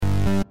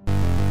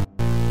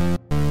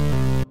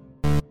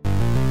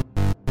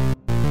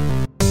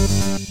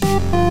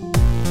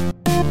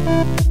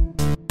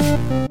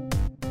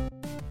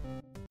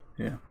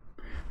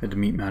We had the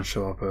meat man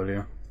show up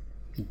earlier.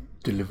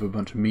 Deliver a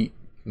bunch of meat.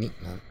 Meat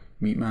man?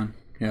 Meat man,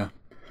 yeah.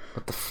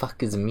 What the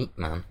fuck is a meat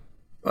man?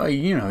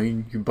 You know,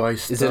 you buy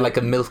stuff. Is it like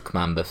a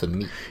milkman but for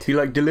meat? He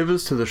like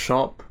delivers to the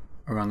shop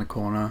around the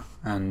corner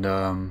and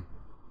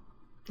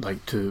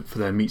for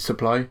their meat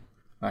supply,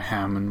 like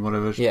ham and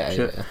whatever shit.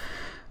 Yeah.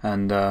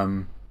 And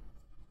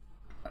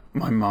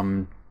my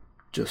mum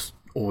just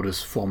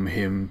orders from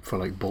him for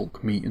like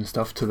bulk meat and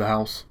stuff to the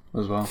house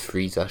as well.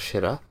 Freeze that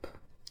shit up.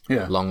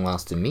 Yeah. Long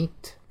lasting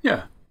meat.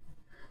 Yeah.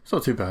 It's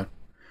not too bad.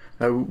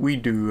 We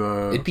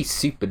do. It'd be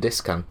super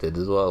discounted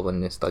as well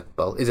when it's like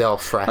bulk. Is it all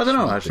fresh? I don't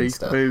know actually.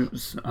 It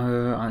was,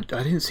 I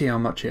didn't see how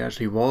much it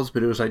actually was,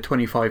 but it was like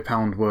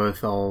 £25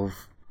 worth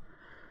of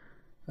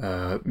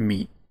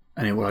meat,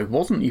 and it like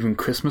wasn't even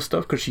Christmas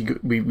stuff because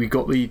we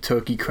got the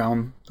turkey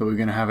crown that we were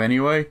gonna have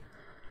anyway.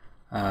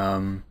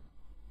 But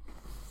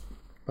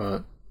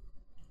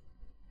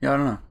yeah, I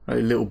don't know,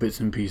 like little bits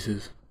and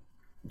pieces.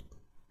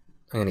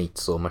 I'm gonna eat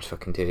so much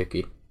fucking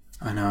turkey.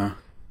 I know,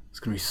 it's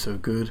gonna be so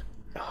good.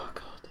 Oh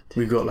god.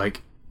 We got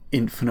like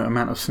infinite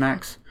amount of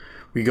snacks.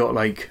 We got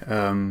like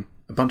a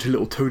bunch of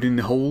little toad in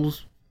the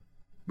holes,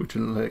 which are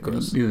like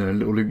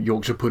little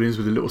Yorkshire puddings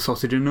with a little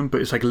sausage in them,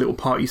 but it's like a little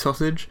party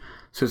sausage.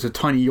 So it's a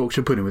tiny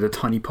Yorkshire pudding with a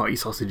tiny party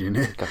sausage in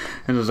it,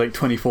 and there's like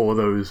 24 of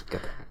those.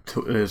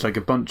 There's like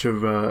a bunch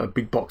of a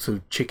big box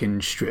of chicken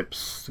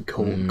strips,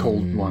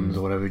 cold ones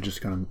or whatever.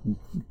 Just kind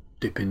of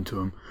dip into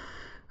them,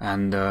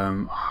 and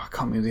I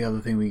can't remember the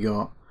other thing we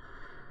got.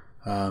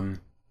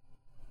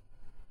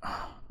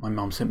 My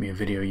mum sent me a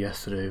video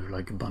yesterday of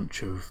like a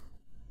bunch of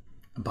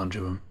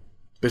them.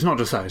 But it's not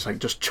just that, it's like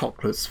just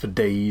chocolates for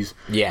days.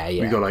 Yeah.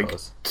 We got like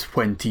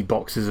 20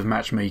 boxes of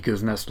matchmakers,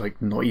 and that's like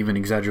not even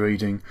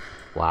exaggerating.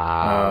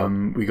 Wow.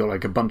 We got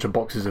like a bunch of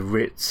boxes of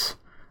Ritz.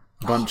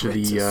 A bunch of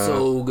Ritz are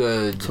so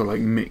good. So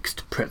like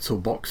mixed pretzel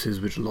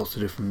boxes with lots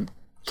of different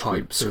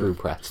types of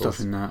stuff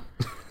in that.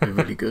 They're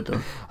really good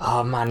though.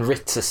 Oh man,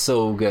 Ritz are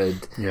so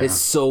good. Yeah. There's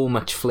so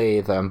much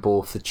flavour in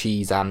both the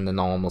cheese and the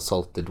normal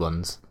salted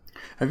ones.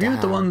 Have you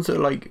had the ones that are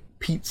like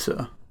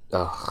pizza?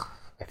 Ugh,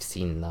 I've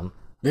seen them.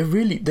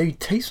 They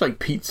taste like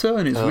pizza,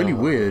 and it's really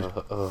weird,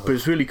 but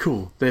it's really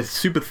cool. They're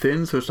super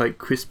thin, so it's like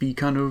crispy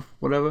kind of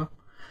whatever.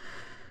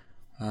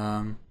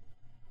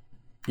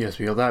 Yes,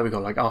 we got that. We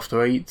got like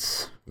After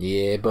Eights.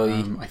 Yeah,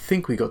 boy. I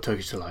think we got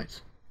Turkish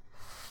Delights,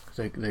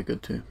 because they're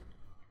good too.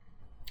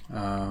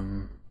 Oh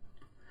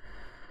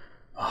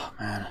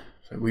man,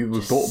 so we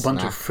bought a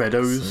bunch of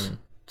Freddos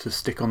to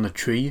stick on the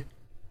tree.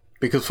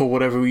 Because for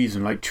whatever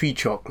reason, like tree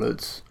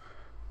chocolates,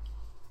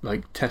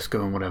 like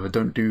Tesco and whatever,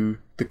 don't do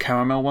the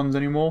caramel ones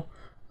anymore.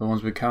 The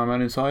ones with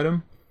caramel inside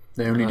them.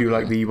 They only do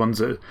like the ones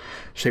that are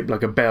shaped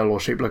like a bell or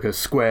shaped like a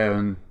square.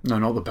 And no,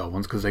 not the bell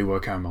ones because they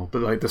were caramel,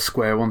 but like the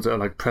square ones that are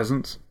like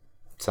presents.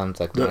 Sounds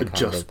like that are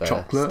just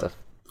chocolate. Stuff.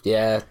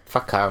 Yeah,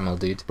 fuck caramel,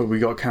 dude. But we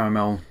got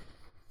caramel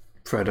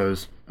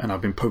Freddos, and I've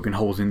been poking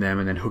holes in them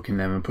and then hooking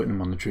them and putting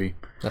them on the tree.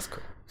 That's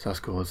cool. So that's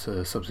cool. It's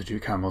a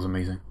substitute. Caramel's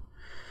amazing.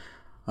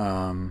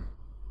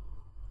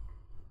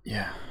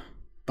 Yeah,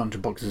 bunch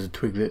of boxes of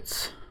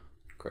Twiglets.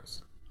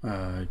 Gross.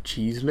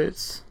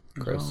 Cheeselets.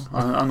 Gross.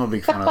 Well. I'm not a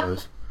big fan of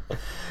those.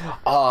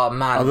 Oh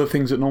man. Other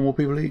things that normal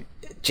people eat?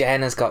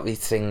 Jenna's got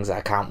these things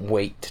I can't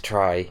wait to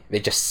try.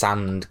 They just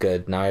sound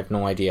good. Now I have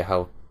no idea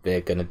how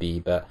they're gonna be,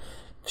 but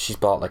she's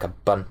bought like a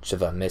bunch of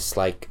them. It's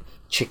like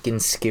chicken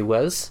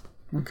skewers.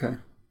 Okay.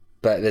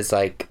 But there's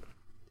like,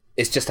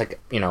 it's just like,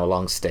 a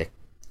long stick,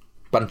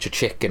 bunch of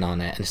chicken on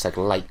it, and it's like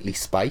lightly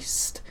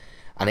spiced.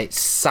 And it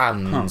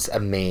sounds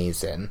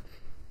amazing.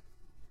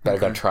 But I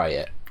gotta try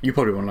it. You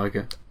probably won't like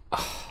it.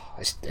 Oh,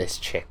 it's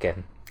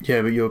chicken.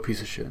 Yeah, but you're a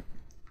piece of shit.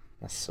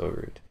 That's so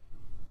rude.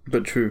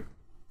 But true.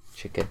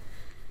 Chicken.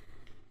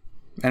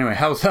 Anyway,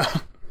 how's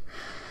that?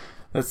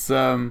 That's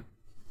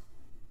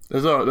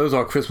those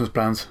are Christmas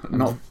plans.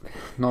 Not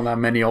that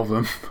many of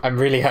them. I'm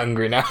really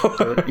hungry now.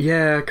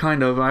 Yeah,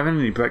 kind of. I haven't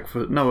had any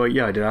breakfast. No,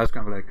 yeah, I did. I had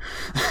scrambled egg.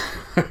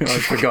 I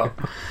forgot.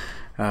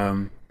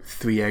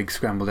 3 egg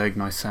scrambled egg,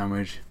 nice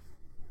sandwich.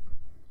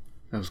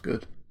 That was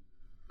good.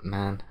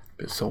 Man.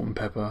 Bit of salt and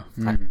pepper.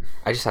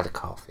 I just had a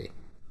coffee.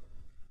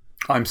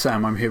 I'm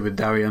Sam. I'm here with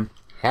Darian.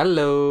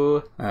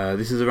 Hello.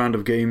 This is a round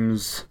of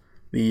games.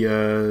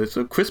 It's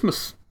a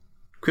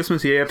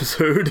Christmassy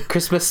episode.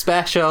 Christmas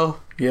special.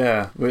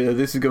 Yeah,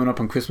 this is going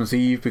up on Christmas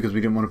Eve because we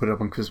didn't want to put it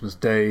up on Christmas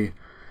Day.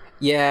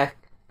 Yeah,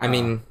 I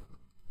mean,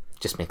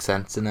 just makes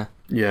sense, doesn't it?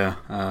 Yeah.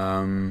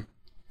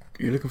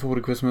 You looking forward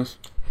to Christmas?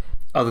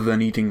 Other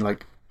than eating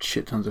like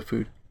shit tons of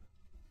food.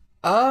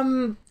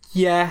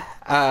 Yeah.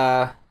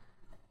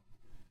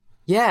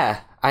 Yeah,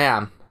 I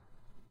am.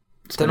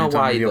 Don't know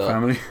why with your though.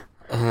 Family.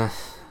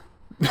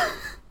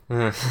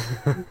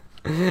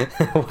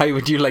 Why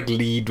would you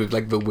lead with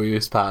the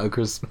worst part of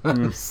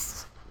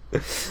Christmas?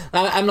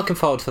 I'm looking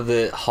forward for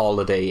the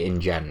holiday in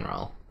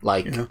general.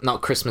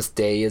 Not Christmas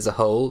Day as a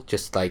whole,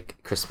 just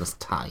Christmas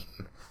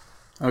time.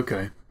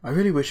 Okay. I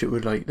really wish it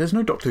would there's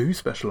no Doctor Who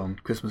special on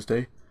Christmas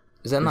Day.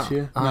 Is there this not?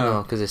 Year? Oh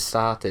no, because it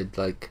started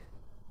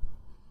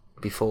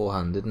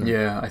beforehand, didn't it?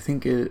 Yeah, I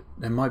think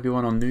there might be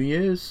one on New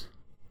Year's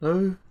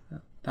though.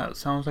 That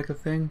sounds like a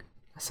thing.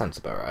 That sounds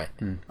about right.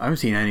 I haven't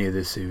seen any of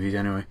this series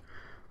anyway.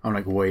 I'm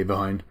like way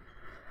behind.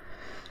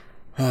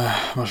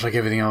 Much like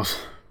everything else.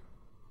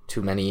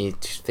 Too many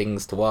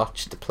things to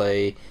watch, to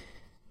play,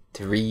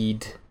 to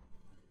read,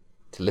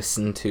 to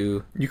listen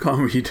to. You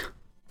can't read.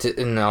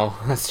 No,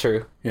 that's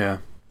true. Yeah.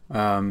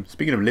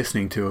 Speaking of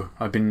listening to,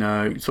 I've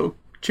been sort of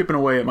chipping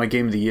away at my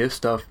Game of the Year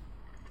stuff.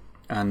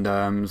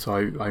 And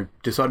so I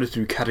decided to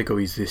do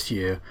categories this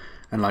year.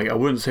 And like, I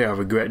wouldn't say I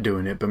regret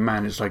doing it, but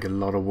man, it's like a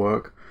lot of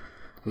work.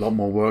 A lot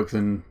more work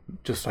than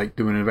just like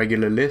doing a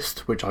regular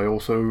list, which I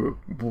also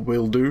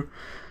will do.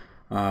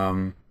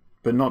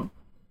 But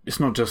it's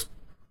not just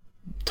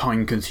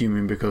time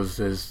consuming because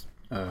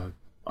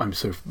I'm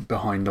so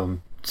behind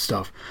on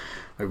stuff,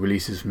 like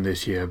releases from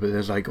this year, but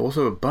there's like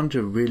also a bunch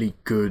of really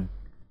good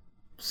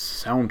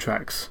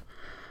soundtracks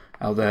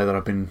out there that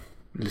I've been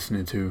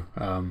listening to,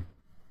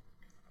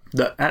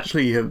 that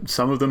actually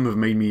some of them have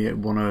made me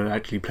want to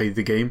actually play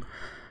the game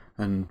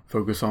and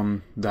focus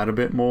on that a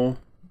bit more.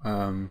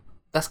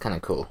 That's kind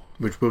of cool.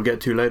 Which we'll get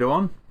to later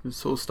on. The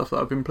sort of stuff that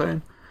I've been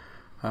playing.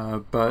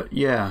 But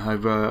yeah,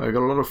 I've got a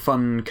lot of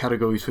fun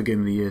categories for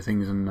Game of the Year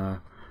things, and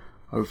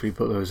hopefully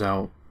put those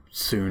out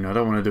soon. I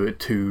don't want to do it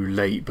too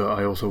late, but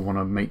I also want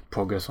to make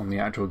progress on the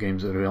actual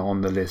games that are on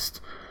the list.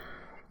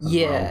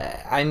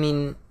 Yeah, well. I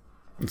mean...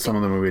 And some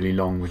of them are really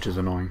long, which is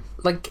annoying.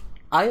 Like,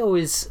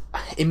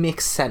 it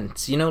makes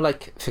sense. You know,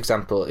 like, for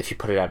example, if you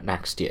put it out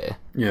next year,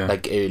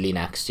 like early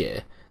next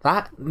year,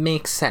 that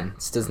makes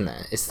sense, doesn't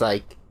it? It's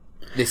like,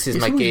 this is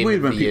my Game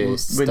of the Year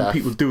stuff. When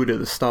people do it at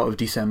the start of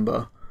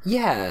December.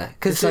 Yeah,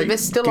 because like,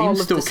 there's still all of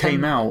games still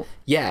came out.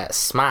 Yeah,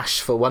 Smash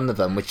for one of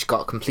them, which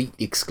got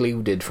completely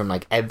excluded from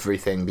like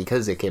everything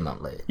because it came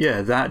out late.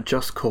 Yeah, that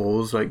Just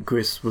Cause, like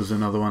Gris was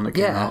another one that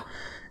came out.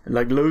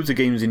 Like loads of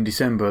games in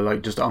December,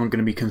 like just aren't going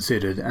to be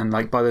considered, and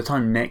like by the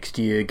time next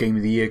year Game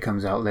of the Year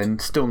comes out, then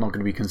still not going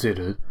to be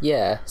considered.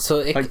 Yeah, so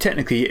like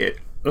technically,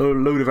 a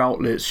load of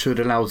outlets should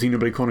allow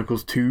Xenoblade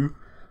Chronicles 2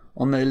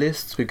 on their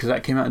lists because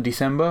that came out in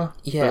December.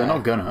 Yeah, but they're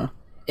not gonna.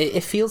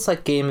 It feels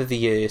like Game of the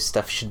Year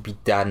stuff should be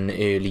done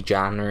early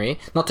January.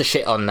 Not to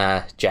shit on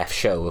Jeff's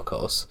show, of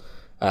course,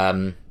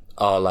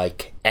 or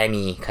like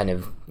any kind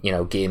of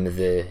Game of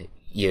the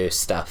Year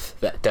stuff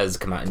that does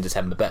come out in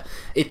December. But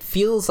it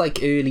feels like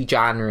early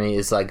January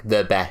is like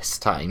the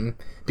best time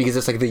because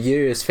it's like the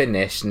year is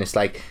finished and it's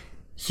like,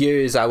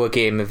 here's our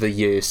Game of the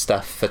Year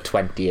stuff for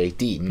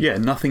 2018. Yeah,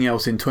 nothing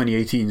else in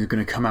 2018 is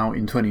going to come out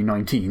in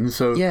 2019,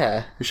 so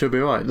yeah, it should be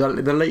right.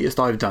 The latest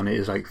I've done it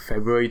is like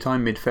February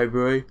time,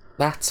 mid-February.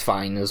 That's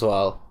fine as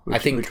well. I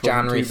think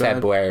January,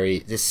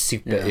 February is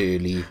super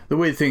early. The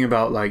weird thing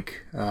about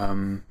like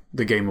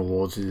the Game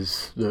Awards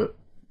is that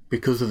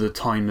because of the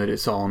time that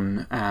it's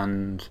on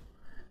and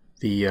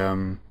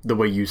the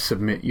way you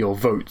submit your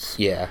votes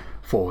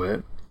for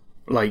it,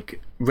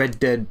 like Red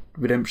Dead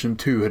Redemption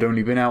 2 had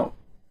only been out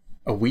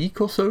a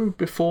week or so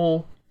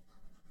before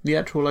the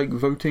actual like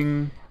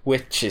voting,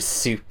 which is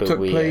super took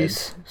weird.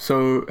 Place.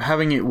 So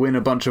having it win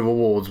a bunch of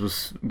awards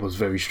was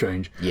very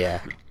strange. Yeah.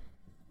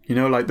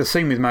 Like the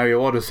same with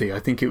Mario Odyssey. I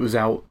think it was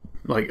out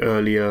like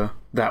earlier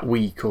that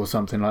week or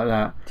something like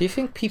that. Do you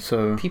think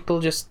people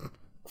just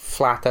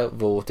flat out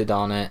voted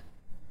on it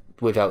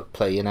without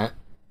playing it?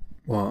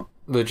 What?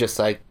 We're just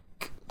like,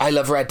 I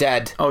love Red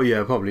Dead. Oh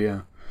yeah, probably,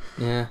 yeah.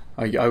 Yeah.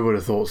 I would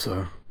have thought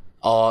so.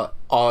 Or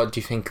do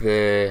you think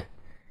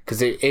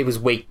because it was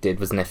weighted,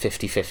 wasn't it?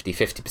 50-50,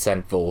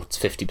 50% votes,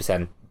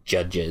 50%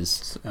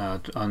 judges.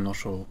 I'm not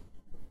sure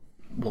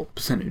what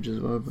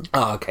percentages were. But...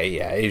 Oh, okay,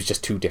 yeah. It was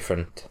just two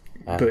different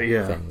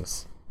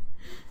things.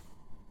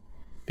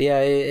 But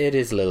yeah, it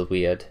is a little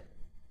weird.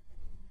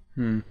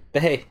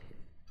 But hey,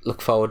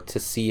 look forward to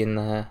seeing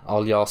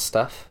all your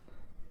stuff.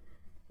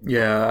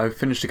 Yeah, I've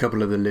finished a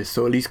couple of the lists,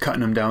 so at least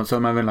cutting them down. So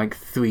I'm having like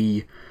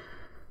three,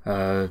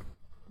 the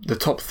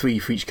top three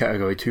for each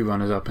category, 2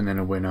 runners-up and then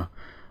a winner.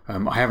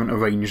 I haven't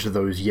arranged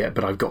those yet,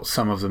 but I've got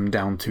some of them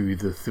down to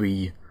the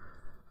 3,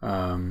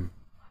 like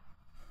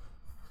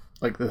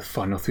the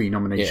final 3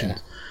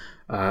 nominations.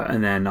 Yeah.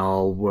 And then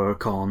I'll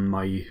work on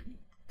my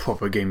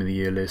proper Game of the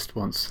Year list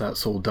once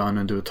that's all done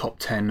and do a top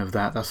 10 of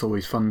that. That's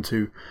always fun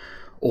to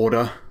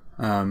order.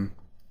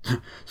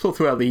 So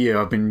throughout the year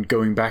I've been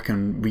going back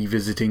and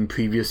revisiting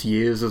previous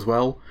years as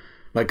well,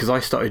 like because I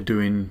started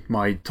doing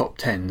my top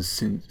 10s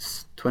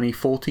since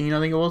 2014 I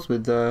think it was,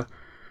 with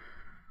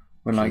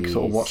when like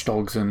sort of Watch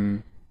Dogs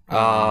and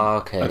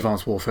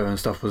Advanced Warfare and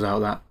stuff was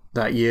out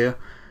that year,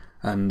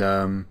 and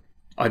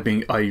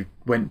I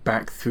went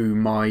back through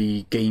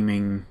my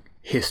gaming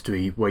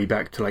history way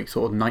back to like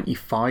sort of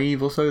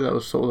 95 or so. That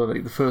was sort of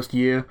like the first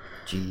year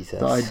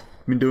that I'd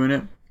been doing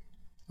it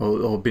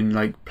or been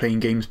like playing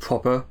games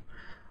proper.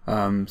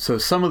 So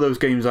some of those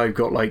games I've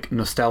got like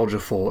nostalgia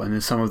for, and then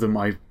some of them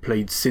I've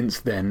played since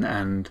then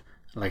and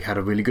like had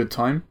a really good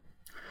time,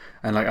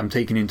 and like I'm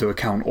taking into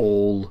account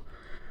all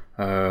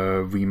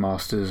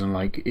remasters and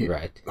like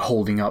it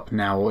holding up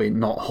now or it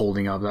not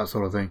holding up, that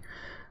sort of thing.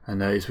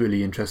 And it's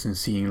really interesting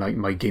seeing like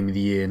my Game of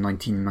the Year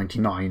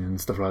 1999 and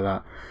stuff like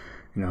that,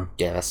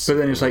 Yes. But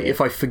then it's like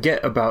if I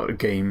forget about a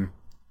game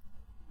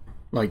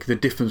like the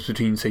difference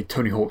between, say,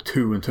 Tony Hawk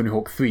 2 and Tony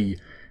Hawk 3.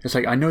 It's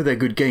like, I know they're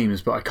good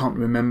games, but I can't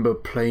remember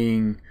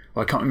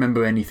I can't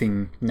remember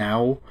anything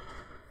now.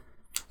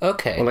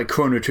 Okay. Or like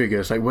Chrono Trigger,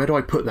 it's like, where do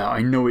I put that?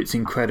 I know it's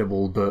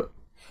incredible, but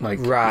like,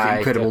 is it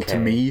incredible to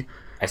me?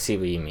 I see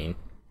what you mean.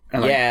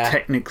 And like,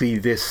 technically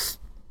this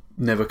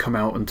never come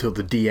out until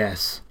the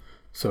DS,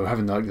 so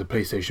having like the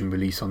PlayStation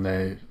release on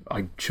there,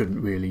 I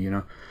shouldn't really, you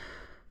know.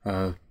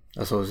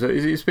 That's all.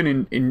 It's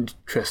been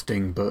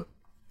interesting, but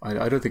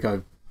I don't think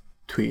I've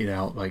tweeted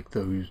out like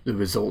the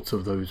results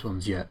of those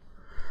ones yet.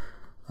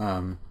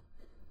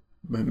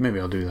 Maybe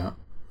I'll do that.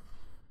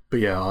 But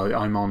yeah,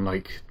 I'm on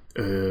like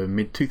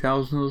mid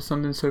 2000s or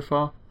something so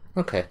far.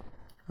 Okay.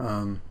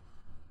 So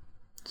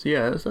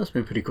yeah, that's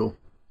been pretty cool.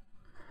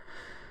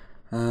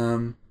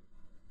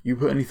 You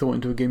put any thought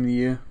into a game of the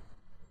year?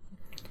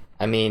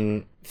 I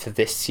mean, for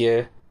this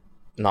year,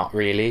 not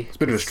really. It's a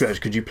bit of a stretch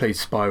because you played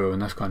Spyro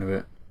and that's kind of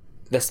it.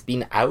 That's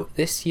been out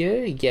this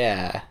year?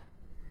 Yeah.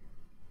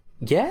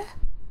 Yeah?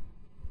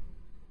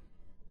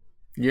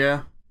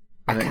 Yeah.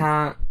 I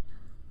can't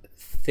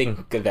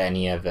think of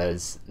any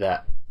others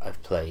that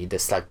I've played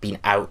that's like been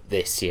out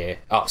this year.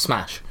 Oh,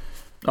 Smash.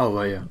 Oh,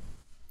 well, yeah.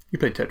 You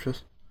played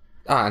Tetris.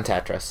 Ah, and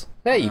Tetris.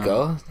 There you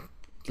go.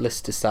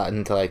 List is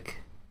starting to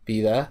like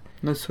be there.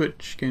 No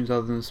Switch games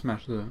other than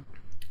Smash, is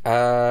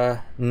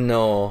there?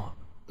 No.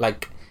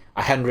 Like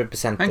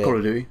 100%. And Call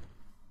of Duty.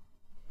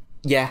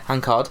 Yeah,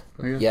 and COD.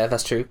 Oh, yeah. Yeah,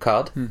 that's true.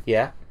 COD.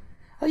 Yeah.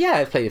 Oh, yeah,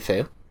 I've played a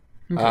few.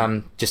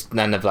 Okay. Just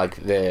none of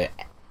like the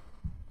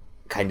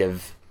kind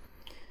of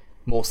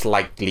most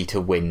likely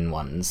to win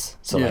ones.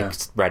 So like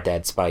Red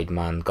Dead,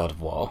 Spider-Man, God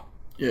of War.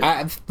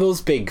 Yeah.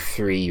 Those big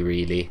three,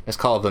 really. Let's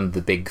call them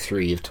the big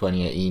three of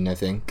 2018, I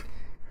think.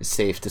 It's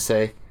safe to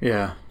say.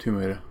 Yeah, Tomb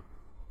Raider.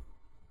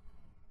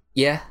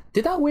 Yeah.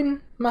 Did that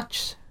win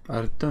much?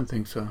 I don't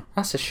think so.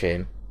 That's a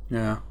shame.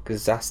 Yeah.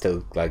 Because that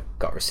still like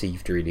got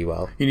received really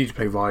well. You need to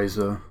play Rise,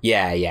 though.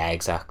 Yeah,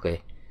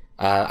 exactly.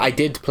 I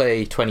did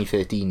play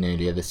 2013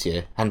 earlier this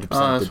year.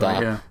 100% did that.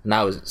 Right, yeah. And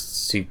that was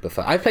super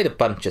fun. I played a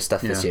bunch of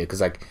stuff this year because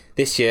like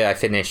this year I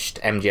finished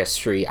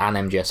MGS3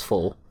 and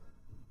MGS4.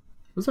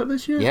 Was that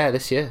this year? Yeah,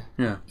 this year.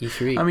 Yeah.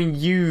 E3. I mean,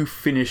 you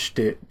finished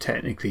it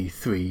technically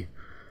 3,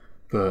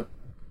 but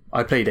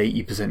I played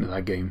 80% of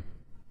that game.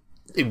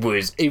 It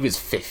was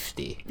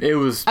 50. It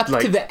was up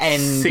like to the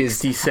end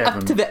 67.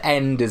 Up to the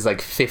end is like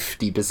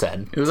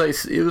 50%. It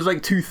was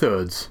like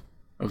 2/3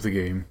 of the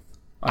game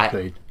I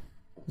played.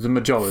 It was a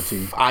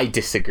majority. I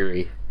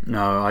disagree.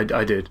 No, I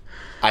did.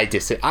 I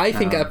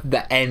think up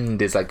the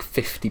end is like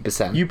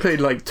 50%. You played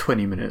like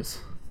 20 minutes.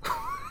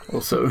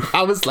 Also,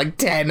 I was like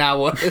 10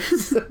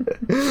 hours.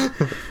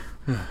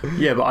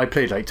 Yeah, but I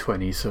played like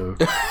 20, so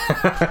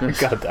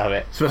God damn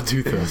it. It's about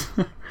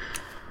 2/3.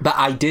 But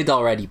I did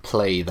already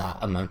play that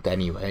amount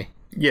anyway.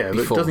 Yeah, but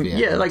it doesn't.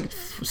 Yeah, like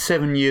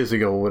 7 years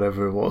ago or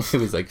whatever it was.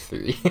 It was like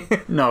 3.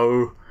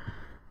 No,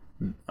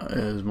 it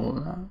was more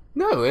than that.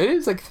 No, it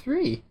was like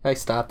 3. I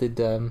started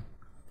okay.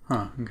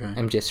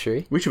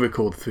 MGS3. We should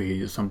record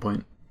 3 at some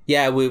point.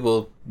 Yeah, we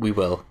will.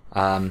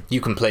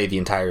 You can play the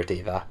entirety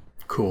of that.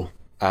 Cool.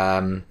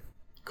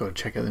 Gotta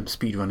check out them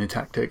speedrunning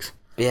tactics.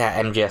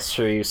 Yeah,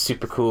 MGS3 was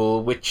super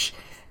cool. Which,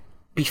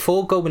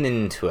 before going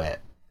into it,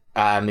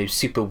 it was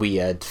super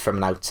weird from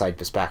an outside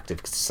perspective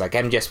because it's like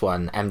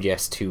MGS1,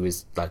 MGS2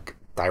 is like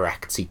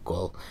direct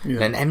sequel, and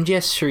then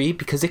MGS3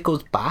 because it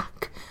goes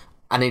back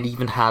and it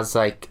even has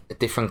like a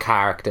different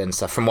character and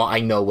stuff from what I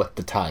know at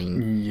the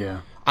time.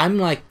 Yeah, I'm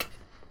like,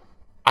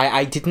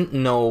 I didn't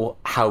know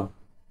how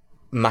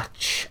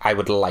much I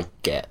would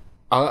like it.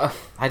 I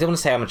don't want to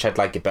say how much I'd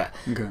like it, but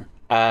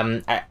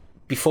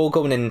before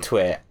going into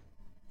it,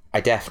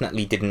 I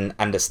definitely didn't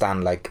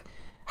understand like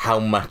how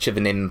much of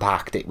an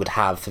impact it would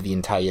have for the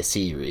entire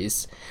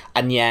series.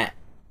 And yet,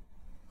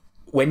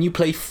 when you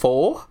play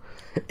 4,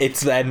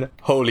 it's then,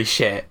 holy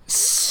shit,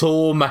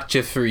 so much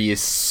of 3 is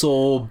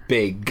so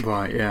big.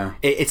 Right, yeah.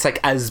 It's like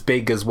as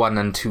big as 1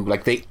 and 2.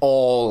 Like, they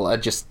all are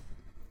just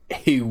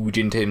huge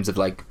in terms of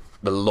like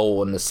the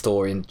lore and the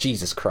story. And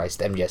Jesus Christ,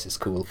 MGS is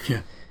cool.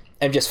 Yeah.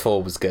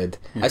 MGS4 was good.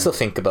 Yeah. I still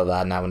think about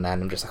that now and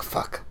then. I'm just like,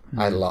 fuck,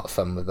 I had a lot of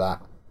fun with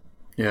that.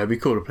 Yeah, it'd be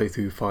cool to play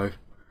through 5.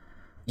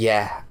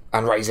 Yeah,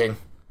 and Rising.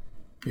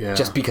 Yeah.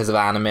 Just because of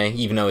anime,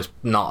 even though it's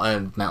not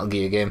a Metal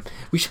Gear game.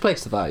 We should play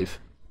Survive.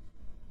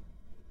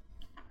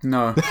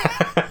 No.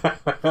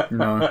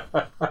 No.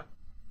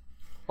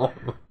 Oh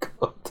my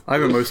god. I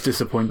have a most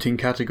disappointing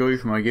category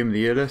for my Game of the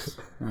Year list.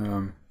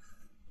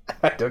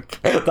 I don't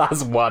care.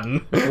 That's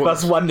one.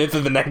 That's one for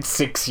the next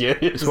 6 years.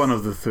 It's one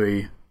of the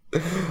 3.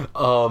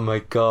 Oh my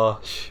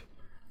gosh.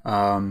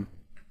 But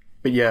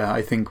yeah,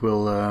 I think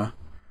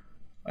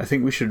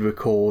we should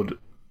record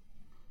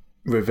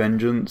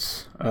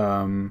Revengeance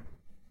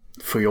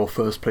for your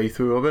first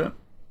playthrough of it.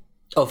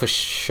 Oh, for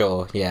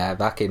sure. Yeah,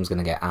 that game's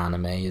gonna get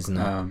anime, isn't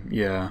it?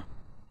 Yeah,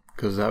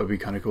 because that would be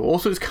kind of cool.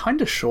 Also, it's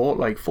kind of short,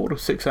 like 4 to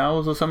 6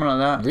 hours or something like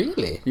that.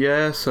 Really?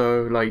 Yeah,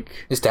 so like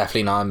it's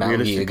definitely not a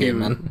Metal Gear game,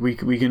 man. We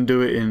can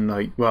do it in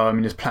like, well, I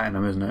mean, it's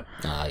Platinum, isn't it?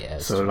 Ah, yeah.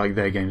 So like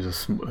their games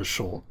are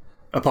short.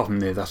 apart from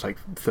there, that's like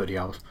 30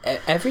 hours.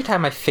 Every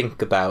time I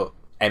think about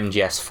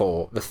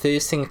MGS4, the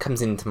first thing that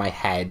comes into my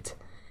head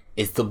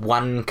is the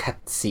one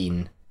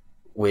cutscene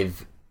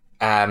with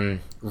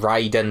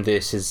Raiden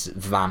versus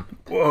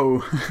Vamp.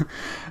 Whoa!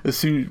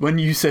 When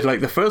you said like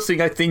the first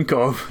thing I think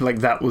of, like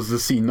that was the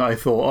scene that I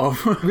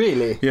thought of.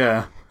 Really?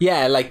 Yeah.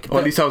 Yeah, like. Or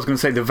at least I was going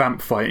to say the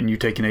Vamp fight, and you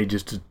taking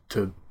ages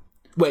to.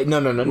 Wait, no,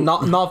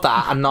 not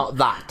that, and not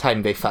that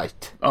time they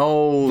fight.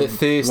 Oh, the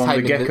first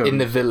time in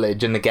the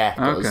village and the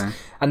geckos. Okay.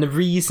 And the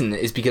reason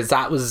is because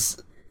that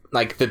was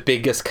like the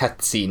biggest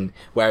cutscene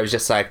where I was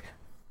just like,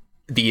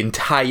 the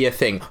entire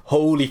thing,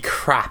 holy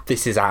crap,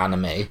 this is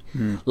anime.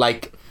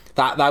 Like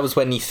that was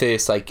when he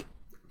first like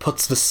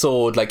puts the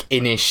sword like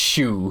in his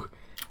shoe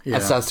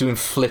and starts doing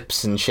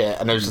flips and shit,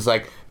 and I was just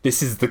like,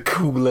 this is the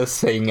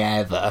coolest thing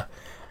ever.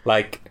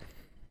 Like,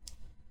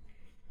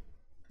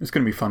 it's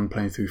going to be fun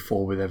playing through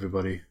 4 with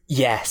everybody.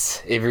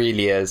 Yes, it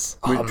really is.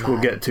 Which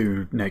we'll get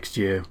to next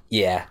year.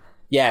 Yeah,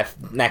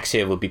 next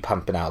year we'll be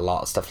pumping out a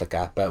lot of stuff like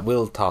that, but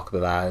we'll talk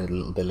about that a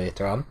little bit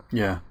later on.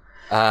 Yeah.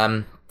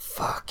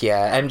 Fuck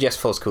yeah,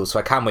 MGS4's cool, so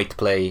I can't wait to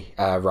play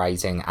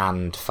Rising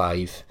and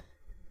 5.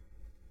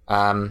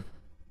 My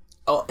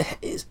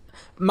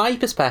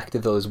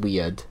perspective though is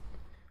weird,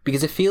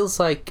 because it feels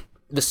like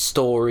the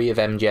story of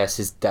MGS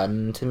is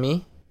done to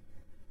me.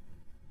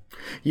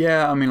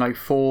 Yeah, I mean, like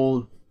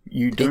 4,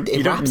 you don't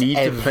need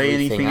to play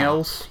anything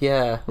else.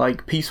 Yeah,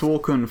 like Peace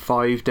Walker and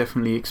 5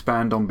 definitely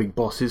expand on Big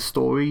Boss's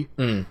story.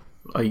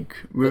 Like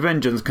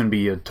Revengeance can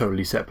be a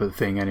totally separate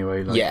thing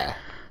anyway. Like, yeah,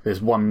 there's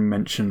one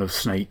mention of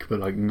Snake, but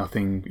like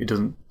nothing. It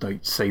doesn't like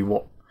say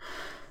what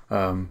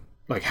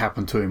like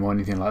happened to him or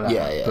anything like that.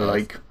 Yeah. But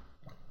like,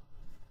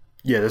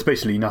 yeah, there's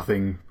basically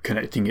nothing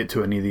connecting it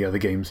to any of the other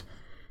games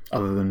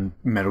other than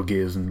Metal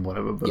Gears and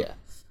whatever.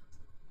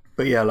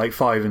 But yeah, like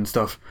 5 and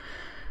stuff.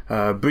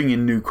 Bring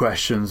in new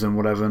questions and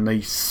whatever, and they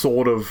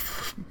sort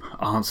of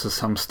answer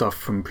some stuff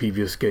from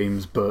previous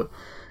games, but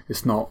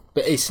it's not.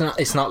 But it's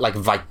not like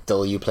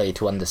vital. You play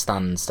to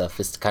understand stuff.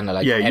 It's kind of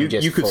like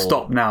you could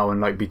stop now and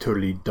like be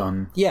totally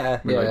done.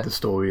 With like the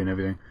story and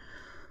everything.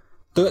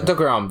 Don't get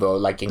wrong though.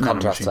 Like in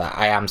contrast to that,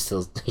 I am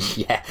still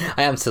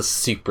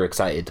super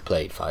excited to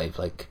play 5.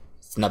 Like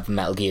it's another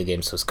Metal Gear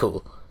game, so it's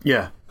cool.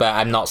 Yeah, but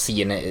I'm not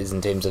seeing it as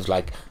in terms of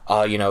like,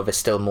 there's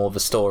still more of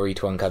a story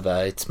to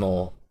uncover. It's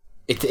more.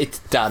 It's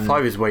done.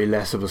 5 is way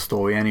less of a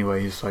story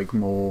anyway. It's like a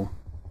lot more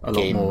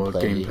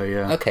gameplay.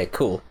 Yeah. Okay,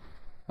 cool.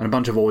 And a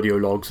bunch of audio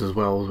logs as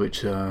well,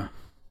 which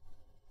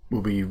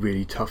will be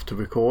really tough to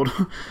record.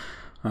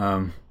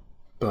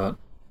 But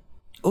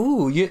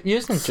ooh,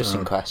 here's an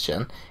interesting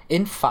question.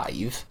 In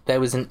 5, there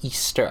was an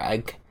Easter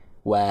egg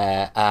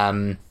where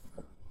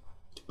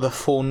the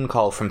phone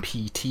call from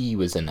PT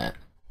was in it.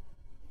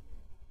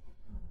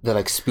 The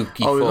like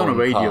spooky phone it was on a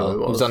radio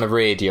call. It was on a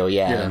radio,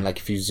 and like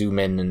if you zoom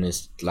in and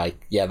it's like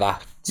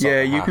that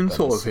you can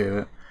sort of hear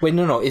it. Wait,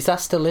 no, is that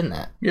still in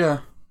it? Yeah,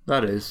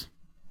 that is.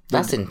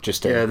 That's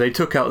interesting. Yeah, they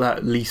took out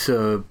that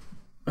Lisa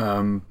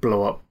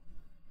blow up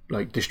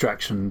like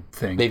distraction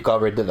thing. They've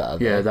got rid of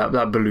that. Yeah,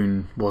 that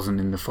balloon wasn't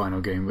in the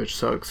final game, which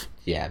sucks.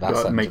 Yeah,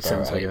 that makes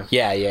sense, right. I guess.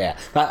 Yeah.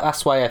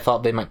 That's why I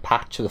thought they might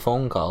patch the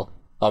phone call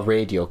or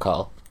radio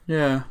call.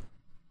 Yeah.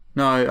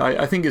 No,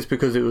 I think it's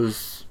because it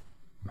was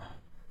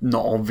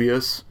not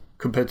obvious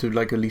compared to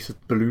like a Lisa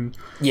balloon.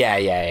 Yeah.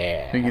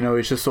 And,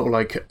 it's just sort of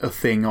like a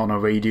thing on a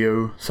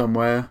radio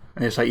somewhere.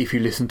 And it's like if you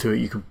listen to it,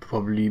 you could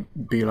probably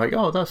be like,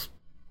 oh, that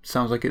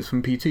sounds like it's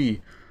from PT.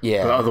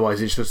 Yeah. But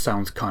otherwise, it just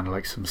sounds kind of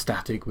like some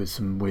static with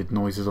some weird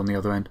noises on the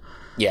other end.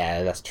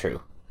 Yeah, that's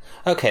true.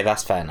 Okay,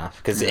 that's fair enough.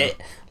 Because I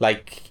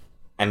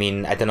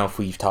don't know if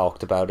we've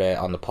talked about it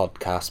on the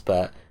podcast,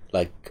 but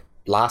like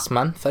last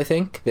month, I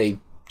think, they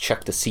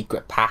chucked a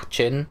secret patch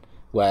in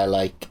where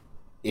like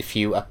if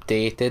you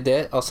updated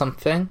it or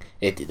something,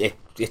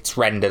 it's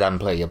rendered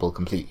unplayable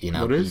completely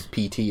now. What is?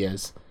 PT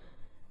is.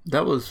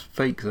 That was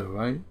fake though,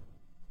 right?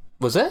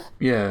 Was it?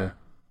 Yeah.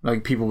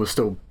 Like people were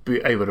still be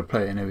able to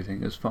play it and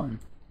everything. It's fine.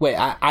 Wait,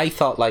 I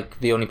thought like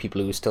the only people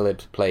who were still able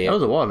to play it... That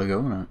was a while ago,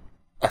 wasn't it?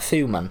 A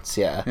few months,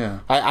 yeah. Yeah.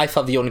 I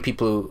thought the only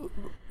people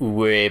who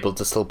were able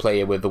to still play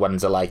it were the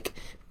ones that like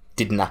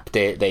didn't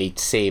update, they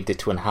saved it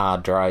to a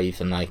hard drive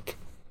and like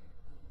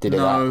did it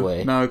that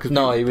way. No, because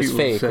it was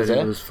fake, was it?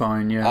 It was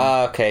fine,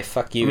 yeah. Okay,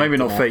 fuck you. Maybe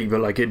internet. not fake,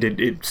 but like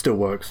it still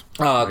works.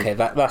 Oh, okay,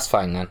 that's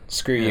fine then.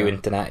 Screw you,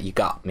 internet, you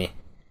got me.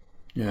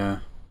 Yeah.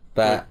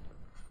 But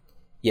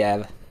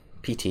yeah,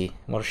 PT,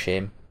 what a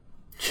shame.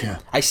 Yeah.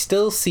 I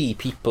still see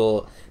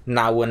people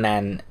now and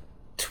then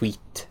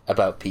tweet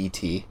about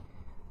PT,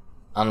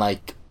 and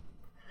like,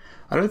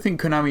 I don't think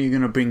Konami are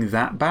going to bring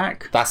that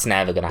back. That's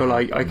never going to happen. But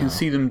like, I can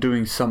see them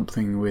doing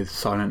something with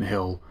Silent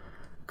Hill,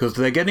 because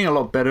they're getting a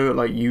lot better at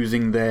like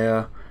using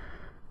their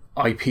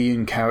IP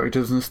and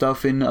characters and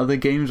stuff in other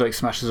games. Like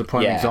Smash is a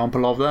prime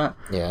example of that.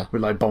 Yeah.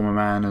 With like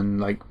Bomberman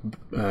and like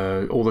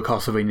all the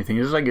Castlevania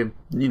things. It's like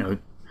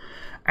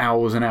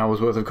hours and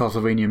hours worth of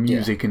Castlevania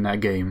music in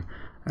that game,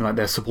 and like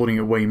they're supporting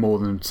it way more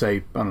than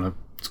say, I don't know,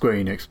 Square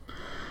Enix.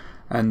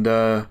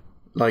 And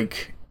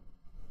like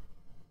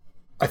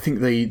I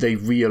think they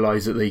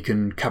realise that they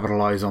can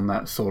capitalise on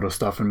that sort of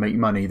stuff and make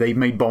money. They've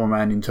made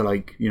Bomberman into,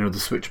 like, you know, the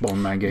Switch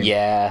Bomberman game.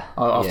 Yeah.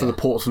 After the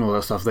ports and all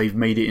that stuff, they've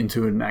made it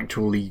into an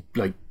actually,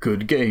 like,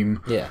 good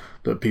game. Yeah.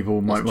 That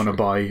people might want to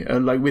buy.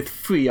 Like, with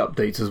free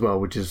updates as well,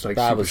 which is, like,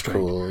 that super was strange.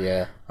 cool,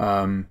 yeah.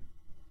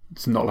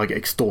 It's not, like,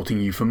 extorting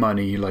you for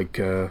money, like,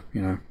 you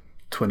know,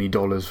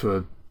 $20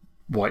 for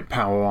white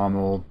power armor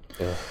or...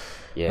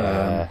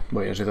 Yeah.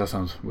 Wait, actually, that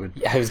sounds weird.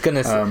 I was going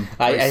to say...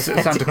 I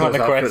Santa Claus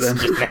outfit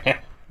then.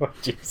 Oh,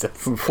 Jesus.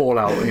 From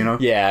Fallout, you know?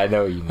 Yeah, I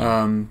know what you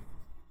mean.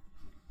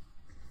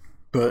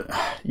 But,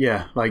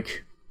 yeah,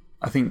 like,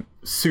 I think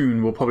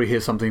soon we'll probably hear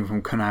something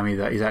from Konami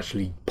that is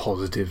actually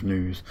positive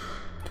news.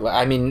 Well,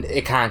 I mean,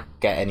 it can't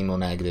get any more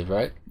negative,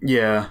 right?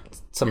 Yeah.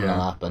 Something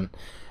will happen.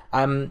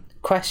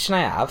 Question I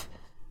have,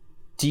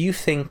 do you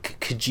think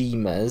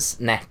Kojima's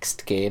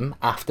next game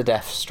after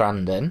Death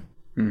Stranding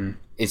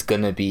is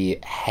going to be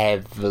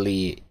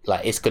heavily,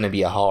 like, it's going to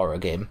be a horror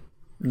game?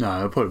 No,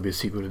 it'll probably be a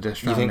sequel to Death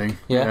Stranding. You think?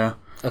 Yeah?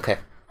 Okay.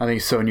 I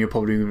think Sony are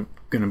probably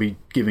going to be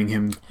giving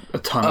him a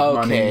ton of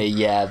money. Okay,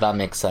 yeah, that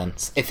makes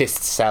sense. If this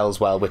sells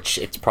well, which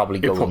it's probably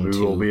going to. It probably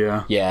will be,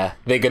 yeah. Yeah,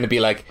 they're going to be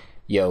like,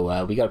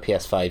 yo, we got a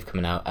PS5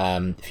 coming out.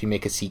 If you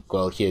make a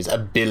sequel, here's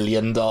 $1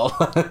 billion.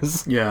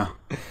 Yeah.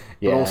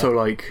 But also,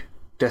 like,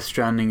 Death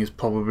Stranding is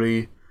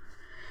probably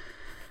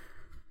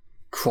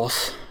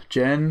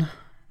cross-gen.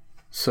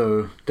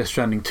 So Death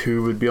Stranding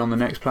 2 would be on the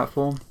next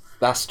platform.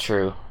 That's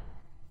true.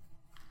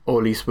 Or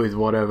at least with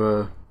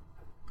whatever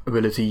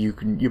ability you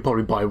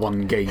probably buy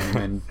one game and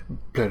then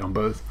play it on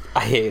both.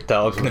 I hate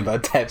talking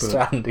about Death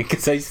Stranding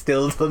because I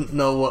still don't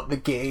know what the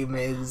game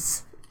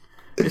is.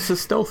 It's a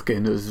stealth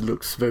game that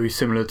looks very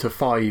similar to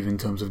 5 in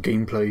terms of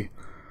gameplay.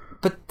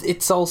 But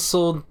it's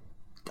also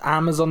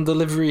Amazon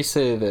delivery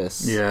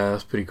service. Yeah,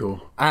 that's pretty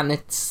cool. And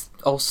it's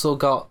also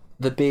got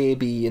the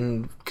baby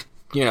and,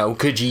 you know,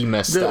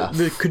 Kojima stuff.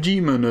 The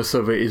Kojima-ness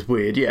of it is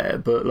weird, yeah,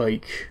 but,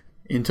 like,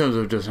 in terms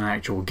of just an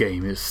actual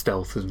game, it's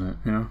stealth, isn't it?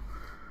 You know?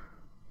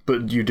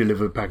 But you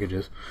deliver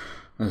packages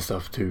and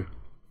stuff too.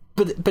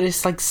 But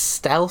it's like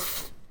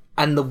stealth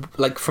and the,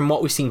 like, from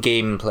what we've seen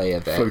gameplay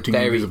of it, floating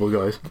invisible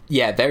guys.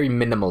 Yeah, very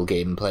minimal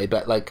gameplay,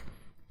 but like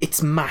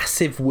it's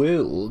massive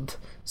world,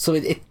 so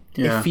it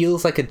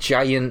feels like a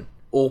giant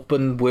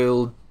open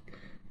world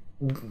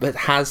that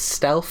has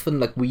stealth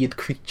and like weird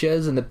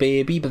creatures and a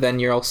baby, but then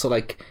you're also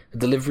like a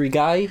delivery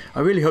guy.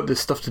 I really hope there's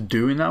stuff to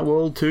do in that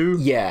world too.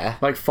 Yeah,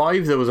 like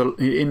 5, there was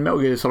in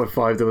Metal Gear Solid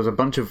 5 there was a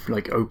bunch of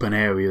like open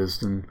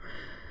areas and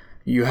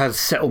you had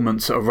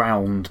settlements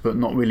around, but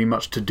not really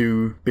much to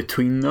do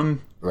between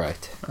them.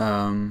 Right.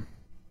 Apart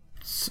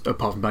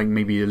from like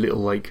maybe a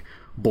little like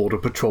border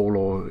patrol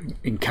or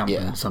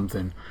encampment or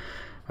something.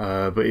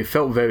 But it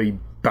felt very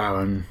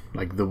barren,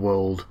 like the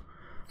world.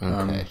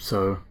 Okay.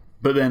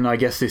 But then I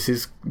guess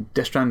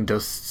Death Stranding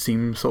does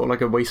seem sort of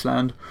like a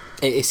wasteland.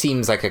 It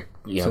seems like a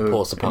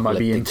post-apocalyptic. It might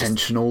be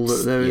intentional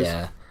that there is.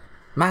 Yeah.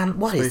 Man,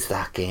 what is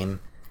that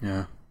game?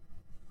 Yeah.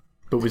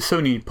 But with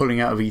Sony pulling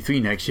out of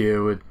E3 next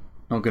year, we're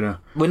not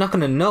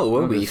gonna know,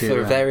 are we,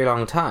 for a very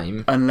long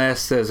time?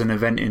 Unless there's an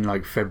event in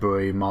like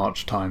February,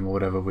 March time or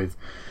whatever with,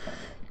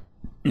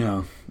 you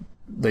know,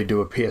 they do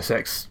a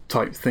PSX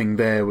type thing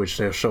there, which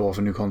they'll show off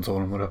a new console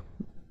and whatever.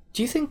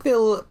 Do you think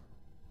they'll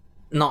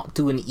not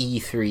do an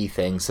E3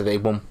 thing, so they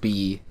won't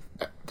be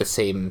the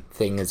same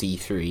thing as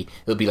E3?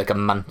 It'll be like a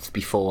month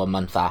before, a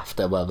month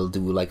after, where they'll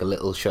do like a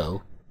little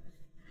show.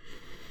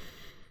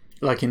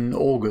 Like in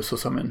August or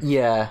something?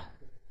 Yeah.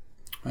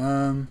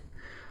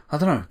 I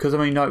don't know, because I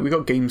mean, like, we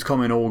got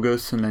Gamescom in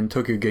August, and then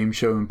Tokyo Game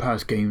Show and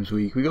Paris Games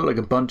Week. We got like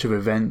a bunch of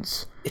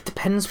events. It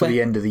depends for the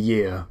end of the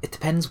year. It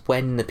depends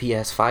when the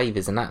PS5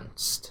 is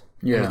announced.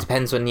 Yeah. And it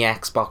depends when the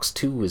Xbox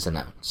 2 is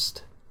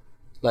announced.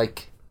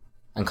 Like,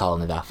 I'm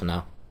calling it that for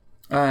now.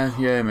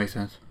 Yeah, it makes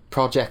sense.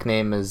 Project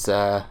name has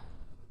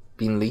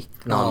been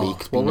leaked. Not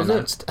leaked, what been was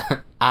announced.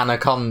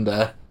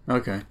 Anaconda.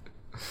 Okay.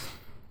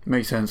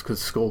 Makes sense because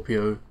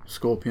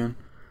Scorpion.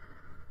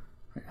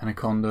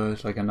 Anaconda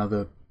is like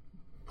another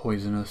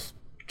poisonous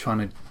trying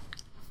to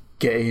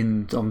get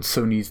in on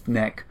Sony's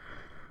neck.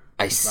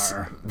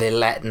 They're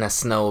letting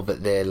us know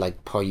that they're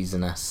like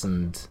poisonous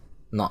and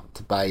not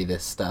to buy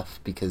this stuff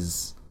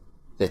because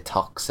they're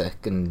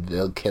toxic and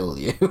they'll kill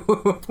you.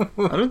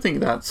 I don't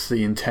think that's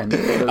the intent.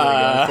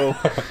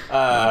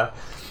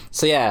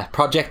 So yeah,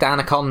 Project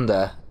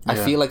Anaconda. I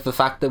feel like the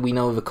fact that we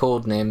know the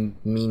code name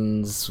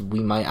means we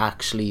might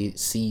actually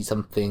see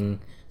something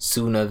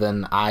sooner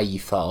than I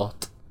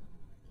thought.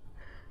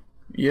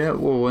 Yeah,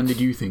 well, when did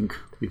you think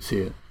we'd see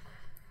it?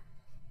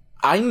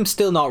 I'm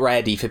still not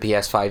ready for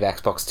PS5,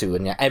 Xbox 2,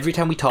 and every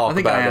time we talk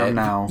about it... I am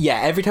now.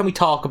 Yeah, every time we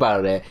talk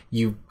about it,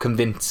 you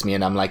convince me,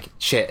 and I'm like,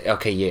 shit,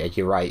 okay, yeah,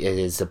 you're right, it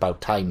is about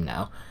time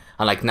now.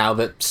 And like, now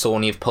that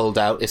Sony have pulled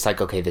out, it's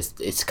like, okay,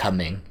 it's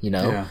coming, you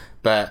know? Yeah.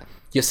 But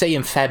you're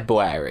saying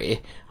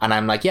February, and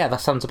I'm like, yeah, that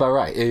sounds about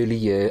right. Early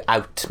year,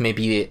 out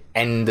maybe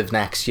end of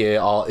next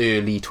year, or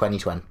early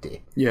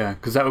 2020. Yeah,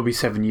 because that would be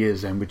 7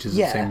 years then, which is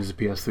the same as the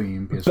PS3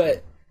 and PS4.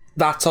 But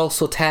that's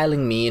also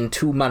telling me in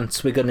 2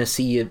 months we're going to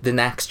see the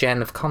next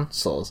gen of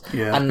consoles.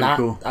 Yeah, and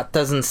cool. that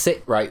doesn't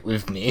sit right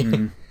with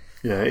me.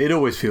 Yeah, it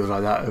always feels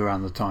like that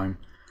around the time.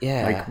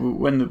 Yeah. Like,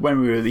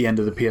 when we were at the end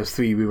of the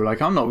PS3, we were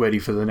like, I'm not ready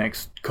for the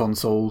next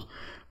console.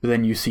 But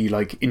then you see,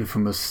 like,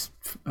 Infamous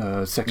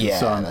Second Son.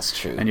 Yeah, that's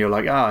true. And you're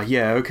like,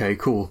 yeah, okay,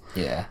 cool.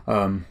 Yeah.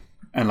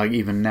 And, like,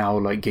 even now,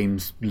 like,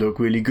 games look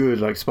really good,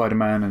 like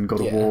Spider-Man and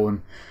God of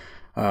War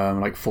and,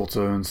 like,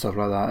 Forza and stuff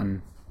like that.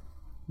 And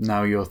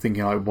now you're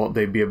thinking, like, what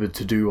they'd be able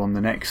to do on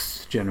the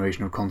next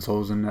generation of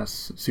consoles, and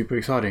that's super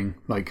exciting.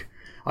 Like,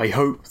 I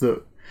hope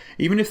that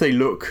even if they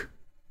look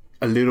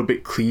a little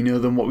bit cleaner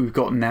than what we've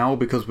got now,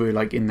 because we're,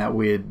 like, in that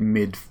weird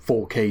mid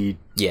 4K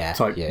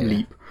type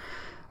leap,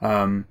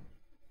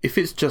 if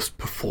it's just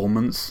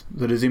performance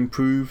that is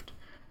improved,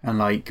 and,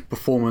 like,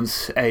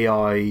 performance,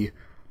 AI,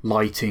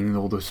 lighting,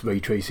 all this ray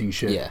tracing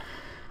shit,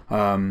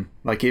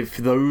 like, if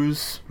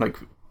those, like,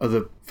 are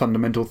the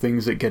fundamental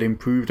things that get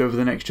improved over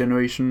the next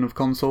generation of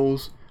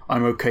consoles,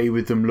 I'm okay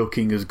with them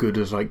looking as good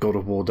as, like, God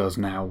of War does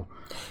now.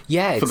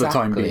 Yeah, for the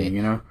time being,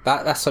 you know.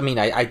 That's what I mean.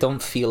 I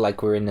don't feel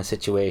like we're in a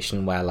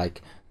situation where,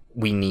 like,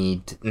 we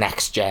need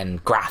next gen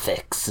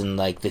graphics and,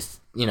 like,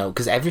 this, you know,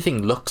 because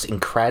everything looks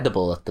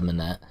incredible at the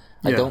minute.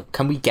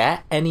 Can we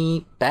get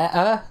any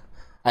better?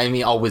 I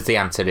mean, always the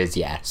answer is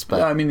yes,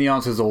 but I mean, the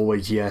answer is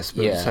always yes,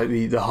 but it's like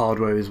the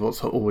hardware is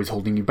what's always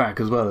holding you back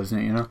as well, isn't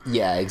it? You know?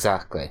 Yeah,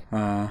 exactly.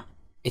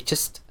 It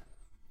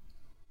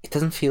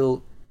doesn't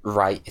feel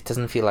right. It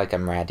doesn't feel like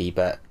I'm ready,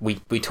 but we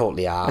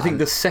totally are. I think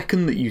the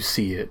second that you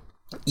see it,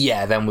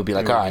 then we'll be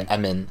like, all right,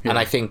 I'm in. And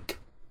I think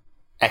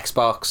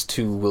Xbox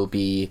 2 will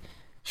be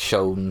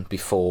shown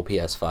before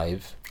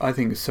PS5. I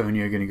think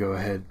Sony are going to go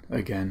ahead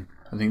again.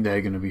 I think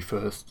they're going to be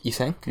first. You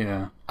think?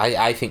 Yeah.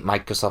 I think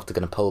Microsoft are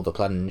going to pull the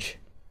plunge.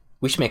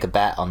 We should make a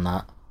bet on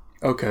that.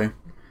 Okay.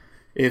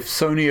 If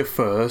Sony are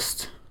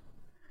first,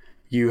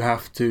 you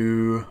have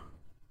to...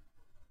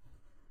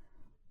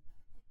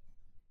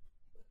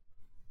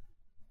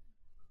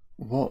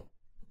 What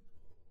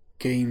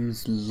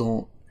games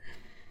launch?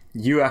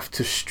 You have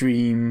to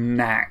stream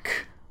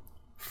Knack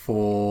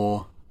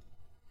for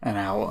an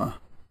hour.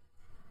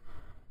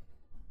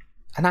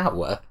 An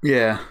hour?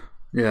 Yeah.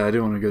 Yeah, I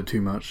don't want to go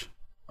too much.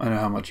 I know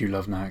how much you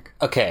love Knack.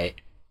 Okay.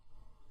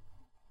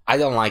 I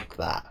don't like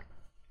that.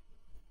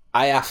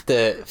 I have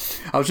to...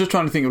 I was just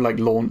trying to think of, like,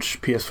 launch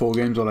PS4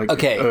 games or, like,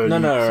 okay, early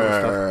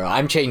no.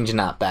 I'm changing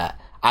that bet.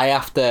 I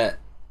have to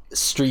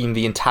stream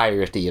the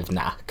entirety of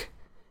Knack.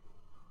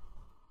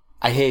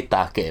 I hate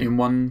that game. In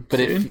one but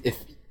sitting?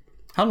 if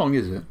How long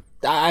is it?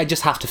 I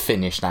just have to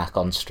finish Knack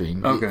on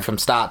stream. Okay. From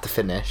start to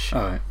finish.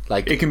 All right.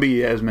 Like, it can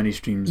be as many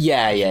streams.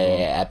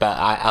 Yeah. But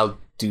I'll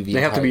do the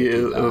They have to be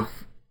entirety.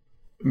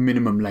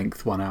 minimum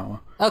length 1 hour.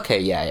 Okay,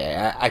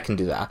 yeah, I can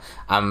do that.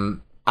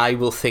 I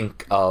will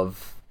think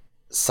of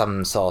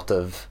some sort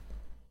of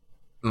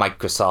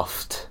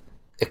Microsoft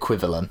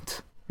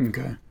equivalent.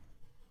 Okay.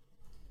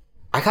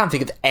 I can't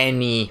think of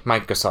any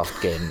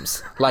Microsoft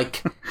games.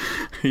 Like,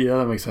 yeah,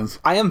 that makes sense.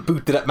 I haven't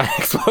booted up my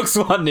Xbox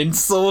One in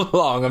so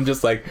long. I'm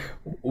just like,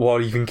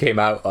 what even came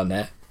out on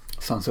it?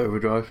 Sunset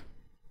Overdrive.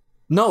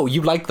 No,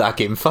 you like that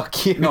game.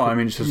 Fuck you. No, I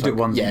mean, it's just like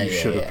ones that you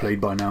should have yeah. played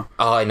by now.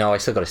 Oh, I know. I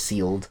still got it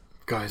sealed.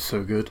 Guy's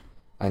so good.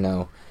 I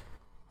know.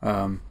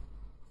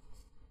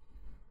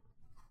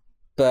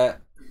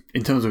 But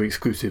in terms of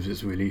exclusives,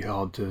 it's really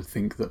hard to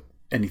think that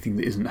anything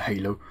that isn't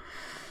Halo.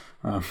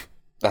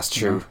 That's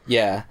true.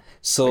 Yeah.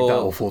 So like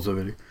that or Forza,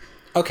 really.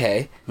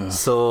 Okay.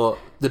 So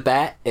the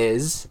bet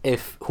is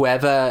if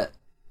whoever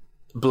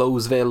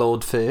blows their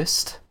load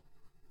first.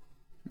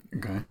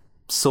 Okay.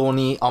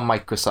 Sony or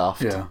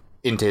Microsoft. Yeah.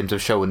 In terms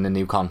of showing the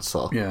new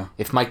console. Yeah.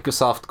 If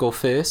Microsoft go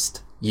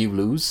first, you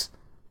lose.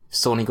 If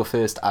Sony go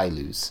first, I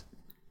lose.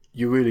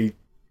 You're really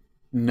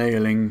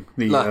nailing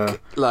the...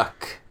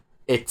 Look.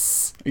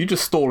 It's... Are you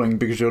just stalling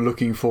because you're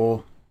looking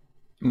for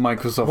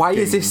Microsoft Why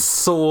games? is this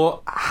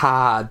so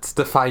hard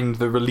to find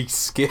the release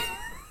scheme?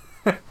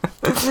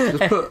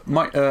 Just put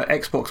my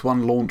Xbox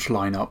One launch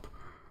lineup.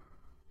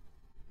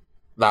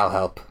 That'll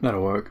help.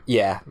 That'll work.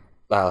 Yeah,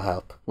 that'll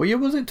help. What year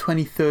was it?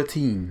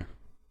 2013.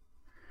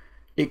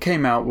 It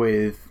came out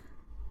with...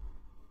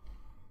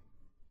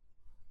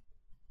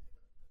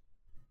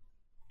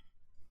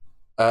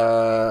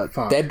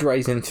 Dead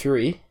Rising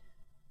 3.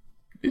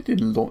 It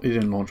didn't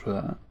launch with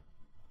that.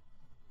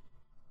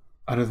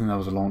 I don't think that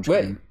was a launch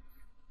Wait. game.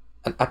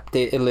 An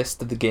updated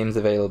list of the games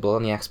available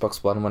on the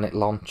Xbox One when it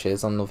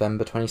launches on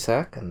November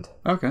 22nd.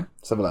 Okay.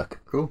 Let's have a look.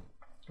 Cool.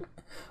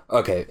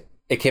 Okay.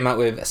 It came out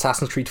with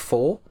Assassin's Creed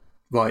 4.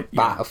 Right. Yeah.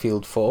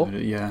 Battlefield 4.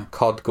 Yeah.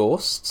 COD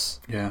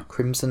Ghosts. Yeah.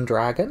 Crimson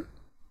Dragon.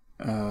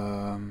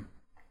 I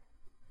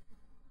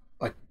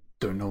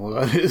don't know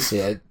what that is.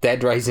 Yeah.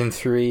 Dead Rising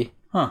 3.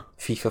 Huh.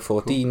 FIFA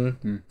 14.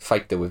 Cool.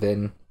 Fight the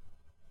Within.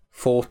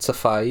 Forza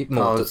 5.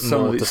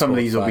 Some of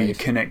these will be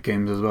Kinect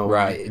games as well.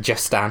 Right.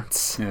 Just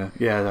Dance. Yeah,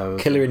 that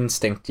was... Killer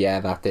Instinct.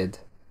 Yeah, that did.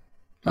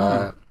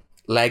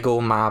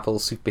 Lego Marvel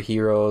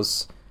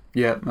Superheroes.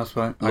 Yeah, that's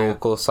right.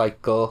 Local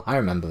Cycle. I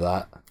remember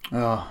that.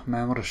 Oh,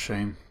 man, what a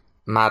shame.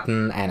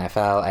 Madden,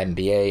 NFL,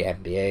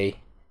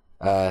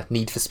 NBA,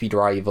 Need for Speed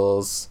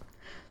Rivals.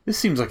 This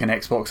seems like an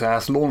Xbox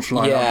ass launch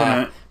lineup,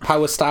 doesn't it?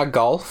 Power Star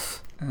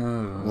Golf,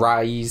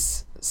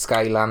 Rise,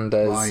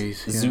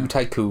 Skylanders, Zoo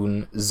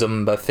Tycoon,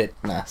 Zumba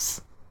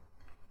Fitness.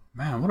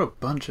 Man, what a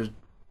bunch of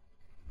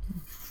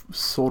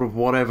sort of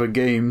whatever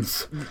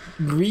games.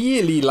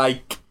 Really,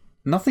 like...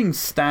 Nothing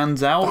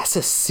stands out. That's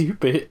a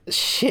super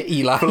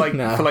shitty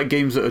lineup. For like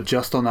games that are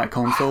just on that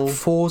console.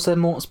 Forza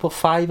Motorsport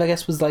 5, I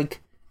guess, was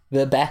like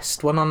the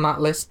best one on that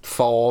list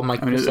for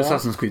Microsoft. I mean,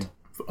 Assassin's Creed...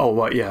 Oh,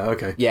 right, yeah,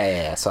 okay.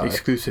 Yeah, sorry.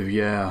 Exclusive,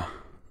 yeah.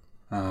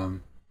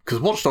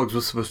 Because Watch Dogs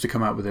was supposed to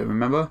come out with it,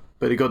 remember?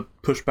 But it got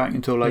pushed back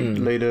until like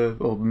later,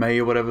 or May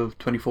or whatever,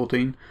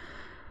 2014.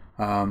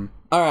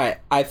 Alright,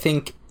 I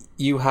think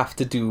you have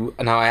to do...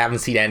 Now, I haven't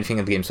seen anything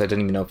of the game, so I don't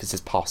even know if this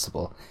is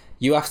possible.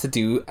 You have to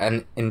do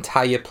an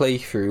entire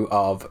playthrough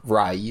of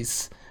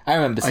Rise.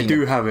 I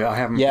do have it. I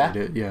haven't played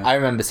it. Yeah. I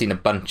remember seeing a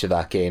bunch of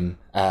that game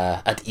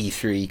at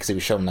E3 because it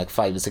was shown like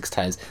 5 or 6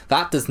 times.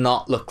 That does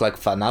not look like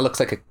fun. That looks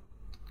like a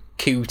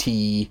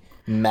cutie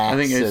mess. I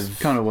think it's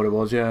kind of what it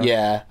was. Yeah.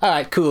 Yeah. All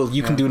right. Cool.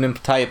 You can do an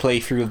entire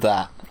playthrough of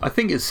that. I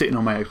think it's sitting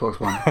on my Xbox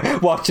One.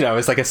 Watch it out.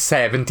 It's like a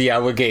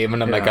 70-hour game,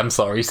 and I'm like, I'm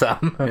sorry,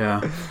 Sam.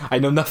 Yeah. I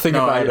know nothing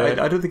about it.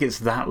 I don't think it's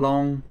that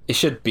long. It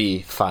should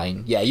be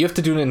fine. Yeah, you have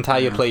to do an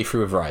entire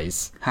playthrough of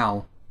Rise.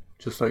 How?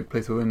 Just like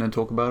play through it and then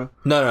talk about it?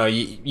 No,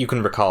 you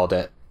can record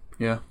it.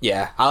 Yeah.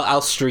 Yeah,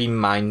 I'll stream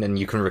mine and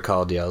you can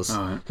record yours.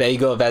 Right. There you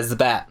go. There's the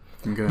bet.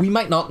 Okay. We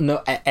might not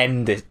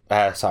end it.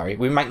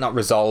 We might not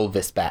resolve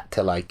this bet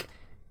till like.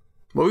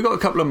 Well, we got a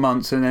couple of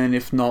months, and then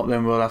if not,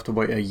 then we'll have to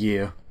wait a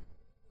year.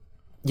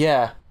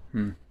 Yeah.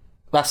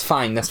 That's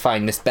fine. This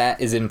bet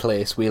is in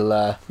place.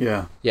 We'll.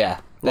 Yeah.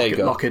 There you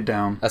go. Lock it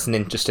down. That's an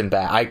interesting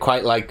bet. I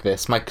quite like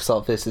this.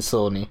 Microsoft versus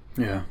Sony.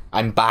 Yeah.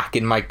 I'm back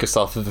in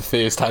Microsoft for the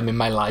first time in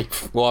my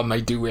life. What am I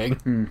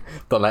doing?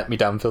 Don't let me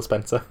down, Phil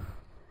Spencer.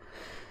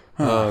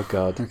 Oh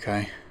God.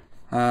 Okay.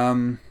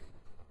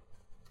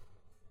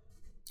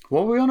 What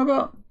were we on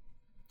about?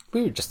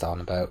 We were just on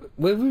about.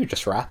 We were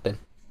just rapping.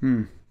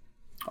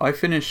 I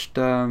finished.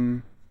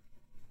 Wait,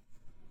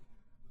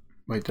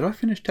 did I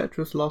finish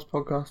Tetris last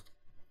podcast?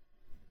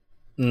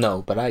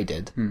 No, but I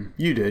did.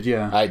 You did,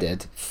 yeah. I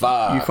did.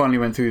 Fuck. You finally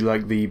went through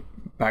like the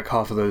back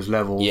half of those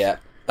levels. Yeah,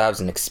 that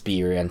was an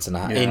experience, and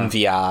in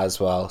VR as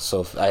well.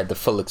 So I had the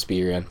full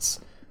experience.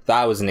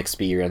 That was an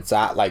experience.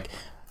 That like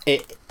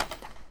it.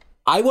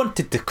 I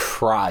wanted to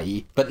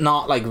cry, but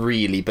not like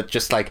really, but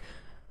just like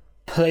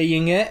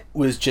playing it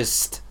was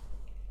just.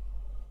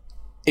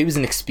 It was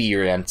an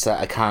experience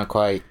that I can't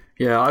quite.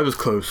 Yeah, I was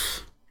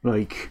close.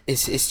 Like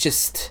it's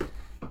just.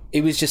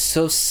 It was just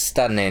so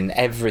stunning.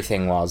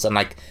 Everything was, and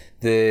like.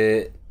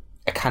 I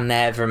can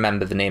never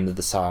remember the name of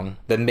the song.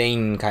 The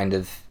main kind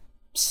of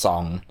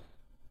song.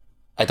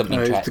 I don't mean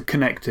it's the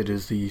Connected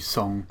is the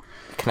song.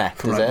 Connect,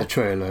 from, is like, it? The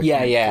trailer. Yeah,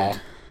 Connected. yeah.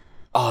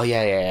 Oh,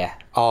 yeah.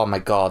 Oh my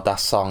God, that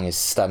song is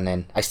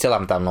stunning. I still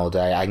haven't downloaded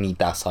it. I need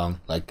that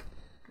song. Like,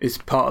 it's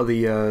part of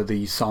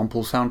the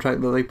sample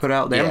soundtrack that they put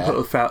out. They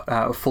haven't put out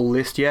a full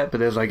list yet,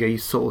 but there's like a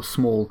sort of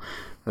small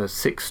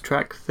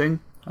 6-track thing,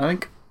 I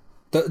think.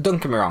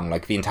 Don't get me wrong,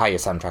 like the entire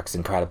soundtrack's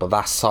incredible.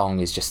 That song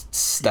is just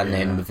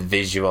stunning with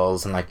the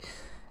visuals, and like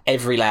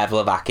every level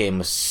of that game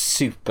was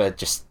super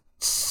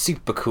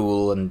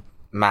cool, and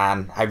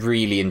man, I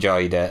really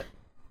enjoyed it.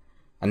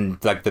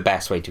 And like the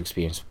best way to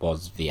experience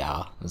was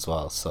VR as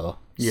well, so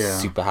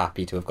super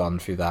happy to have gone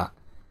through that.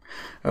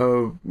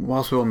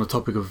 Whilst we're on the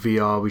topic of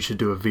VR, we should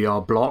do a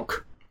VR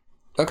block.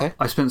 Okay.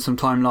 I spent some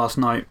time last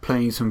night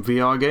playing some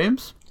VR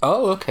games.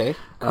 Oh, okay.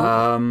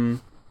 Cool.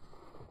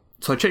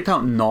 So I checked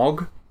out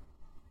Nog,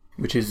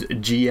 which is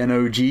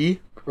GNOG.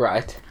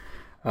 Right.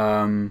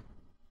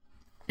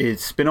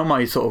 It's been on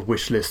my sort of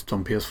wish list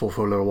on PS4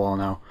 for a little while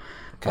now.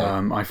 Okay.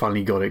 I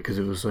finally got it because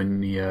it was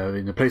in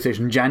the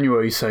PlayStation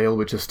January sale,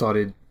 which has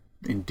started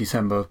in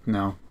December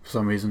now for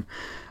some reason.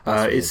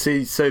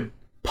 It's a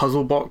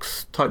puzzle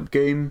box type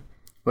game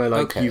where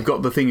like you've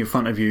got the thing in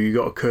front of you, you've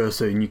got a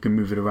cursor, and you can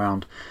move it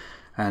around.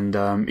 And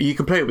you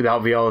can play it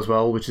without VR as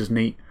well, which is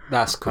neat.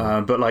 That's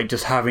cool. But like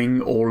just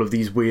having all of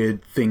these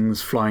weird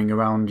things flying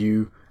around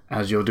you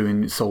as you're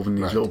solving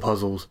these little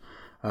puzzles.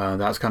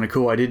 That's kind of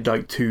cool. I did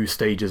like 2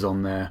 stages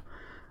on there.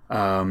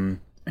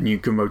 And you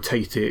can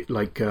rotate it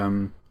like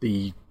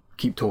the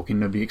keep talking,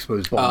 nobody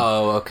exposed button.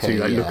 Oh, okay. So you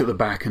like look at the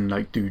back and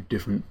like do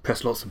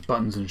press lots of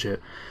buttons and shit.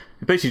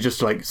 It basically just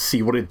to, like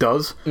see what it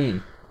does.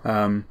 And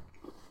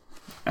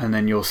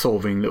then you're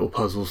solving little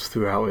puzzles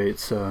throughout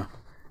it.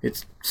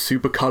 It's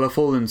super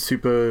colourful and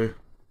super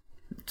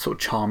sort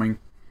of charming.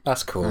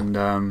 That's cool.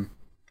 And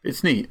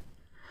it's neat.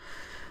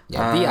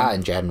 Yeah, VR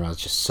in general is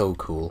just so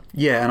cool.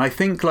 Yeah, and I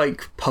think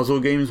like puzzle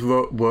games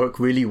work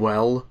really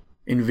well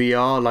in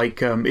VR.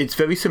 Like it's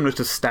very similar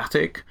to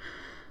Static,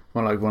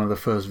 like one of the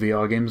first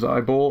VR games that I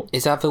bought.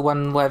 Is that the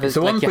one where there's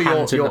like your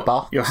hands in the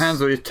box? Your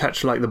hands are attached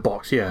to like the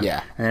box, yeah.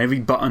 Yeah. And every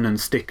button and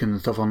stick and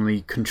stuff on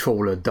the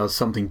controller does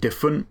something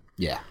different.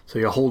 Yeah. So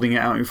you're holding it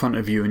out in front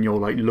of you and you're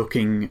like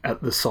looking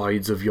at the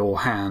sides of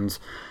your hands.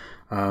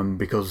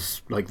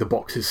 because like the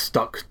box is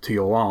stuck to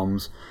your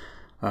arms,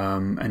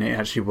 and it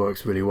actually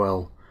works really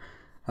well.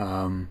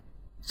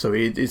 So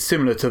it's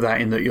similar to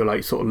that in that you're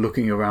like sort of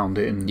looking around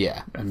it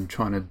and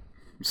trying to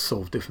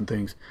solve different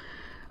things.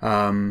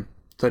 So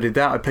I did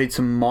that. I played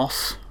some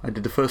Moss. I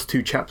did the first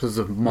 2 chapters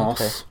of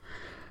Moss.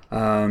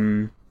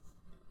 Okay.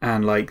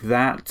 And like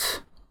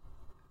that,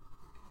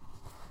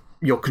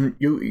 you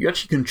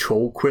actually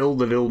control Quill,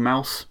 the little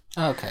mouse.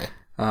 Okay.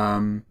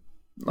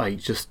 Like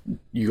just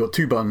you got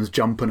 2 buttons,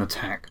 jump and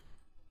attack.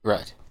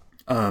 Right.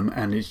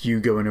 And it's you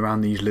going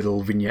around these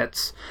little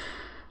vignettes,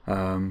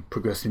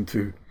 progressing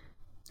through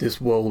this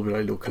world with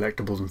like little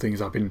collectibles and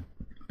things. I've been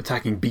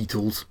attacking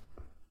beetles.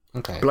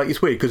 Okay. But like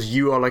it's weird because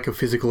you are like a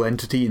physical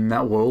entity in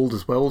that world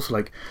as well. So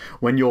like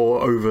when you're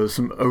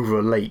over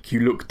a lake, you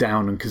look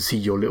down and can see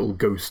your little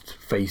ghost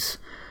face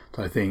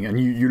type thing, and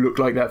you look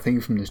like that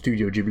thing from the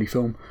Studio Ghibli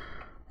film.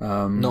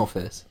 North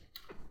Face.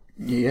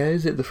 Yeah,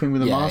 is it the thing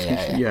with the mask?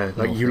 Yeah,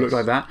 like North you look Face.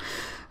 like that,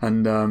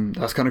 and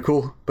that's kind of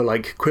cool. But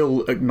like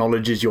Quill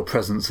acknowledges your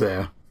presence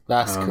there.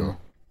 That's cool.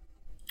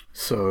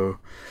 So,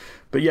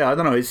 but yeah, I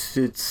don't know.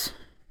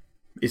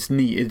 It's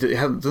neat. It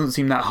doesn't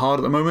seem that hard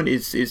at the moment.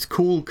 It's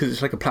cool because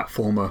it's like a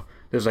platformer.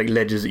 There's like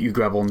ledges that you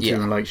grab onto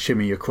and like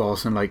shimmy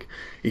across, and like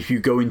if you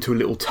go into a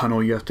little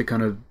tunnel, you have to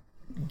kind of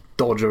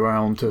dodge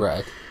around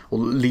to or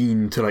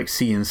lean to like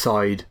see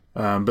inside.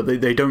 But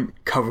they don't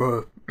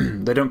cover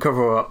they don't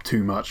cover up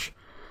too much,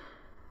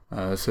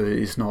 so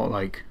it's not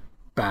like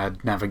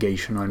bad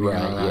navigation or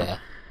anything like that.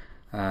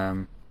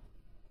 Yeah.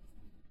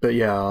 But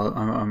yeah,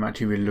 I'm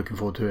actually really looking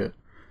forward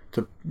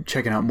to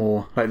checking out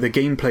more. Like the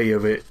gameplay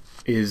of it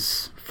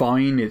is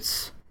fine.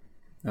 It's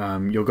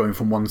you're going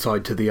from one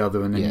side to the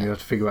other, and then you have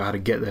to figure out how to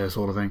get there,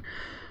 sort of thing.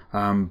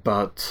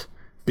 But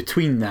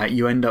between that,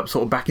 you end up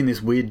sort of back in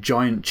this weird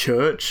giant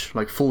church,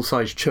 like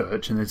full-size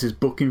church, and there's this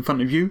book in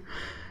front of you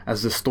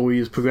as the story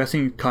is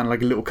progressing, kind of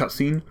like a little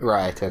cutscene.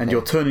 Right. Okay. And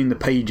you're turning the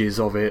pages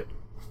of it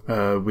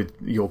with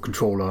your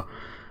controller,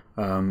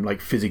 like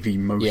physically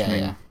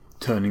motioning,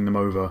 turning them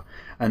over,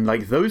 and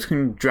like those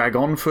can drag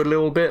on for a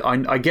little bit.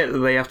 I get that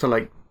they have to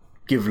like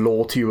give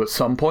lore to you at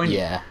some point.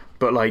 Yeah.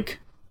 But like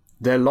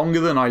they're longer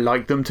than I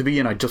like them to be,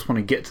 and I just want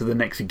to get to the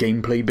next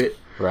gameplay bit.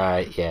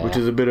 Right. Yeah. Which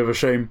is a bit of a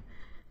shame.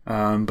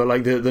 But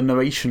like the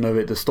narration of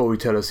it, the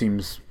storyteller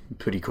seems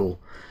pretty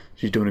cool.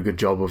 She's doing a good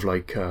job of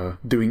like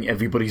doing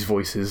everybody's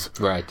voices.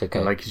 Right.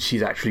 Okay. Like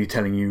she's actually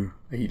telling you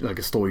like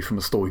a story from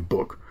a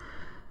storybook.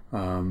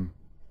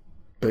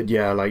 But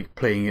yeah, like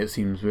playing it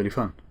seems really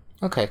fun.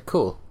 Okay.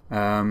 Cool.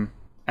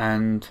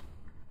 And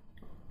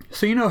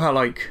so you know how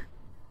like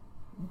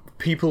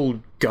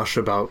people gush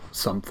about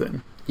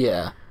something.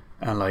 Yeah.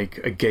 And like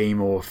a game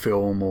or a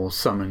film or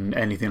something,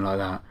 anything like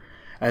that.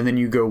 And then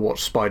you go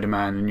watch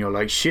Spider-Man and you're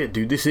like, shit,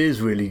 dude, this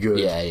is really good.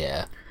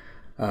 Yeah.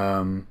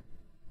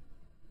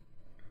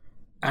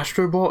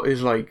 Astrobot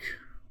is like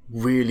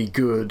really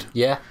good.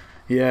 Yeah.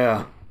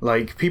 Yeah.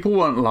 Like people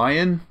weren't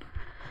lying.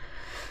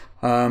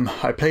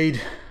 I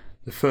played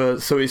the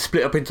first, so it's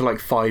split up into like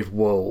 5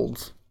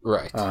 worlds.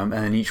 Right. And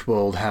then each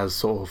world has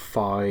sort of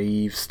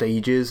 5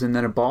 stages and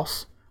then a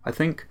boss, I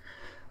think.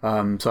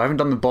 So I haven't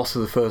done the boss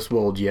of the first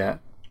world yet,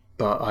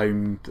 but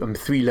I'm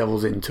 3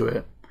 levels into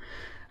it.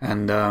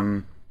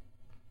 And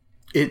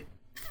it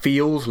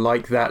feels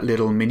like that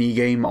little mini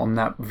game on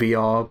that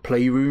VR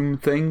Playroom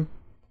thing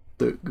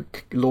that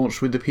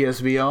launched with the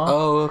PSVR.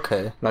 Oh,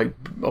 okay. Like,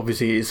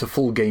 obviously, it's a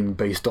full game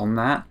based on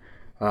that.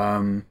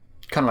 Kind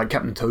of like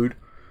Captain Toad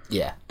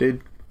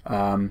did.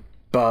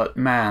 But,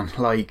 man,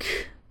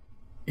 like,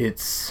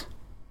 it's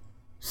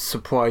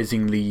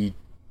surprisingly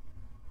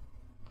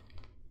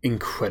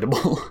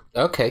incredible.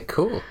 Okay,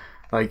 cool.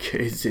 Like,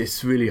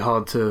 it's really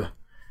hard to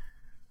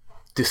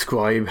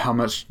describe how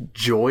much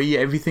joy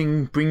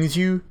everything brings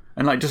you.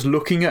 And like just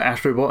looking at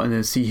Astrobot and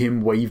then see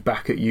him wave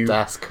back at you.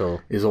 That's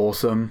cool. Is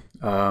awesome.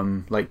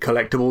 Like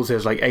collectibles,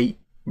 there's like 8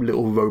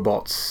 little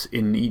robots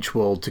in each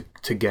world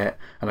to get,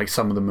 and like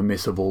some of them are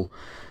missable.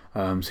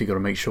 So you got to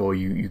make sure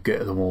you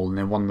get them all. And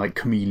then one like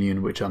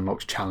chameleon which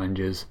unlocks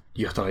challenges.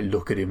 You have to like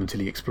look at him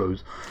until he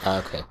explodes.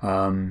 Okay.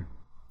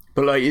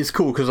 But like it's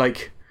cool because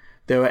like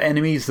there are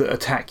enemies that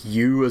attack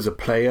you as a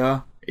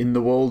player in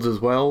the world as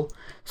well.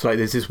 So like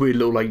there's this weird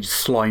little like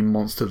slime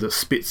monster that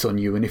spits on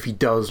you, and if he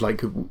does,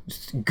 like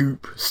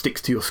goop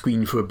sticks to your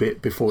screen for a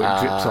bit before it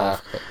drips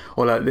off. Okay.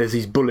 Or like there's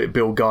these bullet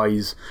bill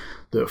guys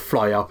that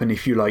fly up, and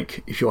if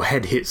your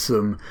head hits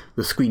them,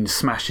 the screen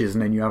smashes,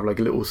 and then you have like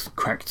a little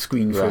cracked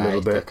screen for a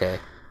little bit. Okay.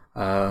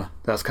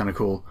 That's kind of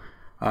cool.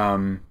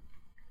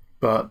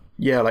 But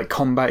yeah, like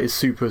combat is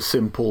super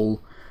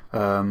simple.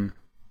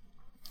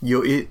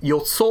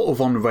 You're sort of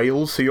on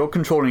rails, so you're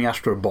controlling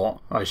Astrobot.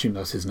 I assume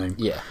that's his name.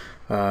 Yeah.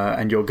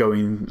 And you're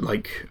going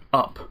like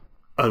up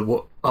a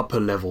upper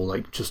level,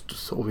 like just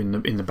sort of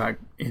in the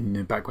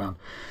background,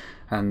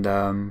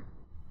 and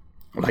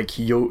like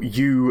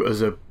you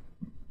as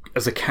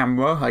a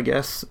camera, I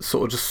guess,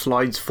 sort of just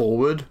slides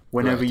forward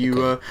whenever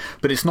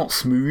but it's not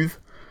smooth.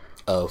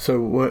 Oh. So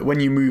when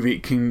you move,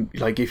 it can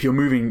like if you're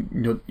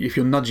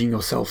nudging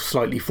yourself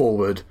slightly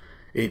forward,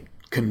 it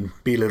can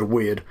be a little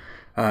weird.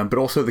 But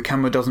also the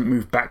camera doesn't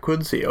move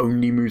backwards, it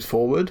only moves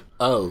forward.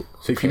 Oh.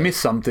 So if you miss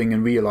something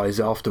and realise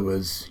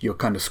afterwards, you're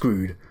kind of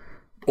screwed.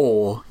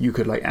 Or you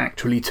could like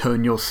actually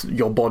turn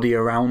your body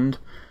around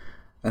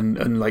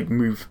and like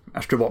move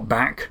Astrobot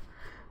back.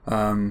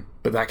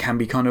 But that can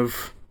be kind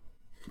of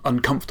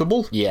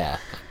uncomfortable. Yeah.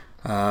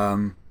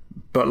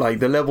 But like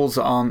the levels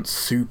aren't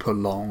super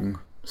long,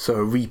 so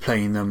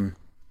replaying them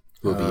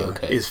will be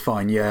okay. Is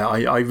fine. Yeah,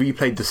 I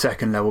replayed the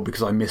second level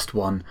because I missed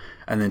one,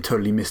 and then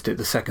totally missed it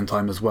the second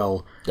time as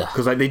well.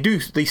 Because like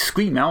they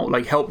scream out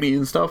like "help me"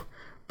 and stuff,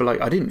 but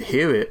like I didn't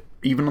hear it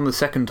even on the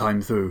second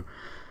time through.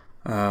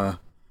 But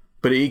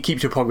it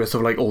keeps your progress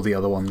of like all the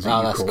other ones that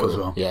you caught as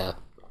well. Yeah.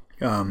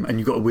 And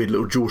you've got a weird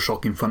little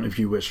DualShock in front of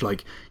you, which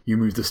like you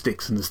move the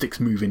sticks and the sticks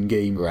move in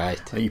game.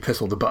 Right. You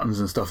press all the buttons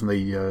and stuff, and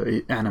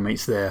it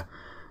animates there.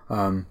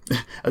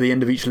 At the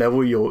end of each level,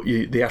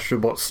 the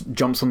Astrobot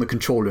jumps on the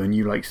controller, and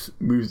you like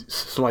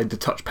slide the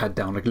touchpad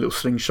down like a little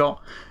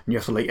slingshot, and you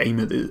have to like aim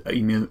at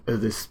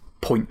this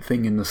point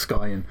thing in the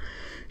sky and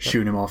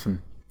shoot him off.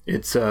 And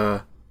it's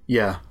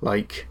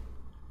like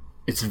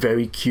it's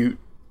very cute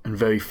and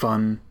very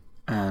fun,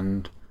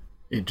 and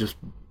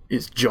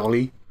it's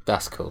jolly.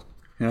 That's cool.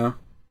 Yeah,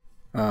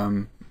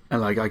 and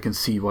like I can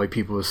see why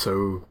people are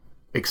so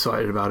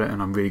excited about it,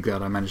 and I'm really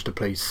glad I managed to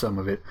play some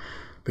of it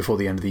before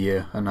the end of the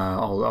year, and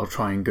I'll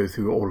try and go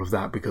through all of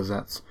that because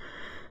it's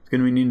going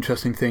to be an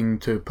interesting thing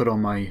to put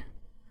on my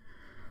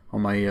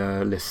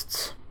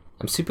lists.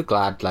 I'm super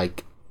glad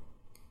like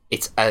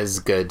it's as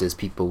good as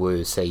people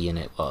were saying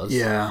it was.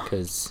 Yeah,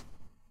 because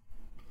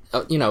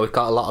it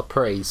got a lot of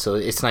praise, so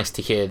it's nice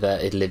to hear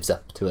that it lives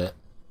up to it.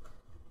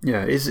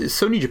 Yeah, it's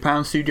Sony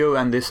Japan Studio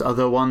and this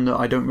other one that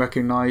I don't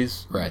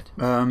recognise. Right.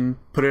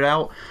 Put it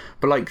out,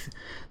 but like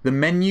the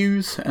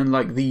menus and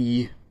like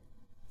the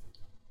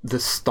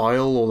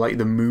style or like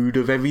the mood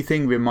of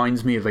everything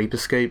reminds me of Ape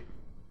Escape.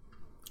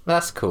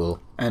 That's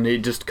cool. And it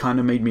just kind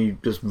of made me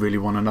just really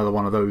want another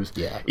one of those.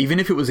 Yeah. Even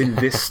if it was in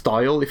this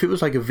style, if it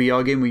was like a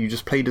VR game where you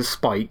just played as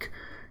Spike,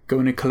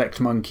 going to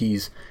collect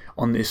monkeys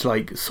on this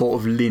like sort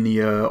of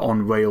linear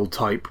on rail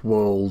type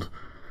world.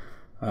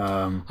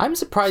 I'm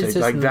surprised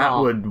like there's that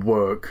not would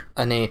work.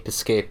 An Ape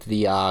Escape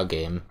VR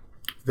game.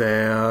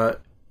 There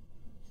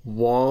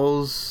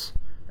was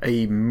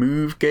a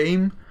Move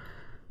game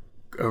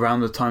around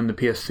the time the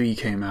PS3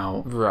 came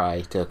out.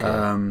 Right,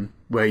 okay.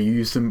 Where you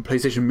used the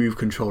PlayStation Move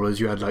controllers.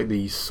 You had like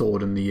the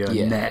sword and the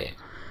net.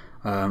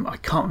 Yeah. I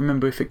can't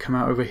remember if it came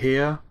out over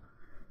here,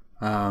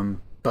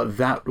 but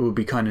that would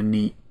be kind of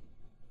neat,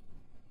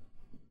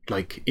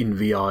 like in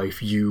VR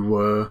if you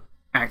were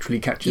actually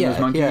catching those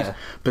monkeys. Yeah.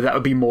 But that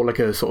would be more like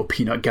a sort of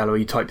peanut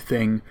gallery type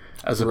thing,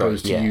 as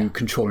opposed to you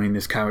controlling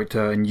this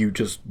character and you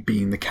just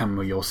being the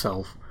camera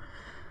yourself.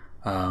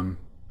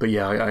 But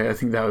yeah, I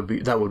think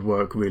that would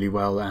work really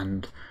well.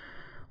 And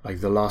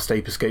like the last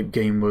Ape Escape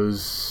game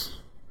was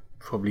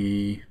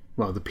probably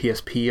the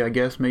PSP, I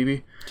guess,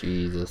 maybe.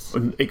 Jesus.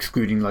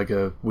 Excluding like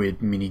a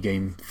weird mini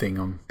game thing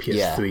on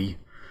PS3,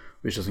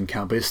 which doesn't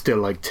count, but it's still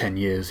like 10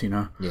 years,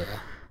 Yeah.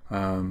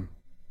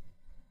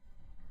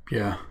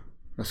 Yeah,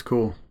 that's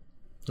cool.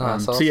 No,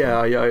 that's awesome. So yeah,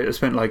 I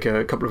spent like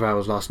a couple of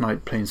hours last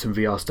night playing some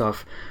VR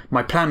stuff.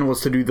 My plan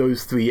was to do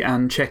those three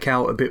and check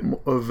out a bit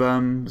of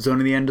Zone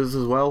of the Enders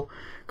as well,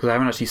 because I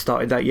haven't actually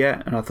started that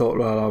yet, and I thought,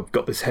 well, I've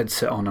got this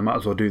headset on, I might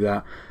as well do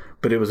that.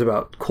 But it was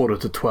about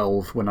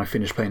 11:45 when I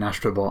finished playing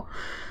Astrobot,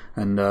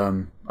 and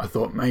I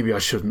thought maybe I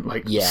shouldn't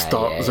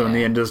start Zone of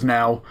the Enders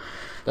now.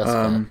 That's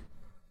fair.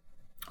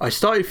 I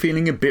started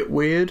feeling a bit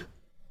weird,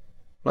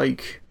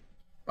 like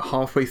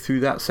halfway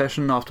through that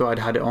session after I'd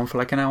had it on for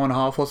like an hour and a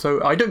half or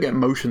so. I don't get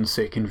motion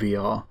sick in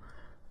VR,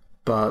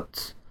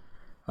 but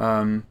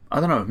I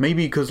don't know,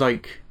 maybe because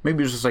maybe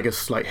it was just like a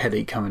slight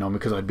headache coming on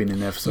because I'd been in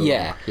there for so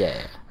long.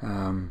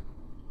 Yeah.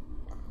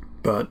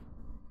 But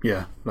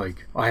yeah,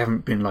 like I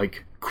haven't been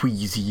like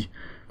queasy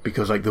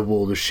because like the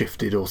wall has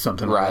shifted or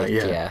something like that.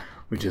 Yeah,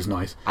 which is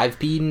nice. I've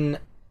been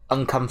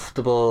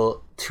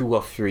uncomfortable 2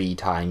 or 3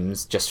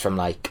 times just from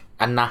like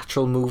a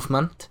natural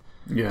movement.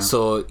 Yeah.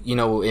 So,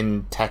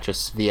 in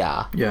Tetris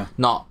VR,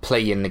 not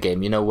playing the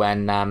game,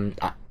 when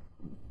I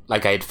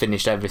had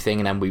finished everything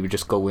and then we were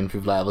just going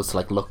through levels to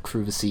like look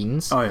through the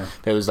scenes. Oh yeah.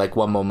 There was like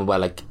one moment where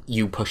like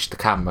you pushed the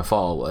camera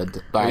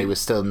forward, but I was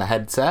still in the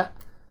headset.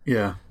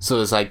 Yeah. So it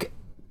was like,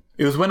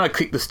 it was when I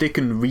clicked the stick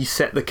and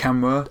reset the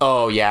camera.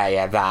 Oh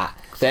yeah, that.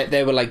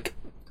 They were like,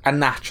 a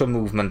natural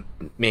movement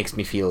makes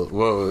me feel,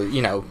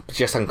 whoa,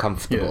 just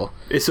uncomfortable.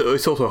 Yeah. It's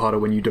also harder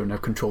when you don't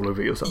have control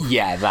over it yourself.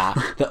 Yeah,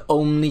 that. The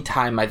only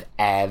time I've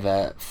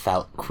ever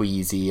felt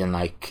queasy and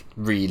like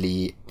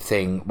really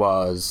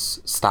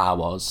was Star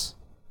Wars.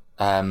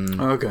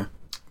 Okay.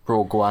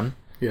 Rogue One.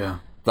 Yeah.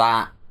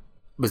 That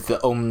was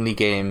the only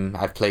game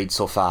I've played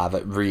so far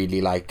that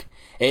really like,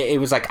 it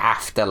was like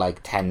after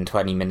like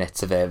 10-20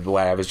 minutes of it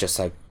where I was just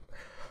like,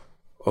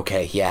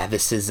 okay, yeah,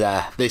 this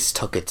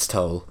took its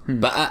toll.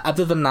 But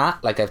other than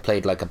that, like I've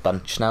played like a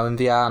bunch now in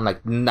VR, and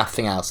like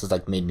nothing else has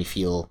like made me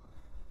feel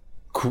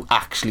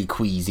actually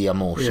queasy or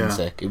motion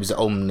sick. It was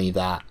only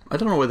that. I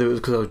don't know whether it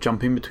was because I was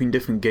jumping between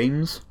different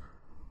games,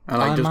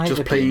 And like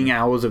just playing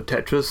hours of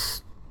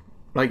Tetris,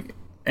 like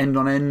end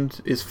on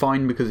end, is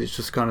fine because it's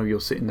just kind of you're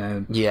sitting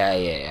there,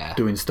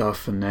 doing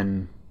stuff, and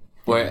then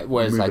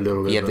whereas like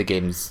the other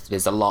games,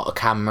 there's a lot of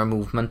camera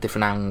movement,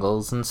 different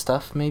angles and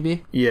stuff.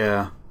 Maybe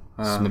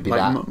so maybe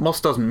like that.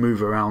 Moss doesn't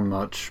move around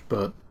much,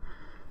 but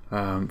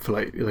for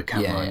like the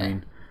camera, I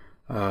mean,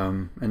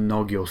 and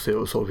Nog you'll sit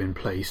sort of in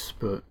place,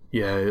 but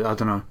yeah, I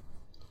don't know.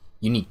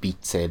 You need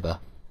Beat Saber.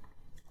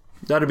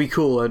 That'd be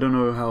cool. I don't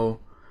know how.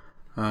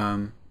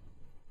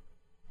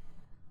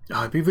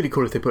 It'd be really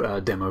cool if they put out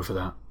a demo for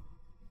that.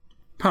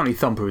 Apparently,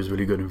 Thumper is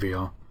really good in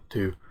VR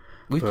too.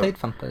 We played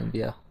Thumper in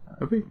VR.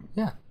 Have we?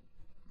 Yeah.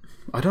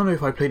 I don't know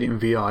if I played it in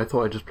VR. I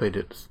thought I just played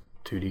it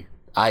 2D.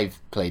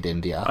 I've played it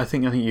in VR. I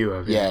think you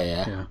have.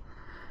 Yeah.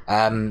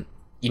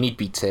 You need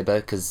Beat Saber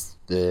because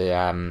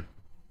the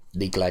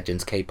League of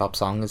Legends K-pop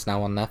song is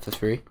now on there for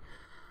free.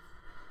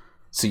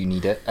 So you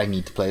need it. I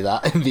need to play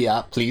that in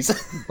VR, please.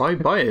 Buy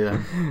it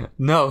then.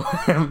 No.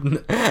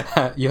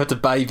 You have to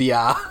buy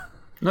VR.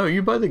 No,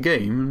 you buy the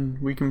game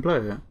and we can play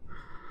it.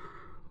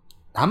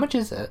 How much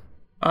is it?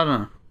 I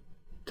don't know.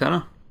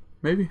 £10,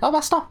 maybe? Oh,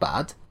 that's not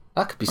bad.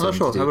 That could be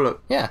something to do. Have a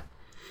look. Yeah.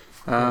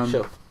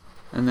 Sure.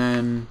 And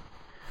then,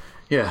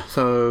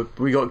 so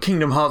we got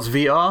Kingdom Hearts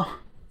VR.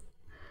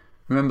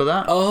 Remember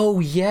that? Oh,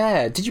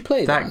 yeah. Did you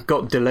play that? That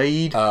got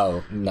delayed.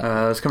 Oh,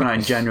 no. It's coming out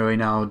in January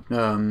now.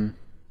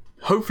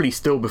 Hopefully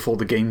still before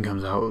the game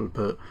comes out,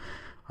 but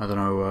I don't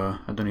know.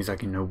 I don't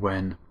exactly know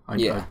when. I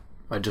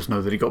just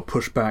know that it got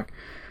pushed back,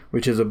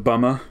 which is a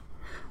bummer.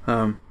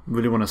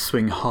 Really want to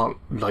swing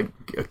like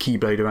a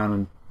Keyblade around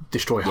and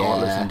destroy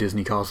Heartless in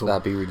Disney Castle.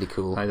 That'd be really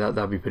cool.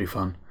 That'd be pretty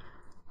fun.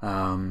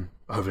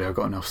 Hopefully I've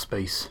got enough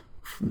space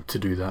to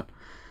do that.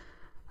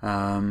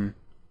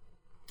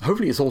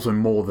 Hopefully it's also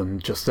more than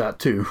just that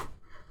too.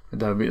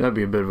 That'd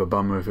be a bit of a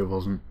bummer if it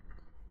wasn't.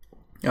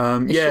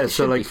 It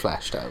should be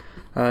flashed out.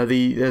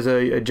 There's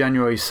a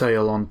January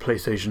sale on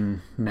PlayStation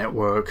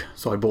Network,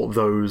 so I bought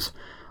those.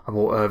 I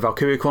bought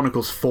Valkyria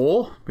Chronicles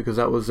 4 because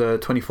that was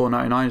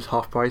 $24.99, it's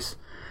half price.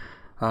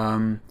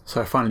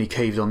 So I finally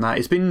caved on that.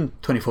 It's been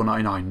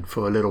 $24.99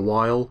 for a little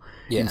while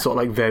in sort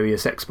of like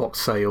various Xbox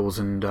sales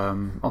and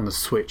on the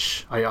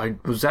Switch. I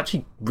was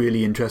actually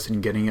really interested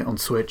in getting it on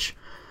Switch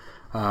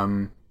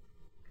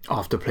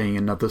after playing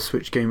another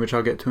Switch game, which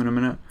I'll get to in a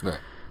minute.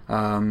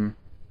 Right.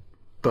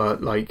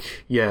 But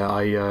like,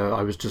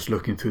 I was just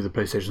looking through the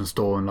PlayStation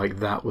Store and like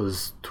that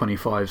was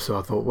 $25, so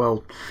I thought,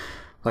 well,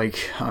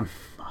 like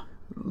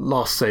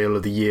last sale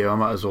of the year, I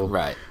might as well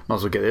get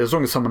it. As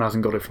long as someone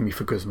hasn't got it for me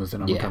for Christmas,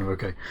 then I'm kind of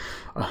okay.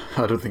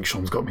 I don't think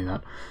Sean's got me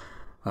that.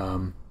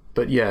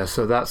 But yeah,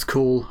 so that's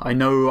cool. I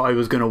know I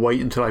was going to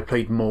wait until I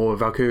played more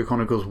Valkyria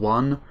Chronicles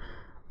 1,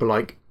 but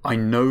like I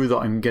know that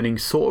I'm getting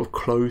sort of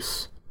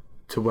close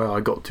to where I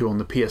got to on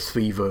the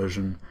PS3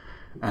 version,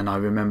 and I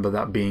remember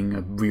that being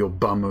a real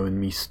bummer and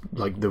me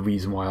like the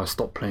reason why I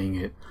stopped playing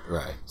it.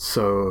 Right.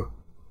 So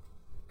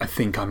I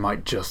think I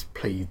might just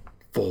play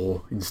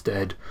 4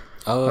 instead.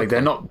 Oh, like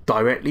they're not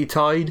directly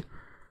tied.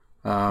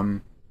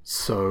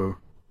 So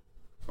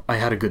I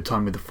had a good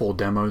time with the 4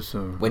 demos.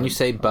 So when you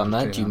say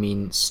bummer, do you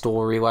mean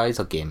story-wise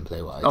or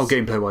gameplay-wise? Oh,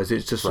 gameplay-wise,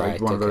 it's just like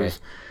one of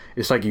those.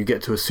 It's like you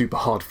get to a super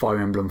hard Fire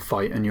Emblem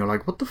fight and you're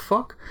like, what the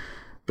fuck?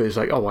 But it's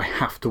like, oh, I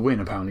have to win,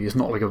 apparently. It's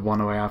not like a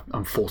one where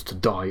I'm forced to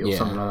die or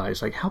something like that.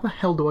 It's like, how the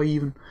hell do I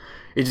even...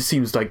 It just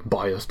seems like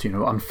biased,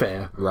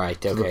 unfair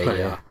to the player.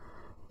 Yeah.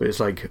 But it's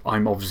like,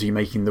 I'm obviously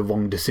making the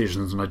wrong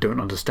decisions and I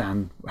don't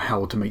understand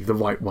how to make the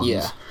right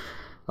ones.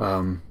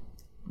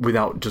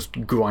 Without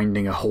just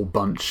grinding a whole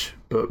bunch.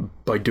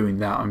 But by doing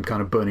that, I'm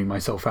kind of burning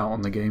myself out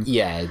on the game.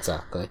 Yeah,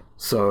 exactly.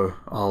 So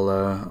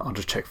I'll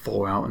just check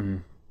 4 out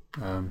and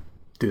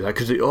do that.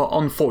 Because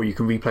on 4 you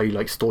can replay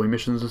like story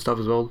missions and stuff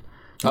as well.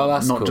 Oh,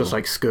 that's not cool. Just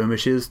like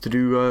skirmishes to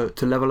do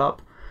to level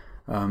up,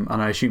 and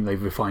I assume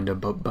they've refined a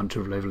bunch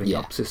of leveling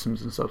up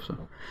systems and stuff.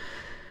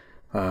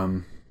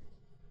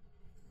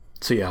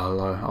 So yeah,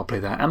 I'll play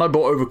that, and I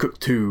bought Overcooked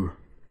 2,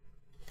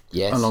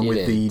 along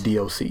with the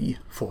DLC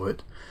for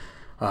it.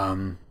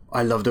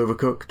 I loved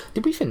Overcooked.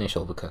 Did we finish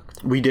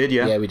Overcooked? We did,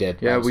 yeah. Yeah, we did.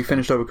 Yeah, we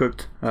finished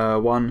Overcooked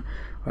 1.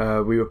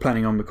 We were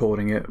planning on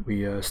recording it.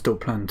 We still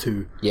plan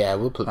to. Yeah,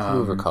 we'll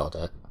record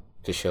it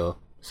for sure.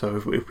 So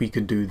if we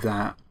could do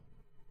that.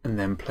 And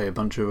then play a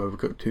bunch of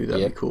Overcooked 2,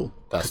 that'd be cool.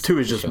 Because 2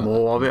 is just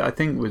more of it, I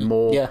think, with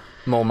more...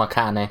 more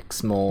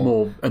mechanics,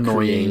 more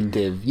annoying...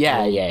 creative.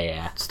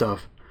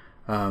 Stuff.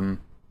 The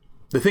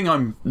thing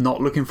I'm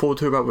not looking forward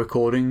to about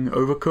recording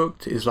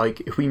Overcooked is, like,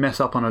 if we mess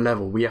up on a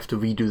level, we have to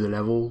redo the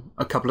level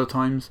a couple of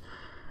times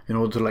in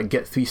order to, like,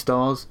 get 3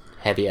 stars.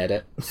 Heavy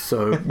edit.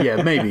 So,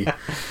 yeah, maybe.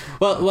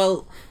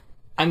 Well,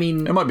 I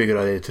mean... It might be a good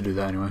idea to do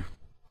that anyway.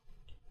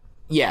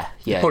 Yeah.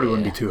 It probably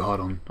wouldn't be too hard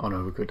on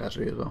Overcooked,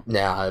 actually, as well.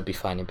 Yeah, it'd be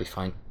fine.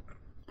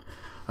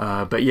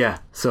 But yeah,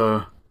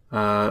 so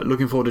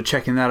looking forward to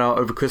checking that out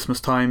over Christmas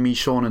time. Me,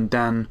 Sean and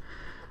Dan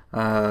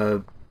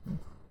had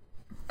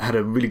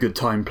a really good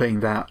time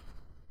playing that,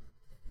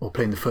 or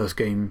playing the first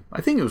game.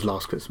 I think it was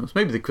last Christmas,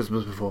 maybe the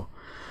Christmas before.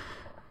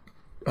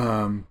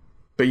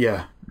 But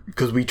yeah,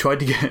 because we tried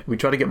to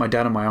get my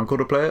dad and my uncle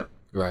to play it,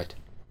 Right.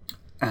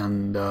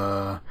 and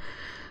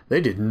they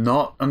did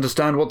not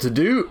understand what to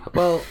do.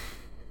 Well,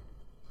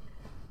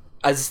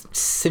 as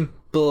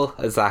simple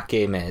as that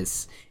game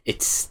is,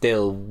 it's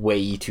still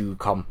way too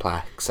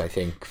complex, I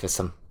think, for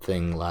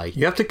something like...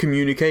 You have to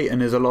communicate,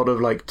 and there's a lot of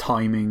like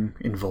timing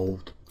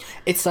involved.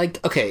 It's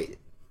like, okay,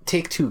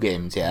 take 2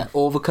 games, yeah.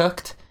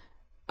 Overcooked,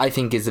 I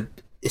think, is a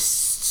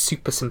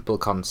super simple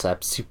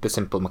concept, super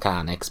simple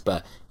mechanics,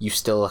 but you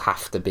still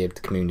have to be able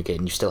to communicate,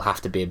 and you still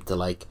have to be able to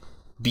like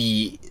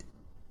be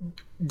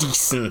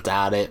decent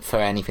at it for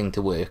anything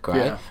to work, right?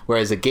 Yeah.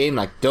 Whereas a game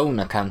like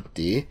Donut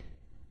County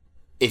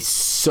is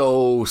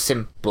so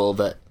simple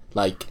that,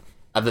 like,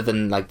 other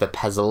than like the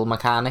puzzle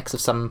mechanics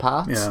of some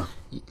parts,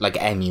 like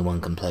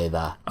anyone can play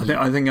that. I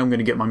think I'm going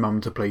to get my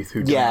mum to play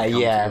through.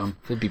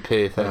 It'd be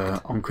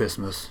perfect on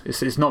Christmas.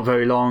 It's not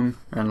very long,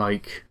 and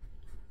like,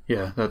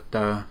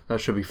 that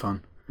should be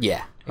fun.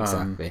 Yeah,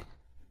 exactly.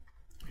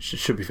 It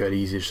should be fairly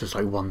easy. It's just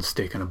like one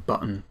stick and a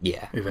button.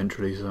 Yeah.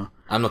 Eventually, so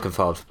I'm looking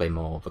forward to play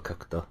more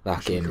Overcooked though.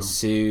 That game is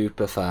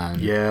super fun.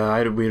 Yeah, we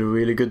had a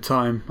really good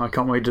time. I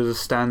can't wait to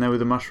just stand there with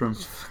the mushroom.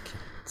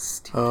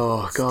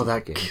 Oh god,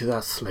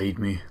 that slayed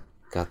me.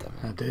 God damn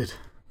it. That did.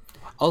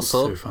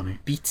 Also, so funny.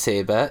 Beat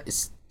Saber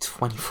is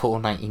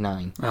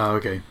 $24.99. Oh,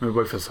 okay. We'll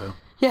wait for sale.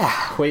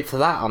 Yeah, wait for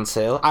that on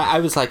sale. I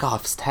was like, oh,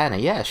 it's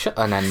 $10, yeah, sure.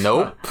 And then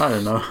nope. I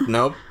don't know.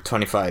 Nope,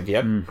 25.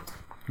 Yep.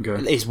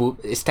 Okay.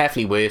 It's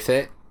definitely worth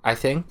it, I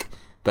think.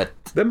 But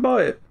then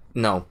buy it.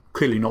 No.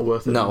 Clearly not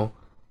worth it. No.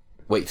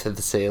 Wait for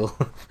the sale.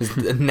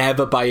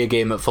 Never buy a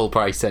game at full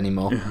price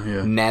anymore.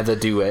 Yeah. Never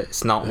do it.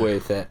 It's not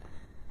worth it.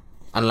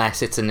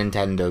 Unless it's a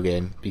Nintendo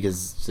game,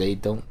 because they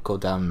don't go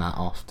down that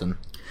often.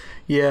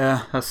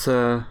 Yeah, that's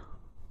kind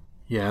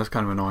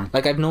of annoying.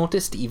 Like, I've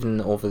noticed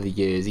even over the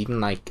years, even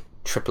like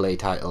AAA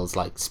titles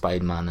like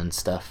Spider-Man and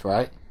stuff,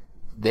 right?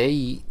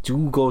 They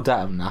do go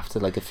down after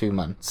like a few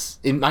months.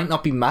 It might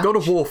not be much. God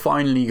of War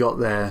finally got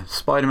there.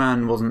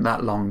 Spider-Man wasn't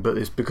that long, but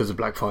it's because of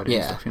Black Friday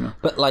and stuff, you know.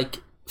 But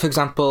like, for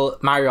example,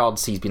 Mario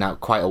Odyssey's been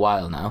out quite a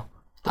while now.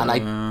 And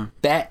I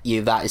bet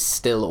you that is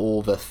still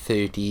over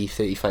 30,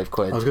 35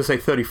 quid. I was going to say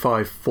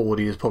 35,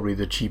 40 is probably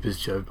the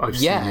cheapest I've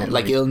seen. Yeah,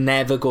 like it'll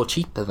never go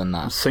cheaper than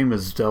that. Same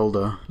as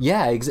Zelda.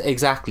 Yeah,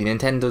 exactly.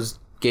 Nintendo's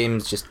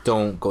games just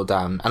don't go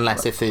down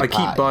unless they're third party.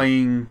 I keep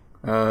buying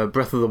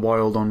Breath of the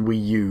Wild on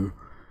Wii U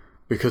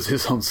because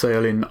it's on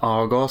sale in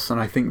Argos, and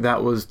I think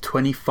that was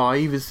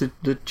 25 is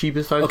the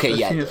cheapest I've seen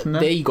it from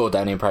there. They go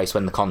down in price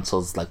when the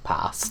console's like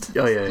passed.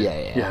 Oh,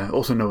 yeah.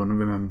 Also, no one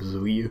remembers the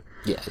Wii U.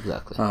 Yeah,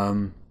 exactly.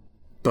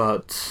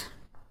 But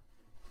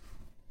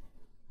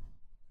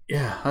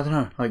yeah, I don't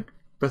know. Like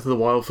Breath of the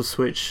Wild for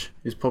Switch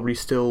is probably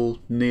still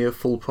near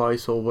full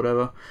price or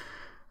whatever.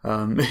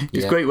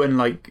 It's great when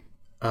like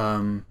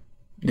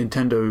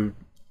Nintendo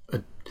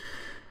are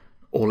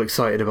all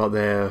excited about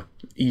their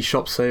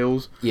eShop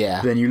sales.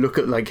 Yeah. Then you look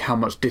at like how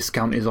much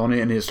discount is on it,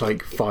 and it's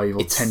like 5 or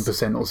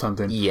 10% or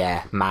something.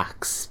 Yeah,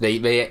 max.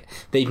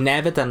 They've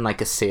never done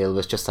like a sale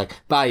that's just like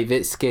buy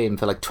this game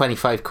for like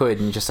 25 quid,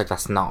 and you're just like,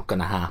 that's not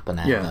gonna happen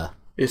ever. Yeah.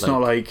 It's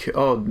not like,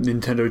 oh,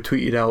 Nintendo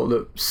tweeted out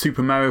that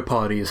Super Mario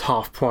Party is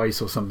half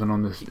price or something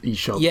on the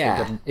eShop. Yeah,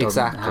 that doesn't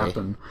exactly.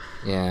 happen.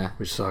 Yeah.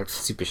 Which sucks.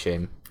 Super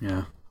shame.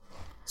 Yeah.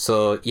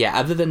 So, yeah,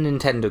 other than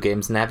Nintendo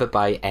games, never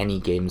buy any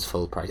games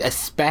full price.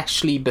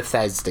 Especially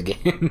Bethesda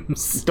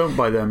games. Don't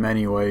buy them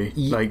anyway.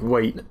 Like,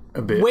 wait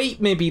a bit.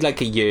 Wait maybe like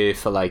a year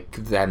for like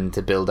them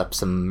to build up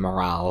some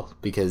morale,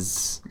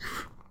 because...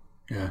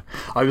 Yeah.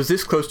 I was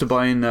this close to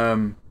buying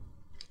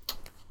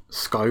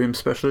Skyrim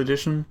Special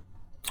Edition.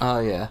 Oh,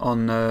 yeah.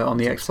 On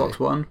the Xbox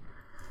One.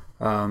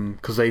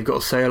 Because they've got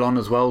a sale on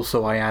as well,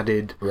 so I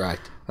added... Right.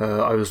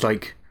 I was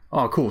like,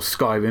 oh, cool,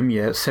 Skyrim,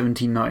 yeah,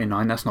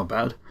 $17.99, that's not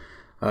bad.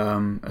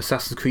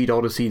 Assassin's Creed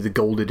Odyssey, the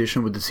Gold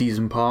Edition with the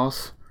Season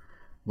Pass,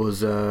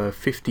 was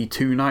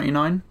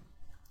 $52.99.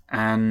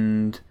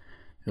 And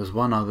there was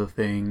one other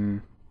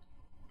thing...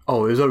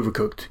 Oh, it was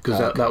Overcooked, because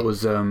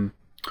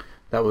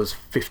that was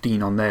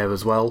 15 on there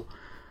as well.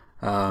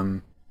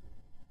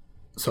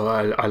 So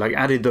I like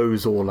added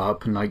those all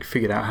up and like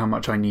figured out how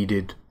much I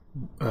needed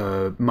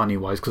money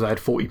wise, because I had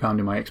 £40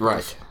 in my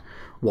Express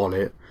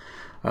wallet.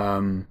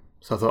 So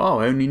I thought, oh,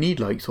 I only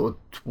need like sort of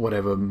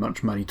whatever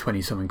much money,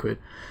 20 something quid.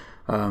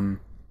 So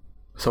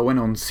I went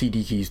on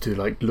CD Keys to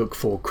like look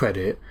for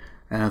credit,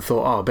 and I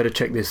thought, oh, I better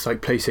check this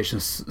like PlayStation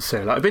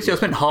sale. Like, basically, I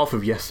spent half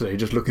of yesterday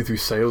just looking through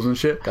sales and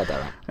shit. Got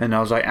that right. And I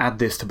was like, add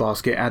this to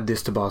basket, add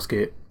this to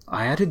basket.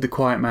 I added The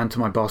Quiet Man to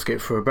my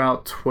basket for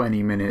about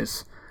 20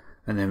 minutes,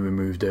 and then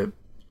removed it.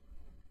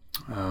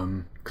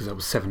 Because that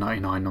was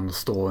 $7.99 on the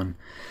store, and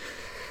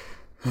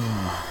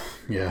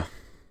yeah.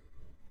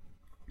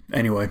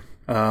 Anyway,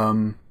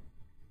 so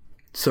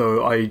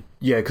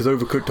because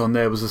Overcooked on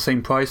there was the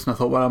same price, and I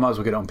thought, well, I might as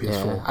well get it on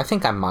PS4. Yeah, I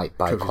think I might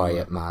buy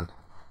Quiet Man,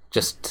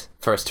 just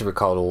for us to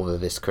record over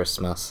this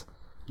Christmas.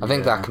 I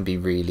think that can be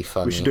really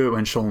funny. We should do it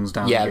when Sean's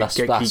down. Yeah, that's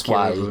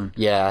why.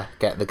 Yeah,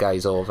 get the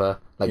guys over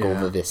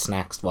over this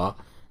next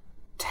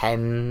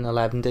 10,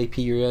 11 day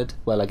period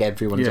where like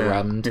everyone's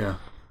around. Yeah.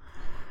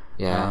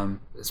 Yeah.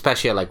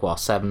 Especially at like what,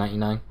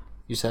 $7.99?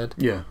 You said.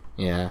 Yeah.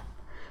 Yeah.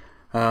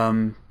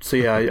 So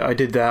yeah, I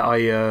did that.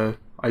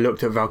 I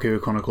looked at Valkyria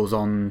Chronicles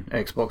on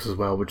Xbox as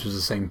well, which was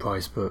the same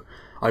price, but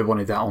I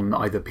wanted that on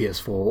either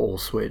PS4 or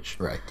Switch.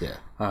 Right. Yeah.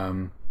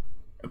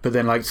 But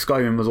then like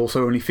Skyrim was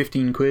also only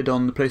 15 quid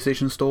on the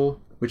PlayStation Store,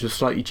 which is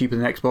slightly cheaper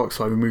than Xbox,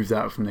 so I removed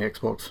that from the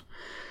Xbox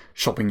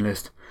shopping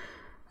list.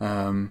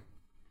 But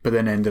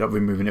then ended up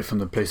removing it from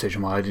the PlayStation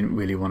One. I didn't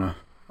really want to.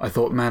 I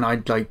thought, man, I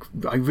love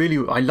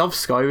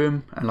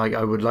Skyrim, and like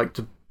I would like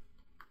to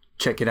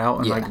check it out,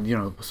 and like, you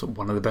know,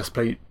 one of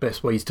the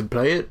best ways to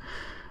play it,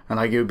 and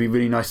like it would be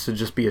really nice to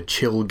just be a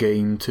chill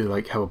game to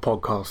like have a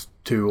podcast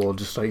to, or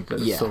just like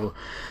sort of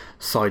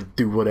side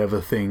do whatever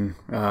thing.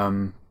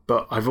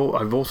 But I've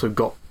also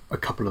got a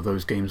couple of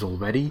those games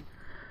already,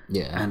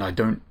 and I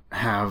don't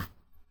have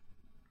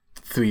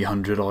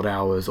 300 odd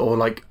hours, or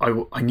like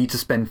I need to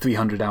spend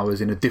 300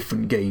 hours in a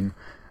different game.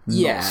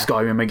 Not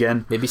Skyrim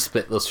again. Maybe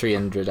split those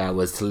 300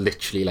 hours to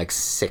literally like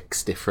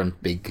 6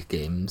 different big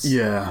games.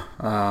 Yeah.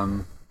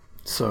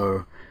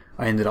 So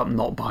I ended up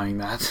not buying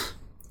that.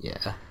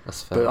 Yeah,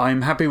 that's fair. But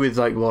I'm happy with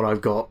like what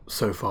I've got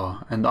so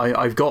far, and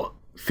I've got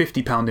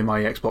 £50 in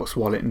my Xbox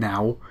wallet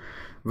now,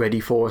 ready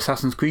for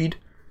Assassin's Creed.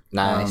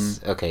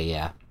 Nice. Okay,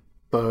 yeah.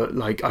 But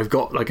like I've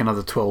got like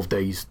another 12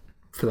 days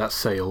for that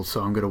sale,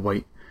 so I'm gonna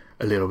wait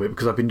a little bit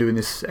because I've been doing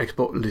this like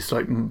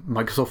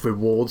Microsoft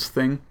Rewards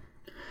thing.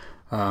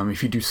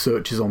 If you do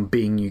searches on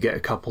Bing, you get a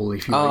couple.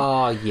 If you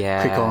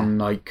click on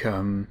like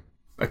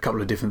a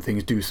couple of different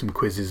things, do some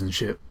quizzes and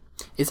shit.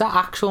 Is that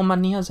actual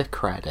money or is it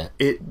credit?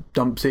 It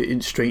dumps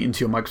it straight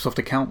into your Microsoft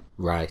account.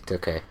 Right.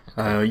 Okay.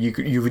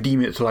 You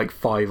redeem it to like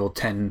 5 or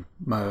 10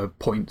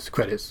 points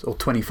credits, or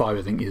 25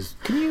 I think is.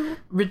 Can you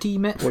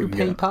redeem it through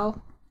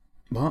PayPal?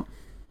 What?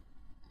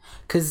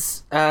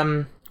 Because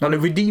no,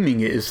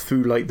 redeeming it is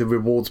through like the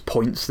rewards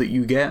points that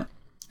you get,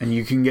 and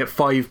you can get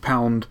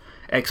 £5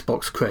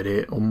 Xbox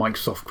credit or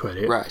Microsoft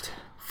credit, right,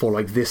 for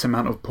like this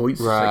amount of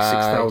points, right,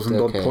 like 6,000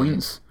 odd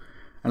points,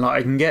 and like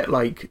I can get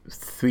like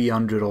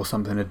 300 or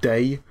something a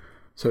day,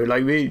 so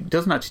like it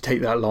doesn't actually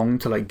take that long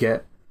to like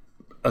get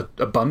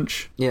a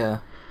bunch. Yeah.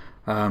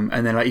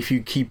 And then like if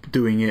you keep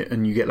doing it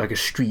and you get like a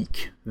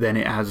streak, then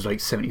it adds like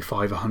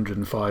 75,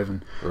 105,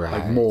 and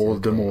like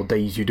the more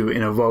days you do it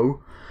in a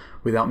row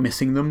without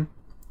missing them.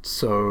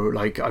 So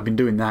like I've been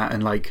doing that,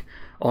 and like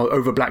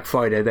over Black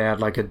Friday they had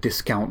like a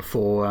discount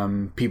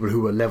for people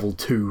who were level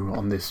 2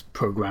 on this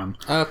program.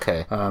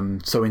 Okay.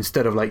 So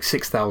instead of like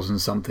 6,000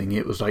 something,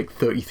 it was like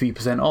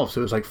 33% off,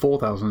 so it was like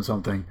 4,000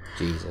 something.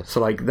 Jesus.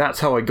 So like that's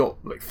how I got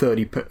like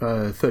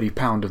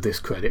 £30 of this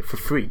credit for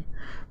free,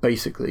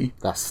 basically.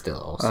 That's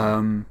still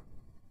awesome.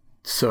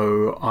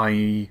 So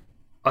I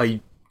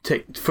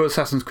take for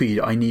Assassin's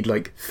Creed I need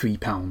like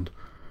 £3,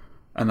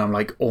 and I'm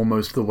like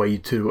almost the way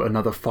to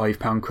another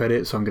 £5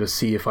 credit, so I'm going to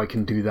see if I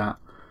can do that.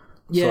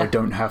 Yeah. So I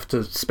don't have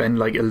to spend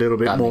like a little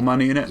bit more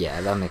money in it. Yeah,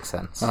 that makes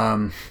sense.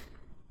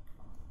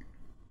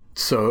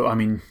 So I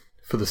mean,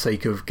 for the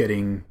sake of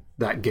getting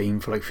that game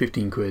for like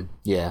 15 quid.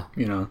 Yeah.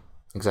 You know.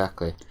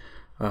 Exactly.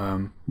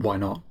 Why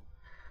not?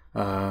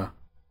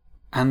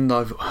 And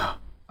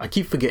I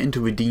keep forgetting to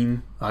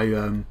redeem.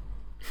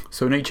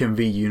 So in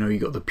HMV, you know, you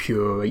got the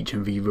pure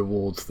HMV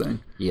rewards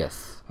thing.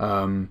 Yes.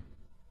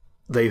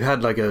 They've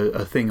had like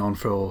a thing on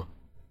for.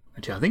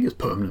 Actually, I think it's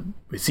permanent.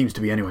 It seems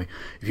to be anyway.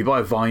 If you buy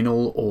a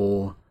vinyl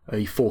or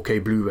a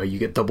 4K Blu-ray, you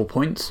get double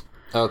points.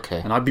 Okay.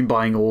 And I've been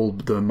buying all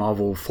the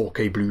Marvel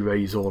 4K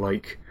Blu-rays or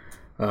like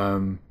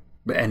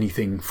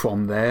anything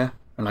from there,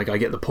 and like I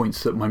get the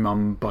points that my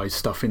mum buys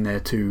stuff in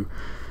there too.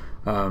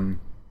 And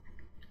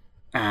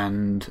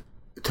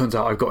it turns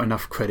out I've got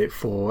enough credit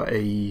for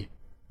to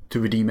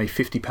redeem a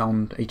 £50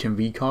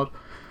 HMV card.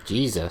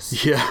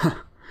 Jesus. Yeah.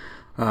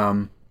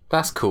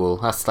 That's cool.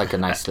 That's like a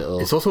nice little.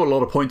 It's also a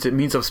lot of points. It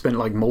means I've spent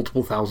like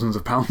multiple thousands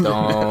of pounds.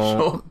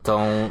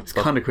 It's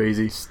kind of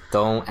crazy.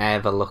 Don't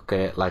ever look at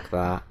it like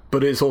that.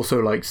 But it's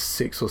also like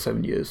 6 or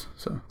 7 years.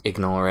 So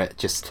ignore it.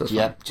 Just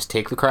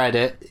take the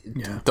credit.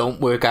 Yeah. Don't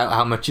work out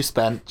how much you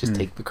spent. Just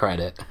take the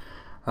credit.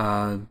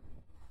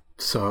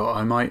 So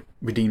I might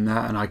redeem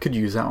that, and I could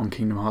use that on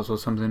Kingdom Hearts or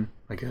something,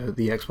 like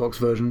the Xbox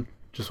version,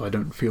 just so I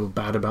don't feel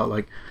bad about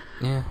like.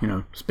 Yeah. You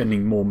know,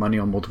 spending more money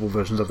on multiple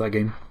versions of that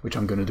game, which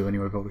I'm going to do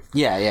anyway, probably.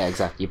 Yeah,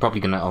 exactly. You're probably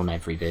going to own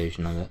every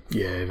version of it.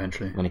 Yeah,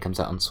 eventually. When it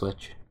comes out on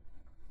Switch.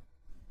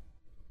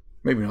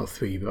 Maybe not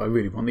 3, but I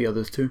really want the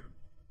others too.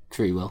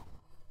 3 will.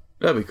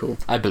 That'd be cool.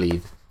 I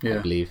believe. Yeah.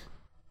 I believe.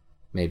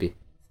 Maybe.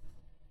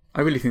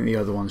 I really think the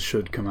other ones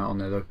should come out on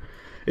there, though.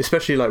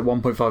 Especially like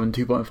 1.5 and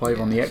 2.5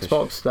 on the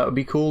Xbox. Sure. That would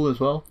be cool as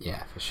well.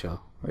 Yeah, for sure.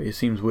 Like, it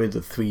seems weird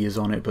that 3 is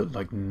on it, but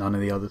like none of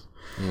the others.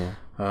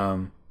 Yeah.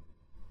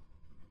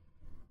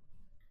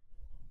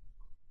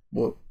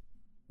 What?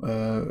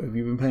 Have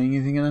you been playing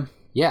anything in them?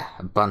 Yeah,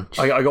 a bunch.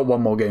 I got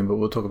one more game, but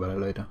we'll talk about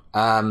it later.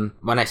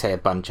 When I say a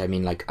bunch, I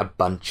mean like a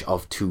bunch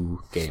of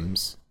 2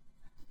 games.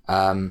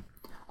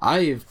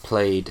 I've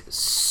played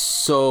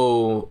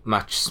so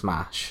much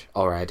Smash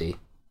already.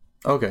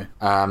 Okay.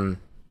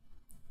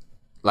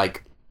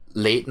 Like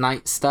late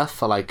night stuff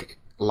for like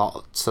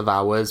lots of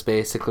hours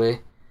basically.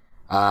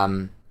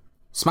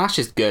 Smash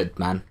is good,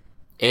 man.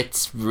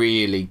 It's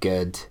really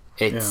good.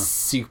 It's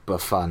super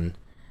fun.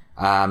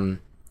 I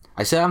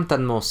still haven't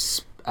done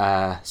most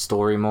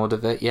story mode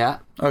of it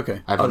yet.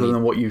 Okay. Other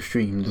than what you've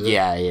streamed.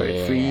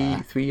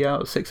 Yeah. 3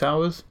 hours, 6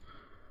 hours.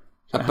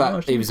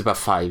 It was about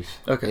 5.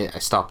 Okay. I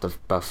stopped at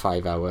about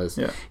 5 hours.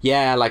 Yeah.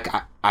 Yeah, like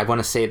I want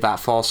to save that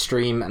for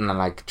stream, and then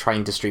like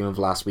trying to stream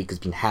over last week has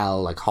been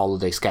hell, like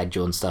holiday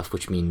schedule and stuff,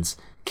 which means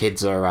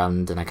kids are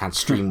around and I can't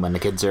stream when the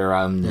kids are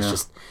around. It's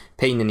just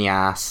pain in the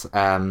ass.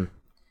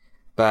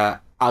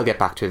 But I'll get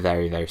back to it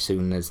very, very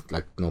soon. There's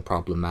like no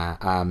problem there.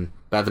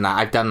 But other than that,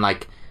 I've done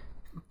like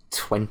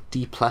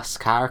 20 plus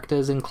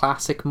characters in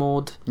classic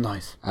mode.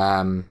 Nice.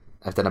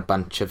 I've done a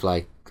bunch of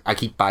like, I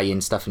keep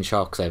buying stuff in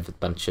shops. I have a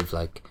bunch of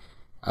like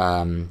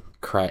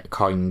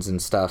coins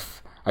and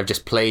stuff. I've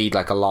just played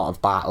like a lot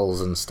of battles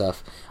and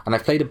stuff, and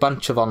I've played a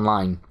bunch of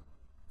online.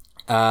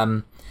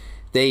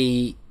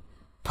 They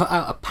put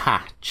out a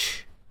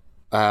patch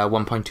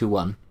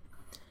 1.21,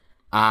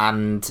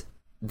 and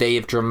they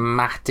have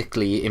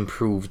dramatically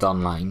improved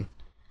online.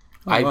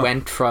 I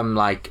went from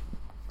like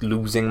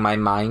losing my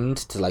mind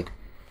to like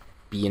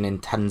being in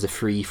tons of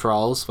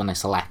free-for-alls when I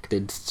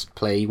selected to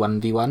play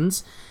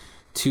 1v1s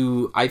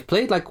to I've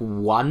played like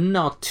 1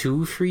 or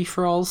 2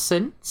 free-for-alls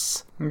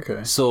since.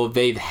 Okay. So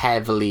they've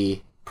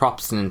heavily,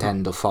 props to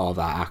Nintendo for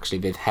that, actually.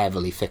 They've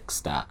heavily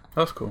fixed that.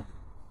 That's cool.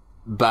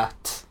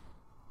 But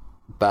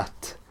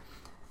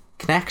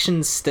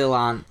connections still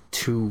aren't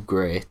too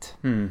great.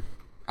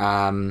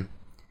 And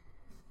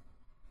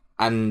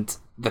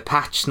the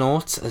patch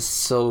notes are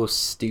so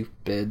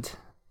stupid.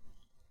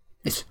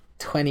 It's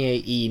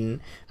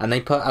 2018 and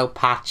they put out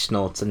patch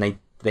notes and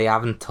they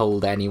haven't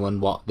told anyone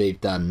what they've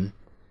done.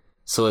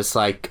 So it's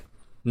like,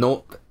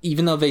 no,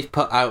 even though they've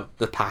put out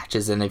the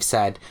patches and they've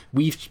said,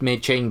 we've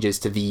made changes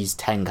to these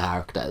 10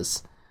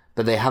 characters,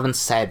 but they haven't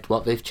said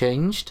what they've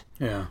changed.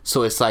 Yeah.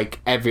 So it's like,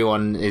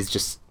 everyone is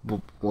just,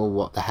 well,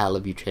 what the hell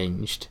have you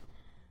changed?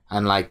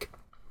 And like,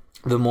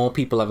 the more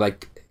people have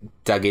like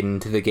dug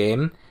into the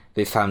game,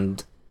 they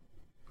found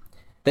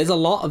there's a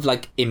lot of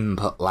like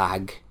input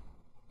lag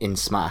in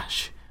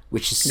Smash,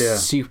 which is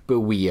super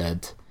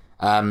weird.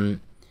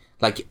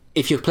 Like,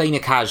 if you're playing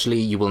it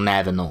casually, you will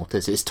never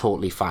notice. It's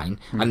totally fine.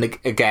 And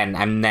again,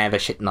 I'm never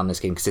shitting on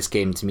this game because this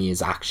game to me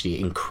is actually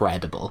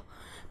incredible.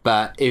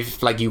 But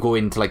if like you go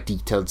into like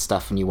detailed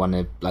stuff and you want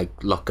to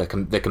like look at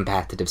the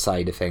competitive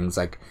side of things,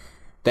 like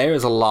there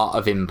is a lot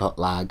of input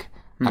lag,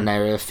 and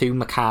there are a few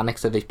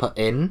mechanics that they've put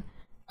in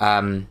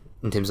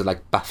terms of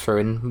like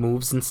buffering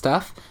moves and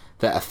stuff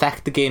that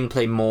affect the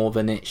gameplay more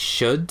than it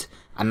should,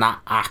 and that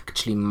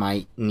actually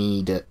might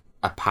need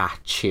a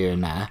patch here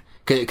and there.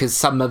 Because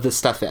some of the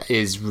stuff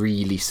is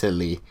really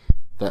silly,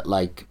 that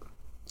like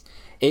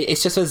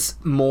it's just as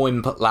more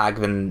input lag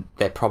than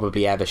there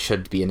probably ever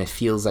should be, and it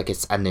feels like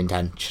it's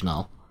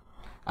unintentional.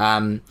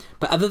 But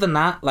other than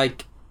that,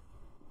 like,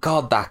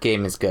 God, that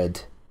game is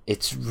good.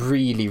 It's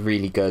really,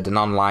 really good, and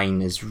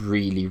online is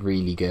really,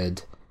 really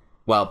good.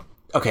 Well,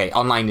 okay,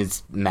 online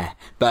is meh,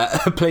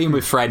 but playing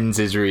with friends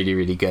is really,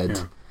 really good.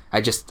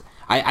 Yeah.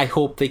 I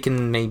hope they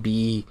can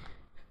maybe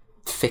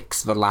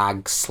fix the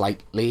lag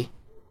slightly.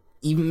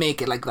 Even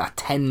make it like that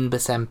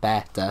 10%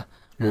 better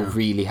will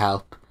really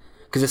help.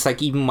 Because it's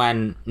like, even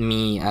when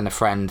me and a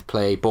friend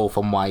play both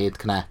on wired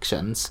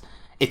connections,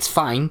 it's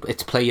fine,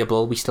 it's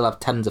playable, we still have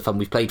tons of fun,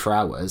 we've played for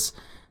hours,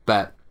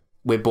 but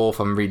we're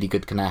both on really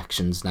good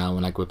connections now,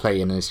 and like we're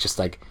playing, and it's just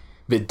like,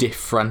 the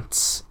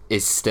difference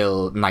is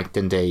still night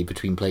and day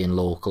between playing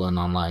local and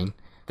online.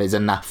 There's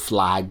enough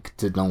lag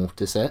to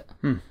notice it.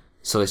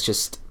 So it's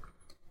just,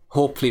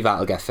 hopefully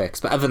that'll get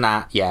fixed. But other than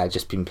that, yeah, I've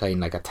just been playing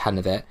like a ton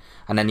of it.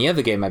 And then the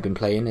other game I've been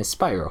playing is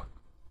Spyro.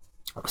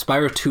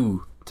 Spyro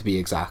 2, to be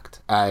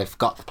exact. I've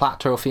got the plat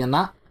trophy in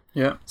that.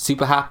 Yeah.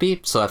 Super happy.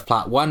 So I've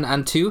plat 1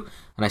 and 2,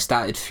 and I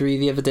started 3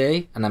 the other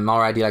day, and I'm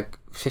already like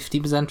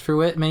 50%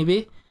 through it,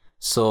 maybe.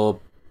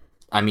 So,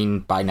 I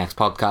mean, by next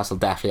podcast, I'll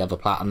definitely have a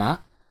plat on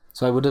that.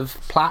 So I would have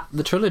plat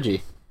the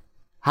trilogy.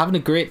 Having a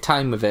great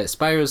time with it.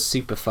 Spyro's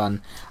super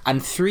fun.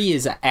 And 3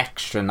 is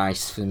extra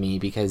nice for me,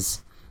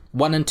 because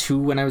 1 and 2,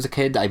 when I was a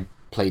kid, I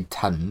played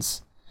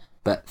tons.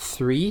 But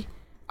 3,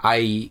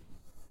 I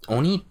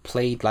only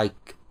played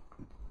like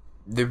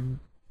the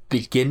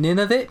beginning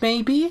of it,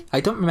 maybe? I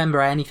don't remember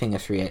anything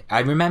of 3. I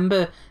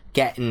remember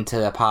getting to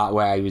the part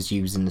where I was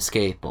using the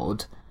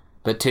skateboard,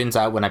 but it turns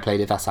out when I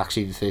played it, that's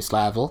actually the first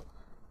level.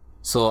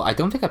 So I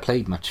don't think I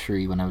played much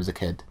 3 when I was a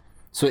kid.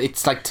 So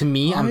it's like, to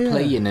me, I'm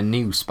playing a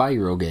new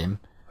Spyro game.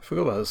 I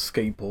forgot about the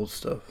skateboard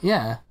stuff.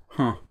 Yeah.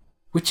 Huh.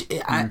 Which,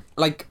 I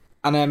like,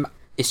 and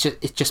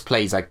it just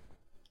plays like,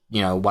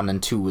 you know, 1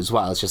 and 2 as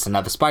well. It's just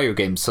another Spyro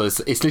game. So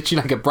it's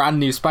literally like a brand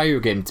new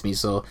Spyro game to me.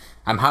 So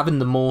I'm having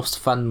the most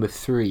fun with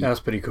 3. That's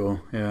pretty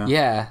cool, yeah.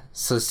 Yeah,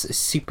 so it's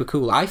super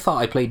cool. I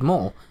thought I played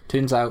more.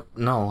 Turns out,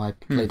 no, I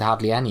played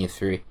hardly any of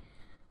 3.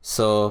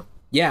 So,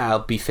 yeah, I'll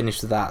be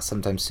finished with that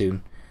sometime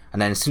soon.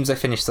 And then as soon as I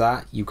finish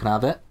that, you can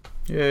have it.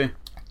 Yay.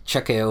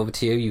 Check it over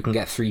to you. You can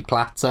get 3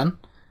 plats on.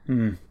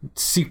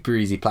 Super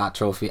easy plat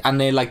trophy. And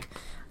they like,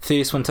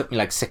 first one took me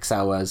like 6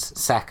 hours,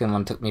 second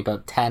one took me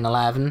about 10,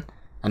 11,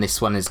 and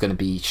this one is going to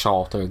be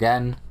shorter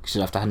again because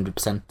you have to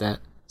 100% it.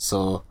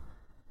 So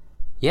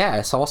yeah,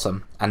 it's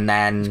awesome. And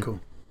then Cool.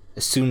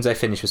 as soon as I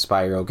finish with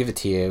Spyro, give it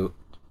to you,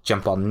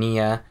 jump on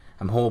Nier.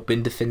 I'm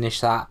hoping to finish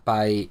that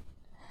by,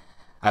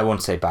 I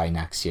won't say by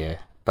next year,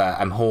 but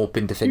I'm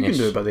hoping to finish. You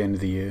can do it by the end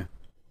of the year.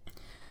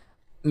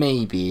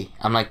 Maybe.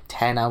 I'm like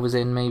 10 hours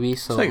in, maybe.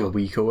 So It's like a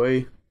week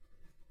away.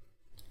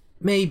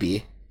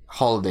 maybe.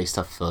 Holiday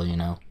stuff, though, you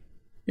know.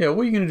 Yeah,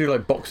 what are you going to do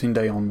like Boxing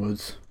Day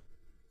onwards?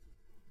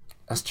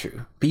 That's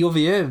true. Be over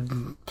here,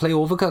 play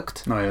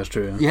Overcooked. Oh, yeah, that's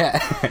true. Yeah.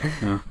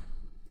 Yeah.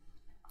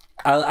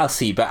 I'll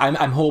see, but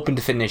I'm hoping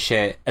to finish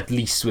it at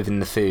least within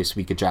the first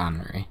week of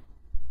January.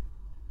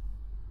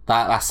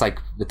 That's like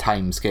the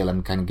time scale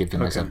I'm kind of giving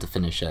myself to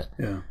finish it.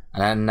 Yeah.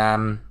 And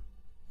then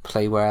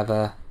play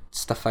wherever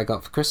stuff I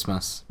got for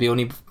Christmas. The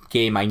only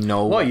game I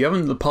know. Why, you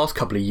haven't the past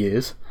couple of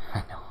years? I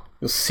know.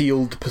 You're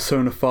sealed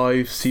Persona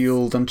 5,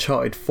 sealed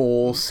Uncharted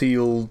 4,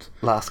 sealed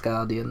Last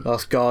Guardian.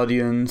 Last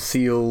Guardian,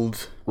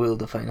 sealed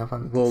World of Final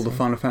Fantasy. World of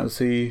Final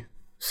Fantasy,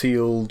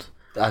 sealed.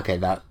 Okay,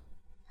 that.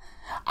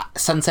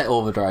 Sunset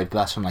Overdrive, but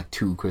that's from like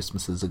 2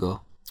 Christmases ago.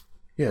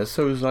 Yeah,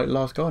 so was like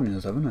Last Guardian,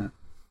 isn't it?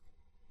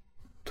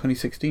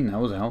 2016, that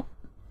was out.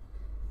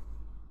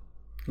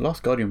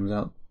 Last Guardian was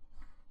out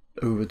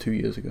over 2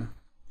 years ago.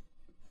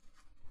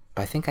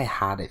 But I think I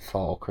had it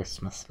for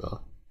Christmas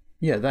though.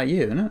 Yeah, that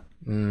year, isn't it?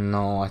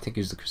 No, I think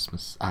it was the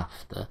Christmas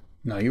after.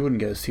 No, you wouldn't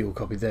get a sealed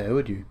copy there,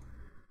 would you?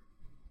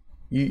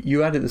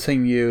 You had it the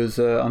same year as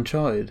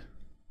Uncharted.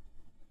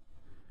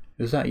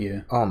 It was that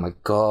year. Oh my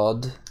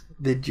god.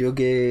 Video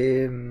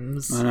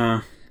games. I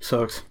know.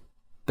 Sucks.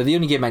 But the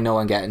only game I know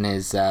I'm getting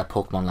is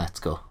Pokemon Let's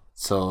Go.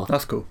 So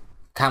That's cool.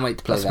 can't wait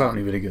to play That's that.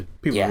 apparently really good.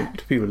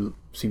 People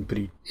seem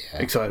pretty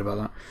excited about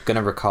that.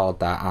 Gonna record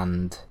that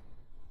and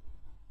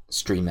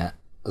stream it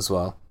as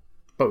well.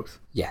 Both.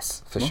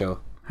 Yes, for sure.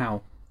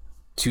 How?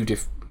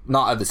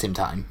 Not at the same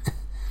time.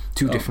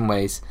 Two different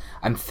ways.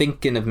 I'm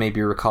thinking of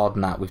maybe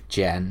recording that with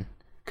Jen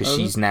because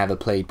she's never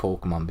played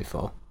Pokemon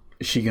before.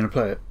 Is she going to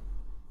play it?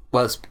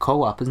 Well, it's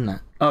co-op, isn't it?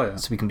 Oh, yeah.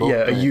 So we can both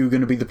Yeah, are play it. you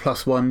going to be the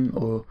 +1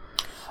 or...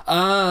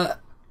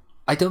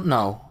 I don't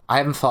know. I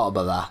haven't thought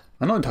about that.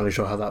 I'm not entirely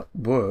sure how that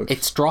works.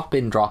 It's drop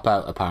in, drop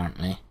out,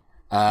 apparently.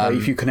 Like,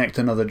 if you connect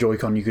another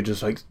Joy-Con, you could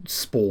just, like,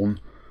 spawn.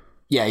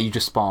 Yeah, you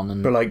just spawn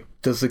and... But, like,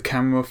 does the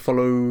camera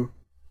follow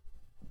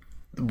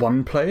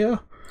one player?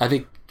 I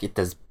think it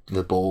does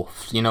the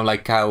both. You know,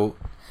 like how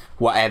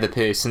whatever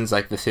person's,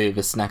 like, the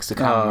furthest next to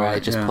camera, it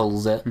just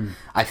pulls it.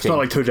 I It's think... not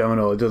like Toe Jam,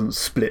 it doesn't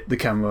split the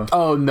camera.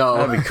 Oh, no.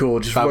 That'd be cool.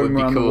 Just That would roam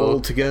be around the cool.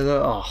 world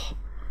together. Oh.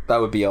 That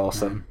would be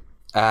awesome.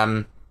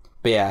 But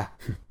yeah,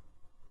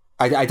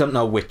 I don't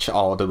know which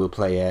order we'll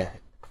play it,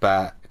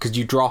 but because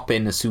you drop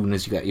in as soon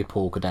as you get your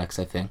Pokedex,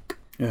 I think.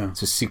 Yeah.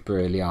 So super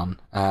early on.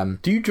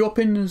 Do you drop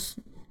in as...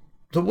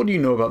 So what do you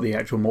know about the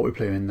actual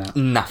multiplayer in that?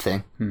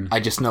 Nothing. I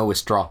just know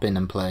it's drop in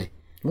and play.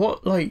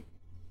 What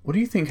do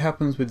you think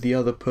happens with the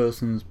other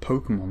person's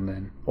Pokemon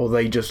then? Or are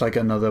they just like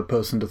another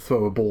person to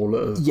throw a ball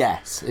at a...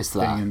 Yes, it's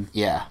that. and-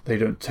 Yeah. They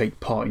don't take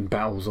part in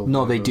battles or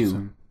No, they whatever, do.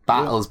 so-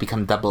 Battles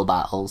become double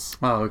battles.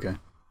 Oh, okay.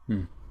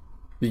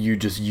 You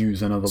just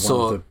use another one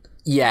So of the...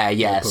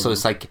 yeah. So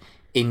it's like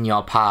in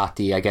your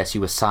party, I guess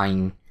you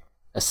assign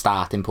a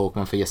starting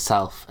Pokemon for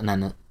yourself, and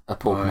then a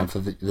Pokemon for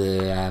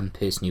the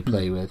person you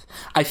play with.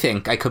 I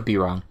think I could be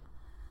wrong.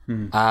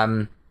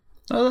 Oh,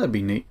 that'd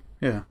be neat.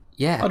 Yeah.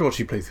 Yeah, I'd watch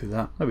you play through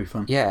that. That'd be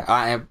fun. yeah.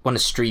 I want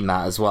to stream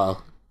that as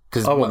well.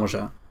 Cause, I won't watch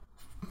that.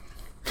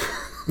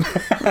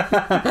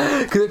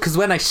 Because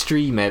when I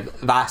stream it,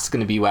 that's going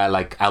to be where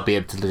like I'll be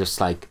able to just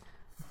like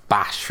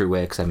bash through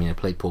it. Because I mean, I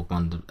play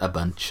Pokemon a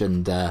bunch,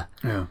 and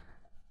Yeah.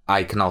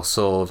 I can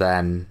also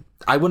then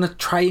I want to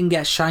try and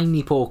get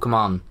shiny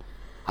Pokemon.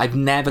 I've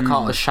never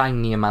caught a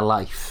shiny in my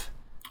life.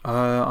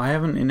 I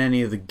haven't in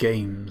any of the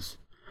games.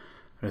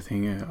 I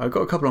think I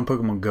got a couple on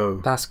Pokemon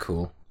Go. That's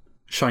cool.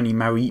 Shiny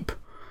Mareep.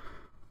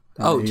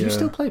 Oh, do you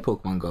still play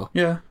Pokemon Go?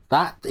 Yeah.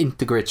 That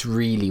integrates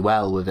really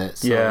well with it.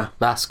 So Yeah.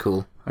 that's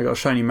cool. I got a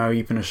shiny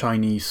Mareep and a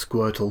shiny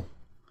Squirtle.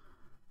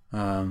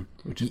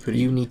 Which is pretty...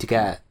 You need to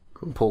get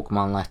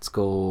Pokemon Let's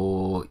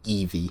Go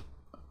Eevee.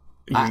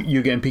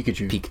 You're getting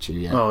Pikachu? Pikachu,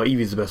 yeah. Oh,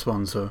 Eevee's the best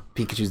one, so...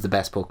 Pikachu's the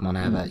best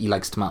Pokemon ever. He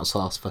likes tomato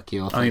sauce, fuck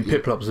you off. I mean,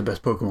 Piplup's the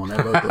best Pokemon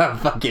ever, but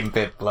Fucking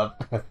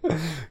Piplup.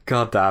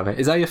 God damn it.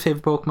 Is that your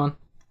favourite Pokemon?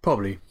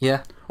 probably.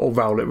 Yeah. Or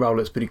Rowlet.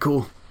 Rowlet's pretty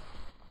cool.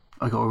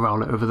 I got a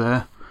Rowlet over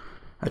there.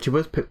 Actually,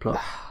 where's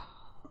Piplup?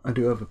 I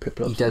do have a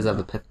Piplup. He does have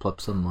a Piplup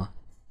somewhere.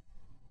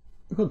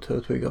 I've got a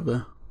Turtwig up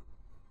there.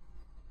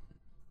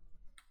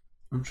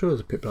 I'm sure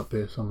there's a Piplup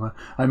here somewhere.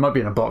 I might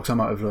be in a box. I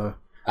might have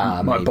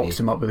might have boxed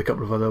him up with a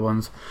couple of other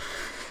ones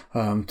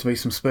to make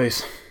some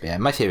space. Yeah,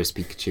 my favourite's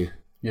Pikachu.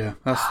 Yeah,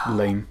 that's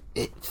lame.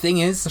 Thing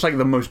is, It's like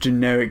the most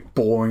generic,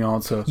 boring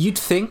answer. you'd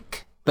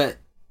think, but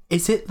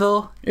is it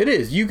though? It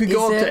is. You could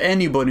go Is up it? to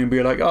anybody and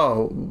be like,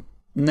 oh,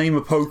 name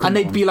a Pokemon. And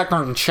they'd be like,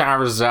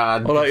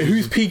 Charizard. Or like,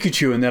 who's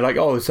Pikachu? And they're like,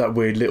 oh, it's that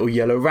weird little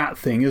yellow rat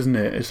thing, isn't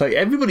it? It's like,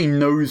 everybody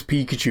knows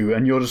Pikachu,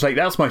 and you're just like,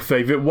 that's my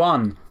favourite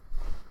one.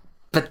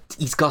 But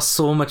he's got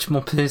so much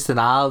more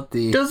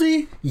personality. Does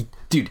he?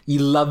 Dude, he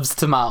loves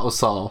tomato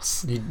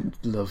sauce. He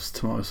loves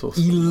tomato sauce.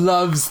 He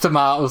loves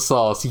tomato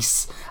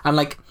sauce. And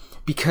like,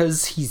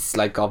 because he's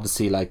like,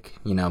 obviously, like,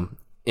 you know,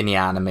 in the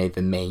anime,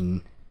 the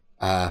main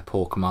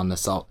Pokemon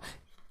assault,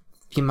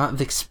 the amount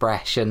of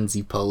expressions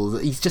he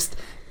pulls, he's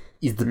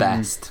the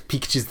best.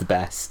 Pikachu's the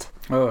best.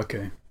 Oh,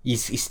 okay.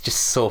 He's just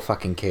so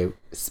fucking cute.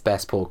 It's the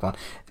best Pokemon.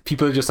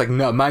 People are just like,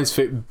 no, mine's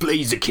fit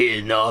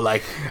Blaziken, or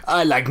like,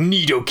 I like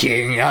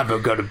Nidoking,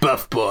 I've got a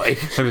buff boy.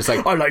 I'm just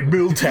like, I like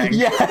Miltank.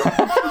 Yeah.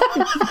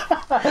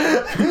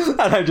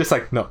 And I'm just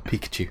like, no,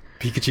 Pikachu.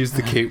 Pikachu's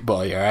the cute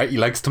boy, alright? He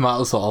likes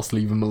tomato sauce,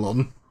 leave him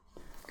alone.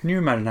 Can you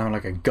imagine having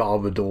like a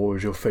Garbodor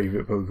as your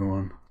favourite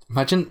Pokemon?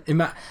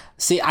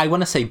 See, I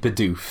want to say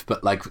Bidoof,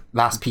 but like,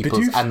 that's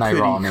people's Bidoof's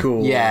unironic. pretty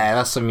cool. Yeah,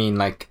 that's what I mean,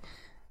 like,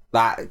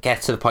 that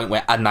gets to the point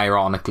where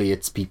unironically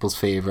it's people's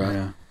favourite.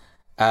 Yeah.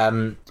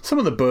 Some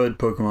of the bird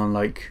Pokemon,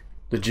 like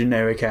the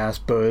generic ass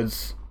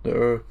birds that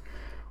are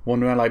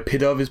wandering around, like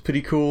Pidove is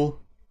pretty cool.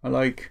 I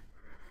like.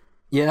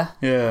 Yeah.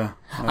 Yeah.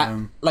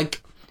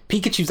 Like,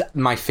 Pikachu's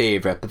my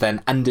favourite, but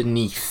then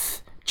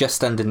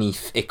just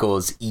underneath, it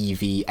goes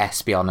Eevee,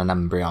 Espeon, and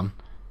Umbreon.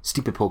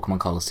 Stupid Pokemon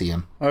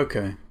Colosseum.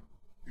 Okay.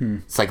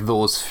 It's like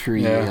those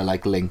three are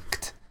like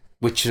linked,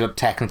 which are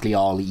technically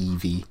all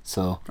Eevee.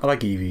 So I like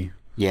Eevee.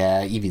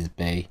 yeah, Eevee's a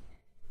bay.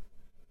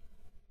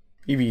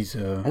 Eevee's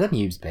I don't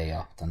use bay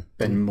often.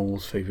 Ben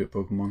Moore's favourite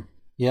Pokemon.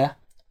 Yeah.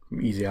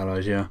 Easy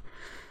Allies, yeah.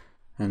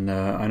 And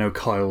I know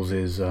Kyle's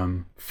is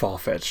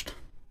Farfetch'd.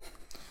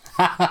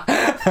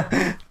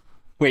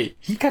 Wait,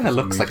 he kind of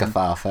looks like a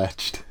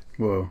Farfetch'd.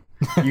 Whoa.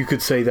 You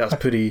could say that's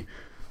pretty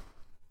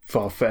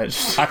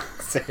far-fetched.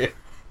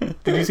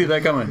 Did you see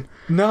that coming?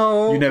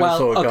 No. You never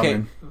saw it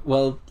coming.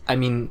 Well, I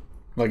mean,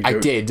 Like I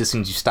did as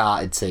soon as you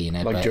started saying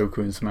it. Like but...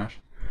 Joker in Smash.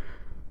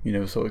 You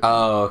never saw it coming.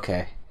 Oh,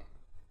 okay.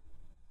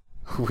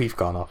 We've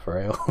gone off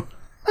rail.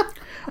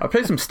 I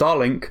played some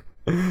Starlink.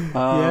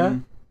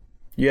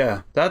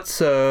 Yeah,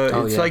 that's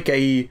like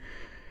a.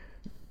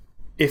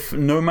 If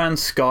No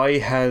Man's Sky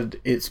had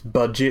its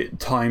budget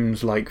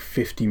times like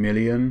 50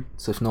 million.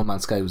 So if No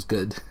Man's Sky was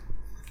good,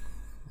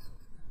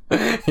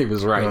 he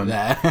was right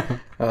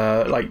there.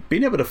 Like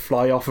being able to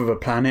fly off of a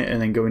planet and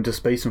then go into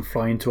space and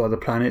fly into other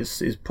planets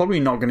is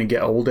probably not going to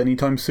get old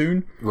anytime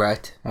soon.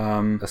 Right.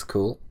 That's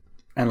cool.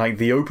 And like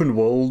the open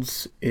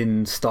worlds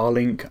in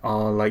Starlink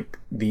are like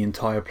the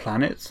entire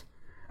planet.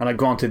 And like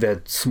granted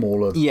they're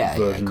smaller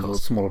versions or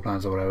smaller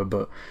planets or whatever,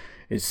 but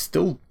it's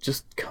still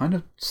just kind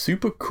of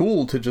super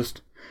cool to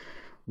just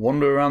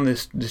wander around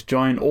this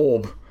giant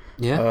orb.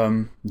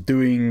 Yeah.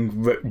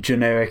 Doing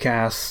generic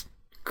ass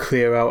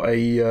clear out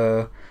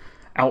a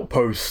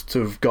outpost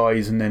of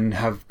guys and then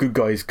have good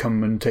guys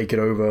come and take it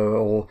over,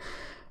 or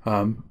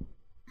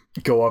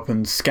go up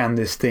and scan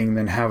this thing,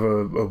 then have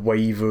a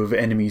wave of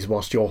enemies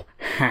whilst you're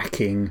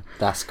hacking.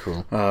 That's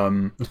cool.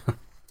 And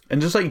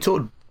just like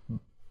sort of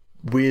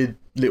weird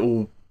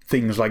little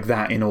things like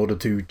that in order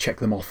to check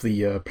them off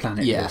the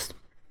planet list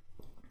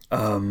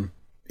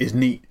is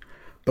neat.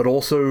 But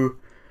also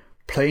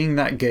playing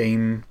that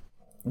game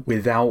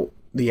without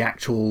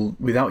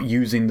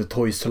using the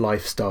Toys to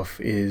Life stuff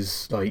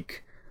is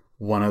like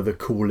one of the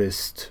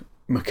coolest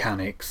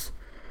mechanics.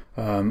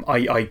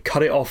 I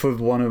cut it off of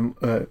one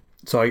of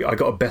so I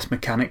got a best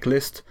mechanic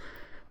list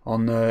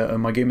on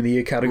my Game of the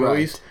Year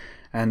categories,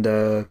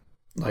 and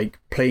like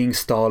playing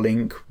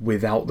Starlink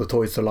without the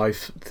Toys to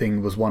Life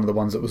thing was one of the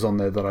ones that was on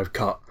there that I've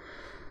cut.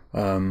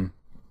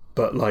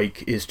 But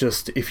like it's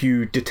just if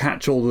you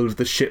detach all of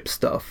the ship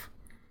stuff,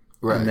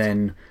 and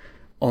then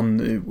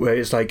where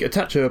it's like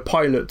attach a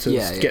pilot to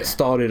get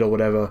started or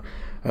whatever,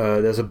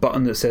 there's a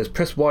button that says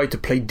press Y to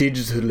play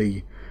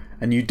digitally,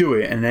 and you do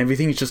it and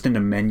everything's just in a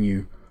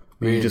menu.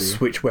 Really? You just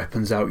switch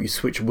weapons out, you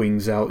switch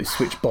wings out, you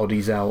switch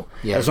bodies out.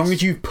 As long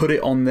as you've put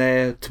it on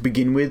there to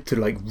begin with to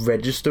like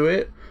register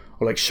it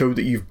or like show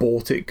that you've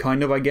bought it,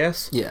 kind of, I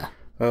guess. Yeah.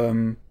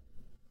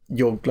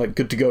 You're like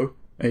good to go,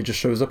 and it just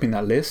shows up in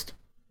that list,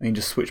 and you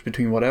just switch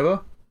between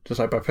whatever, just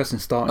like by pressing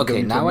start. And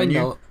okay, now I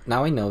know.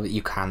 Now I know that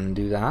you can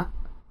do that.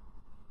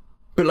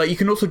 But like you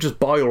can also just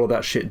buy all of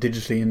that shit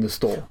digitally in the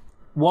store.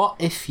 What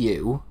if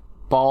you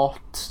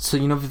bought? So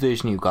you know the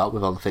version you got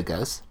with all the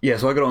figures. Yeah,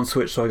 so I got it on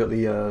Switch, so I got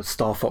the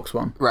Star Fox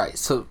one. Right.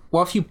 So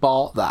what if you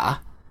bought that,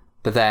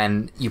 but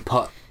then you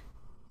put,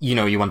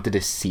 you wanted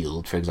this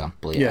sealed, for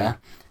example. Yeah.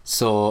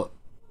 So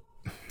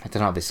I don't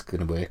know how this is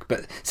going to work,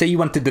 but say you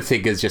wanted the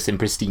figures just in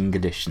pristine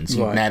condition,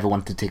 so you never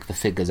wanted to take the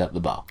figures out of the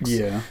box.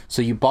 Yeah.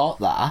 So you bought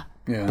that,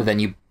 but then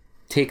you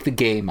take the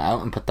game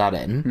out and put that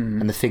in,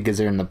 and the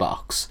figures are in the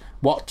box.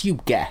 What do you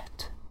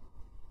get?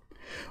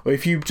 Well,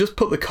 if you just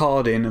put the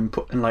card in and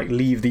like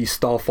leave the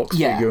Star Fox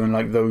figure and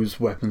like those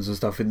weapons and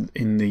stuff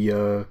in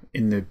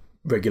the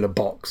regular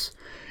box,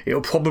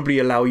 it'll probably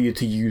allow you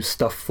to use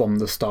stuff from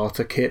the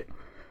starter kit,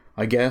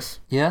 I guess.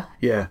 Yeah.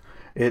 Yeah.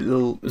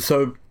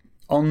 So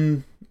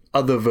on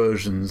other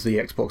versions, the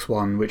Xbox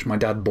One, which my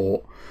dad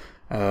bought,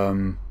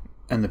 and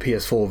the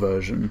PS4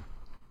 version,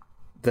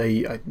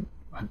 I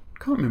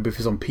can't remember if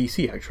it's on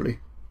PC actually.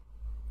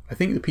 I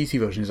think the PC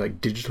version is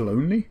like digital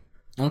only.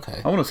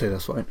 Okay. I want to say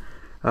that's right.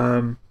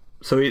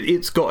 So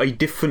it's got a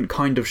different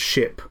kind of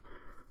ship,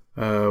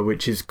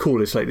 which is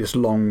cool. It's like this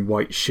long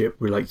white ship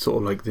with like sort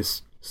of like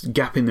this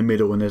gap in the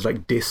middle, and there's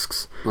like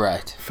discs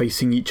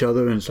facing each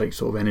other, and it's like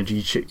sort of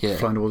energy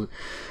flying towards it.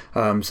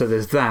 So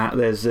there's that.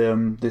 There's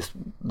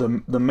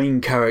the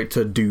main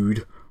character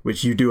dude,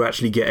 which you do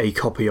actually get a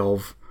copy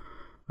of,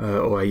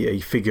 or a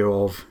figure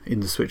of in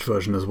the Switch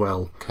version as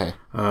well. Okay.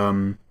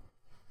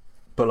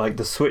 But like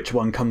the Switch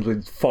one comes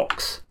with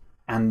Fox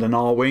and an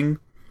R-Wing,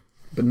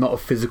 but not a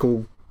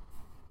physical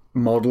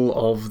model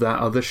of that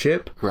other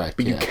ship. Right.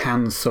 But you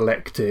can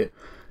select it.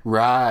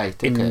 Right.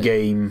 Okay. In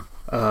game.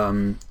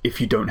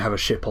 If you don't have a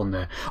ship on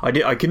there.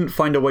 I couldn't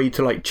find a way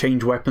to like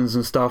change weapons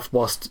and stuff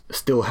whilst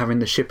still having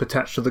the ship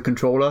attached to the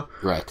controller.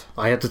 Right.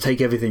 I had to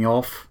take everything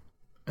off,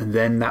 and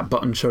then that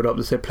button showed up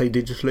that said play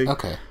digitally.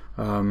 Okay.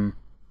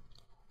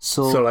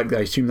 So like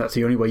I assume that's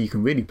the only way you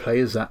can really play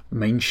is that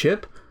main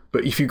ship.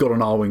 But if you got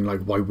an R-Wing,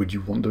 like why would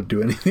you want to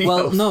do anything else?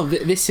 Well, no,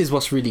 this is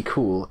what's really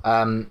cool.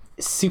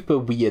 Super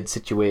weird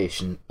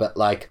situation, but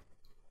like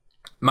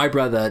my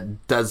brother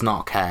does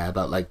not care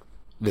about like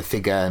the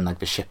figure and like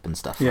the ship and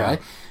stuff, right?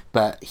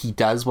 But he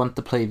does want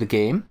to play the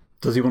game.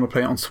 Does he want to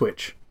play it on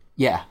Switch?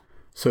 Yeah.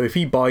 So if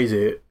he buys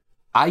it,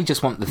 I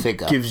just want the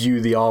figure. Gives you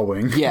the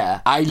R-Wing.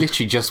 Yeah, I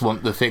literally just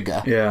want the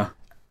figure. Yeah.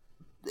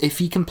 If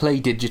he can play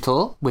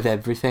digital with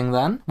everything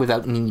then,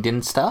 without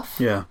needing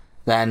stuff,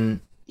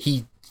 then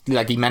he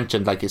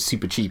mentioned, like, it's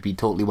super cheap, he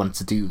totally wants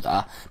to do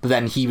that. But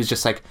then he was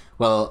just like,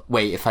 well,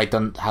 wait, if I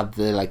don't have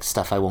the like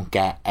stuff, I won't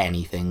get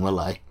anything, will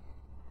I?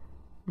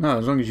 No,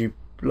 as long as you,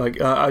 like,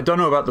 I don't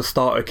know about the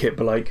starter kit,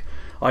 but like,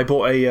 I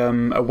bought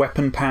a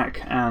weapon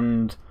pack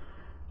and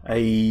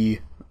a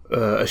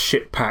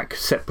ship pack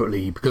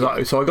separately, because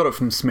I got it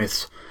from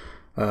Smith's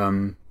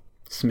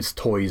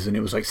Toys, and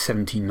it was like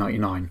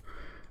 $17.99.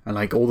 And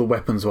like all the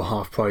weapons were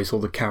half price, all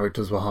the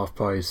characters were half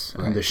price,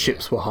 and the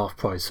ships were half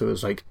price. So it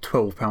was like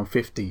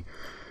 £12.50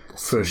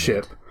 for a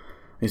ship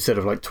instead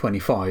of like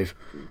 $25.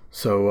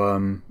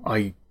 So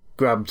I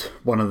grabbed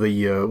one of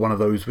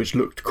those which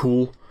looked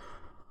cool,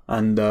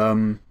 and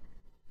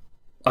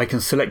I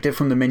can select it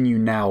from the menu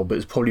now, but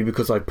it's probably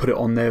because I put it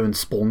on there and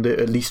spawned it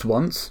at least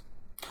once.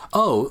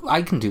 Oh,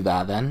 I can do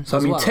that then. So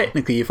I mean,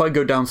 technically, if I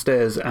go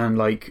downstairs and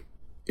like,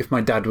 if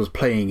my dad was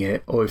playing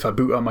it, or if I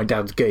boot up my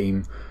dad's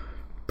game,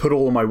 put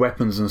all of my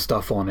weapons and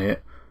stuff on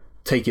it,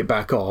 take it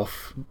back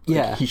off,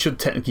 like, he should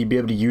technically be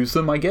able to use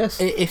them, I guess.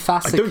 If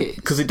that's the case.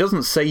 Because it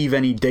doesn't save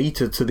any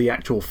data to the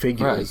actual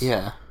figures. Right,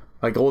 yeah.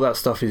 Like, all that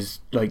stuff is,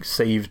 like,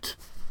 saved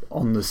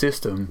on the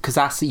system. Because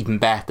that's even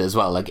better as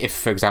well. Like, if,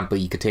 for example,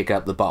 you could take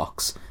out the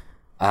box,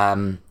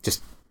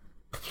 just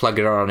plug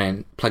it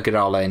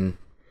all in,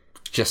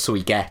 just so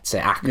he gets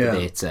it,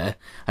 activates it,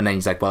 and then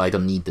he's like, well, I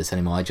don't need this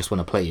anymore, I just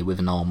want to play it with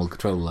a normal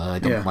controller, I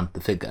don't want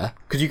the figure.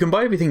 Because you can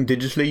buy everything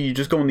digitally, you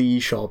just go on the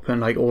eShop and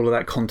like all of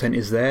that content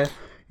is there.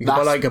 You can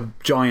buy like a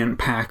giant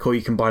pack, or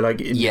you can buy like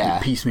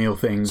piecemeal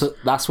things. So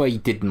that's why he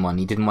didn't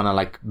want to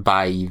like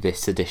buy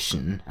this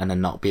edition and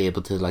then not be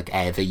able to like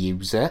ever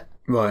use it.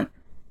 Right.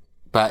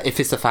 But if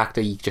it's the fact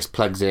that he just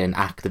plugs it in,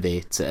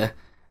 activates it,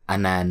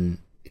 and then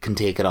can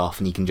take it off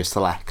and you can just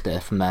select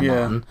it from then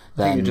on,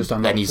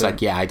 then he's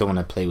like, I don't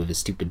want to play with a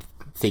stupid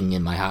thing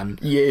in my hand.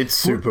 Yeah, it's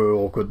super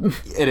awkward.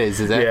 It is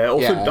it? Yeah,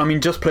 also, I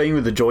mean, just playing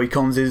with the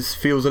Joy-Cons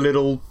feels a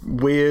little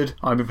weird.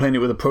 I've been playing it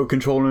with a Pro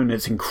Controller and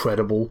it's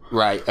incredible.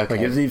 Right, okay.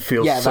 Like, it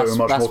feels so much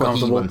more comfortable. That's what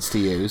he wants to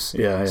use.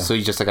 Yeah. So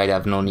he's just like, I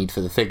have no need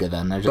for the figure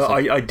then.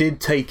 I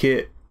did take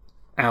it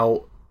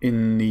out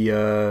in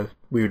the...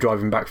 we were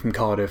driving back from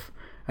Cardiff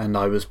and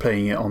I was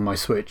playing it on my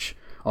Switch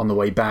on the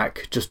way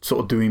back, just sort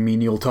of doing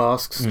menial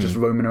tasks, just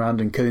roaming around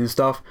and killing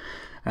stuff,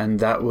 and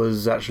that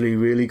was actually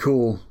really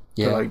cool.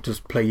 To like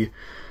just play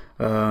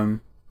that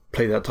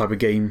type of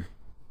game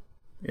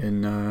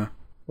in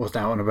what's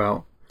out and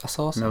about. That's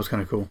awesome. And that was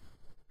kind of cool.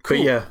 But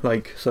yeah,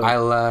 like, so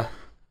I'll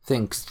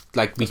think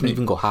like we can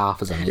even go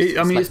half as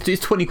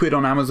it's 20 quid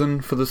on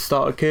Amazon for the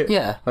starter kit.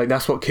 Yeah, like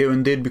that's what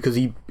Kieran did, because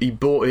he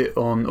bought it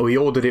he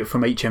ordered it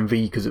from HMV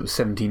because it was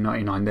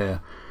 $17.99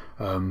 there,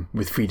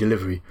 with free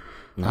delivery.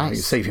 Nice.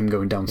 It saved him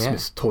going down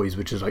Smith's Toys,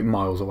 which is like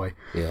miles away.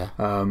 Yeah.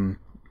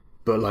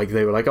 But like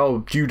they were like,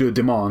 oh, due to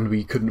demand,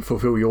 we couldn't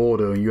fulfill your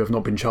order and you have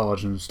not been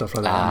charged and stuff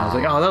like that. And I was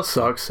like, oh, that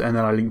sucks. And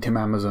then I linked him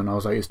Amazon. I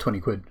was like, it's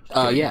 20 quid.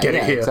 Get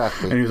it here.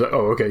 Exactly. And he was like,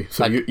 oh, okay.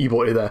 So like, you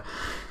bought it there.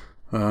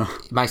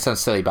 It might sound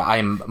silly, but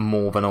I'm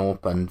more than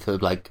open for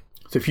like...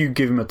 So if you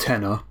give him a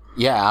tenner...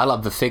 Yeah, I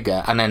love the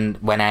figure. And then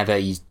whenever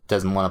he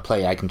doesn't want to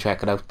play, I can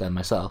check it out then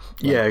myself.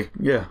 Like,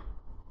 yeah.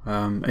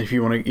 If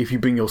you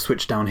bring your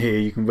Switch down here,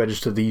 you can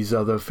register these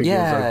other figures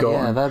I've got.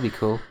 Yeah, that'd be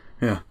cool.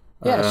 Yeah.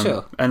 Yeah,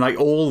 sure. And like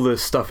all the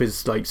stuff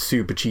is like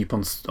super cheap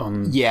on that's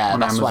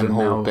Amazon what I'm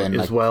hoping,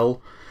 now as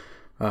well.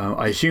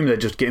 I assume they're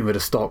just getting rid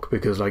of stock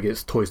because, like,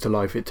 it's Toys to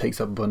Life. It takes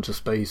up a bunch of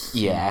space.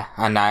 Yeah,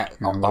 and I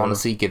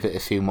honestly give it a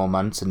few more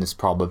months, and it's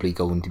probably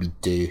going to be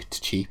dirt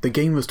cheap. The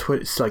game was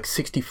it's like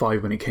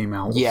 65 when it came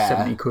out. Yeah,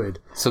 70 quid.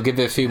 So give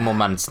it a few more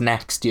months.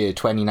 Next year,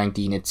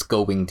 2019, it's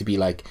going to be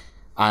like,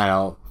 I don't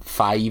know,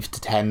 £5 to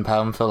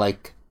 £10 for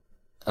like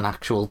an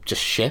actual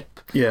just ship.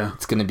 Yeah,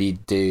 it's going to be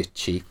dirt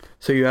cheap.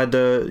 So you had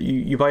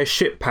you buy a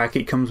ship pack.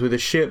 It comes with a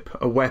ship,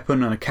 a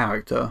weapon, and a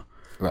character.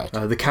 Right.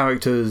 The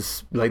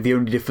characters, like, the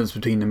only difference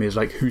between them is,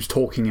 like, who's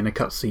talking in a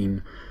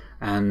cutscene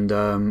and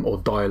or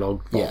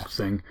dialogue box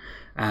thing,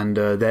 and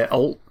their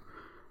ult,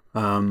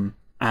 and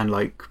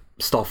like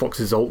Star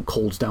Fox's ult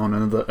calls down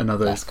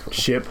another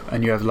ship,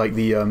 and you have like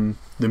the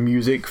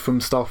music from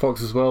Star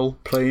Fox as well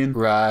playing.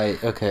 Right.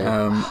 Okay.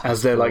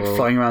 As they're like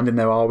flying around in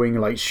their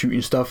R-wing, like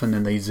shooting stuff, and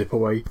then they zip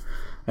away,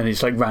 and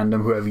it's like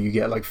random whoever you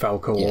get, like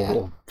Falco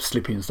or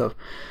Slippy and stuff.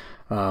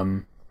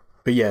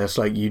 But yeah, it's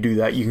like you do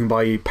that. You can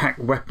buy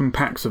weapon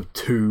packs of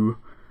 2,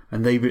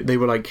 and they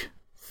were like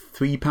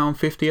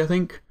 £3.50, I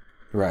think.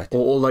 Right.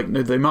 Or like,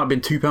 no, they might have been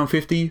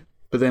 £2.50,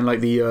 but then like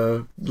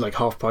the like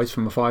half price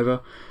from a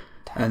 £5,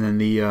 and then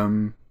the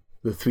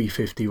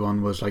 £3.50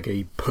 one was like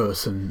a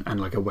person and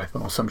like a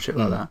weapon or some shit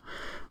like that.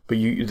 But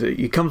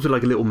it comes with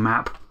like a little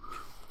map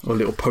or a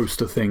little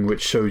poster thing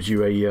which shows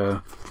you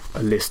a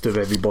list of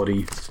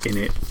everybody in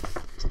it.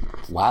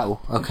 Wow.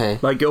 Okay.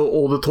 Like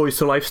all the Toys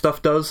to Life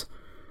stuff does.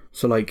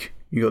 So, like,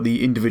 you got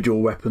the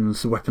individual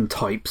weapons, the weapon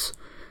types.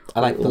 I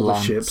like all the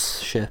Lance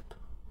ship.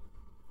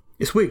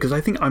 It's weird because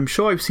I'm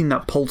sure I've seen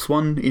that Pulse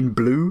one in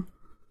blue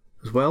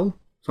as well.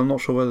 So I'm not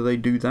sure whether they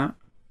do that.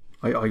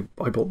 I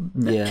bought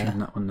Neptune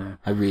that one there.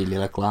 I really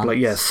like Lance. But, like,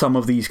 yeah, some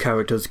of these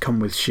characters come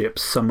with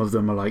ships. Some of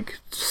them are like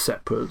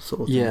separate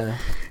sort of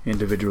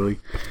individually.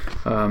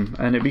 And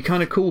it'd be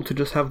kind of cool to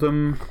just have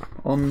them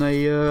on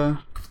a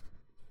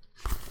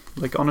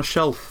like on a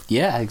shelf.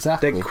 Yeah,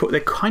 exactly. They're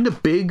kind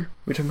of big,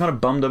 which I'm kind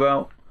of bummed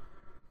about.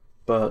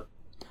 But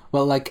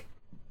well, like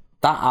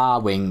that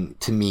R-wing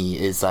to me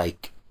is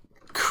like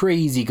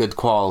crazy good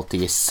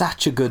quality. It's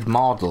such a good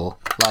model.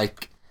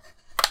 Like,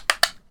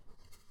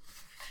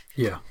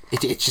 yeah,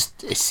 it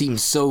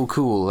seems so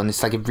cool, and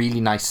it's like a really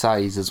nice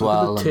size as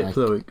well. Look at the tip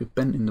though; it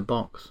bent in the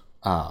box.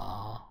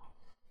 Ah,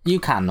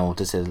 you can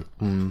notice it.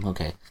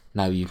 Okay,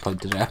 now you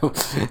pointed it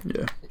out.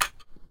 Yeah,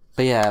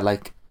 but yeah,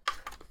 like.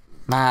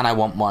 Man, I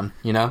want one,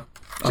 you know?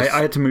 I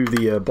had to move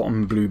the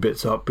bottom blue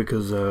bits up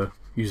because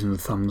using the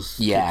thumbs...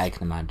 Yeah, I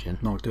can imagine.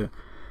 Knocked it.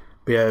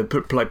 But yeah,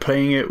 like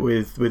playing it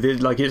with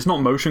it, like it's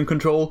not motion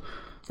control.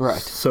 Right.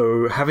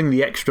 So having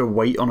the extra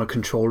weight on a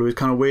controller is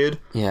kind of weird.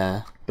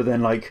 Yeah. But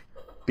then like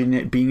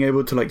being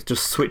able to like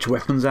just switch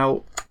weapons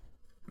out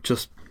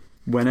just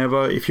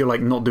whenever, if you're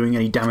like not doing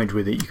any damage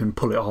with it, you can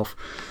pull it off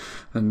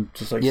and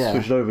just like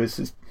switch it over.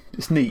 It's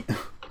neat.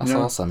 That's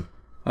awesome.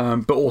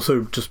 But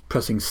also just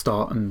pressing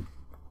start and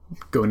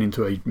going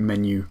into a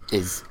menu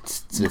is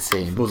the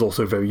same. Was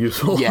also very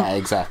useful. Yeah,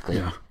 exactly.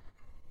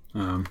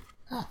 Yeah.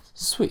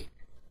 Sweet.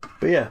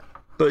 But yeah,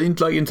 in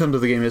terms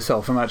of the game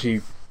itself, I'm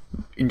actually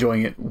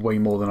enjoying it way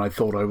more than I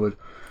thought I would.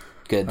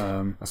 Good.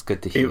 That's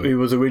good to hear. It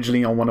was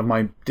originally on one of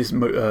my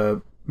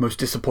most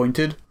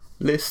disappointed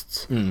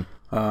lists,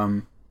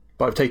 but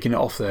I've taken it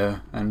off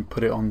there and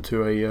put it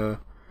onto a.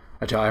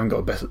 Actually, I haven't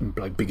got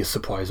a biggest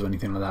surprise or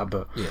anything like that,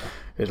 but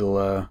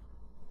it'll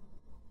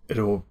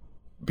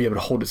be able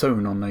to hold its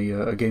own on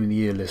a Game of the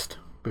Year list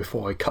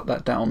before I cut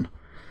that down.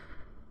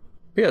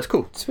 But yeah, it's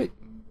cool. Sweet.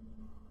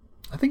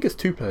 I think it's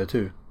 2-player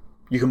too.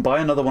 You can buy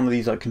another one of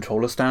these like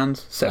controller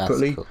stands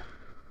separately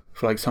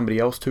for like somebody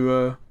else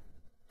to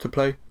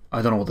play.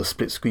 I don't know what the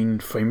split screen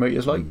frame rate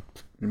is like.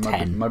 It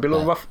might be a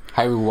little rough.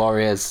 Hyrule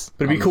Warriors.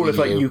 But it'd be cool if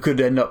like you could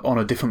end up on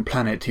a different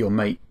planet to your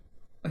mate.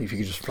 Like, if you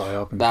could just fly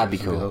up and that'd be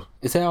cool. Else.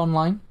 Is it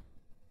online?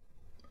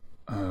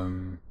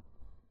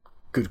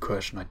 Good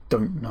question. I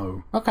don't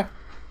know. Okay.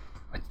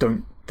 I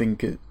don't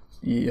think it.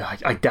 Yeah,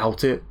 I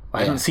doubt it.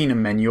 I haven't seen a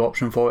menu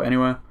option for it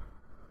anywhere.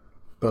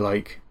 But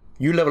like,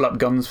 you level up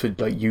guns for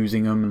like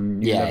using them,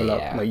 and you level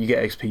up like you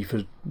get XP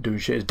for doing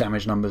shit as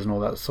damage numbers and all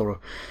that sort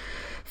of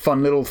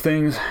fun little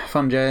things,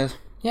 fun jazz.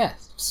 Yeah,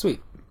 sweet.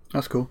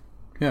 That's cool.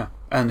 Yeah,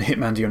 and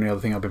Hitman's the only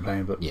other thing I've been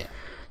playing. But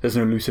there's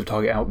an elusive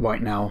target out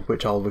right now,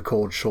 which I'll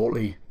record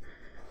shortly.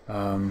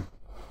 I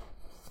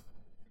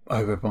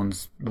hope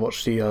everyone's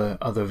watched the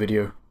other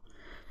video.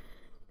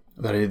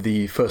 That is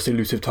the first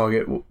elusive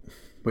target,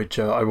 which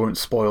I won't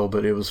spoil,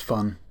 but it was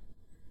fun.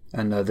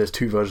 And there's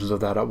 2 versions of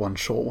that, one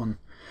short, one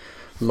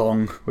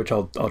long, which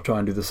I'll try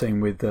and do the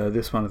same with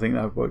this one. I think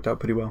that worked out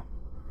pretty well.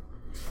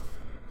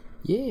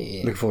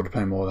 Yeah. Looking forward to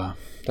playing more of that.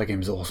 That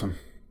game is awesome.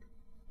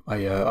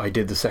 I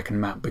did the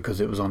second map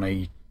because it was on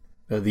the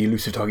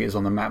elusive target is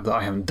on the map that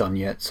I haven't done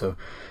yet, so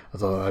I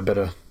thought I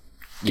better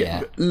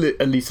get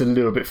at least a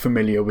little bit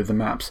familiar with the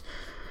maps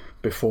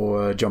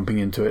before jumping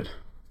into it.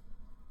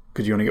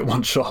 Because you only get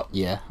one shot.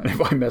 Yeah. And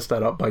if I mess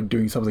that up by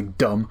doing something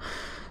dumb,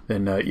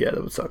 then that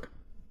would suck.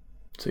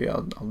 So yeah,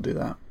 I'll do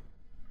that.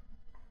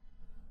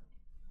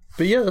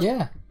 But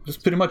that's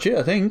pretty much it,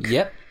 I think.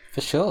 Yep,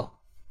 for sure.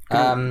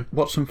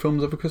 Watch some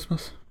films over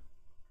Christmas?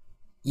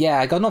 Yeah,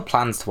 I got no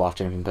plans to watch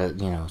anything, but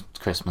you know,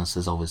 Christmas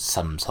is always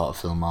some sort of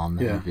film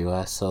on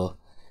everywhere. So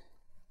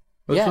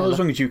as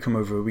long as you come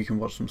over, we can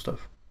watch some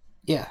stuff.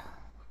 Yeah,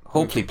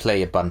 hopefully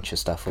play a bunch of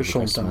stuff over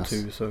Sean's Christmas.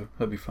 done too, so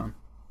that'd be fun.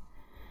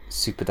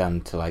 Super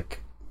down to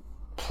like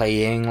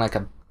playing like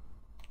a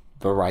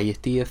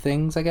variety of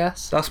things, I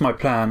guess. That's my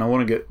plan. I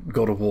want to get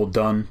God of War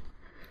done.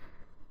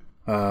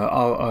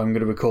 I'm going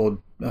to record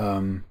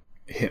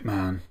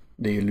Hitman,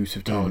 The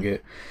Elusive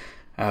Target.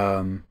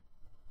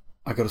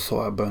 I got to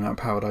sort out Burnout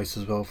Paradise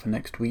as well for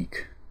next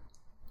week.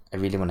 I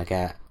really want to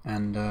get...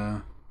 And,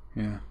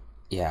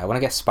 Yeah, I want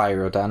to get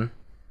Spyro done.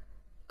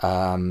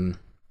 I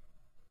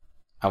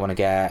want to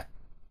get...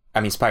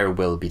 I mean, Spyro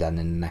will be done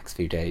in the next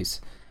few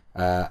days.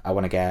 I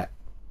want to get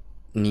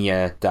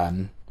Nier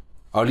done.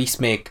 Or at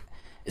least make...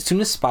 As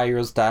soon as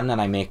Spyro's done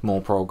and I make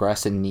more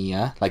progress in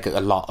Nier, like a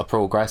lot of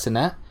progress in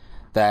it,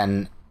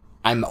 then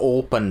I'm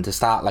open to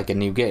start like a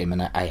new game,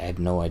 and I have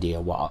no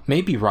idea what.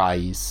 Maybe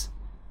Rise.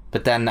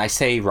 But then I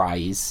say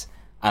Rise,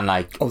 and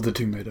like... Of the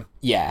Tomb Raider.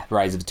 Yeah,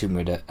 Rise of the Tomb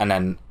Raider. And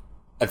then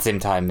at the same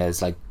time,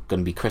 there's like going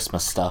to be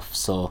Christmas stuff,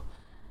 so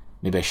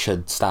maybe I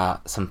should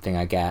start something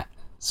I get,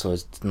 so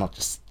it's not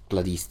just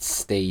bloody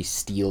stay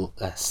sealed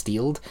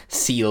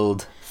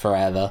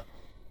forever.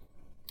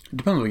 It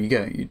depends what you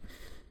get.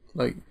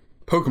 Like,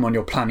 Pokemon,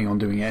 you're planning on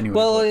doing it anyway.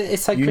 Well,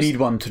 it's like... You need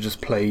one to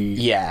just play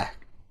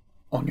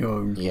on your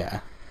own.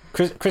 Yeah.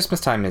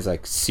 Christmas time is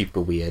like super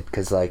weird,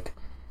 because like...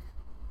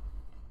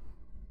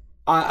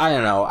 I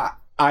don't know,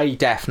 I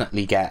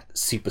definitely get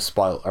super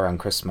spoilt around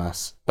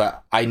Christmas,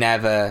 but I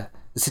never...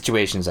 The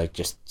situation's like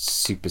just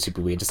super,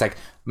 super weird. It's like,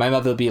 my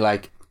mother will be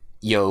like,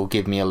 yo,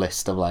 give me a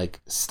list of like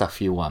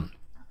stuff you want.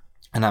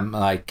 And I'm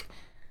like,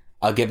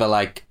 I'll give her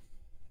like,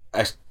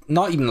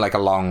 not even like a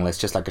long list,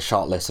 just like a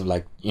short list of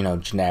like, you know,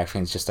 generic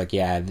things, just like,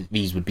 yeah,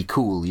 these would be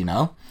cool, you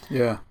know?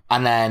 Yeah.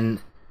 And then,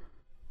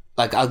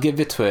 like, I'll give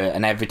it to her,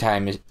 and every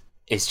time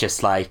it's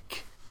just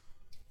like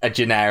a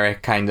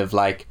generic kind of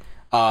like,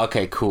 oh,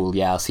 okay, cool,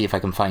 yeah, I'll see if I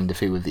can find a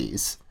few of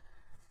these.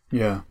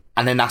 Yeah.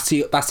 And then that's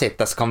it, that's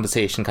the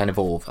conversation kind of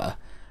over.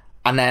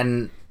 And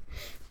then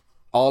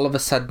all of a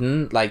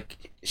sudden,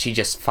 like, she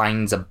just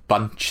finds a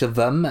bunch of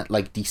them at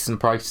like decent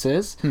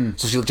prices.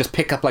 So she'll just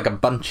pick up like a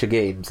bunch of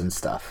games and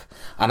stuff.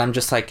 And I'm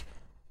just like,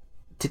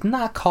 didn't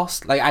that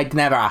cost... Like, I'd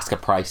never ask a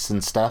price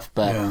and stuff,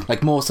 but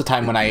like most of the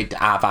time when I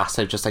have asked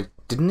her, just like,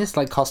 didn't this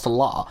like cost a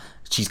lot?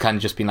 She's kind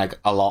of just been like,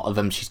 a lot of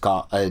them she's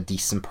got a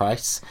decent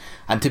price.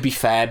 And to be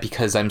fair,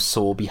 because I'm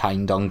so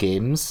behind on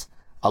games,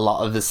 a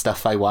lot of the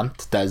stuff I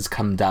want does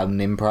come down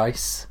in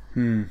price.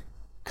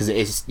 Because it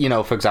is, you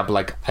know, for example,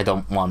 like, I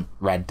don't want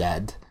Red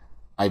Dead.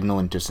 I have no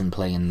interest in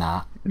playing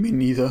that. Me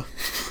neither.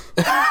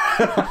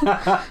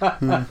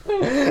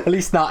 At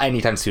least not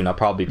anytime soon. I'll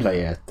probably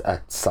play it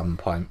at some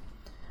point.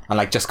 And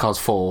like Just Cause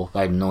 4,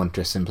 I have no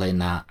interest in playing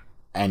that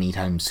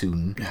anytime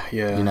soon.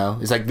 Yeah. You know?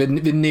 It's like the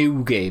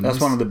new games.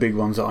 That's one of the big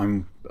ones that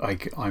I'm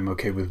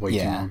okay with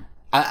waiting on.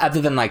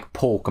 Other than like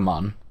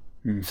Pokemon,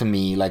 for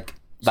me, like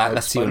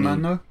that's the only...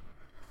 Spider-Man, though?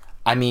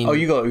 I mean... Oh,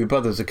 you got your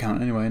brother's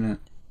account anyway, innit?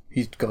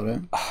 He's got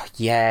it.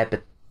 Yeah,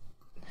 but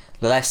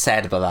the less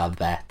said about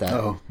that, the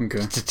better. Oh, okay.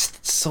 It's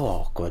so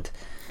awkward.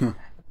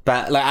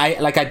 But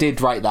like I did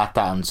write that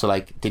down, so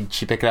like, did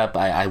she pick it up?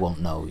 I won't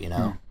know, you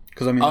know.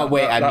 Because I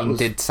mean,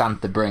 did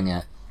Santa bring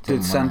it?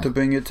 Did Santa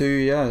bring it to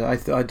you? Yeah,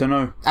 I don't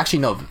know. Actually,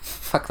 no.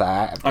 Fuck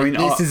that. I mean,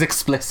 this is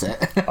explicit.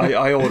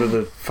 I ordered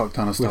a fuck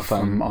ton of stuff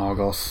from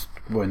Argos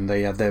when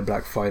they had their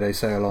Black Friday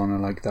sale on,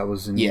 and like that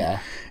was an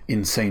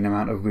insane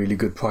amount of really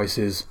good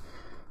prices.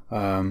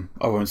 I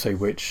won't say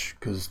which,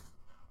 because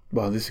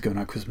this is going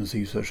out Christmas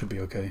Eve, so it should be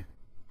okay.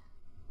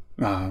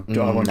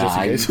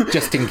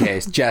 Just in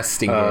case. Yeah,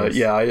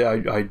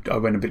 I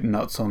went a bit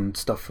nuts on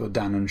stuff for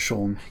Dan and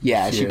Sean.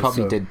 Yeah, she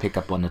probably did pick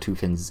up one or two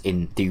things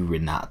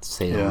during that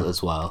sale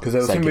as well. Because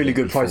there were some really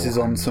good prices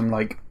on some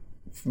like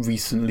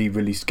recently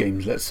released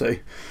games, let's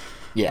say.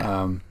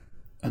 Yeah.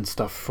 And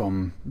stuff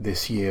from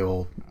this year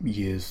or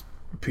years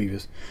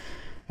previous.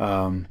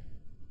 So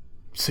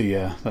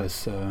yeah,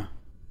 that's.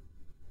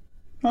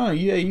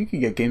 You can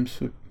get games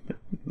for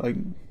like.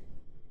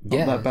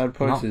 Not that bad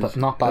prices.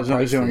 Not bad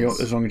prices.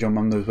 As long as your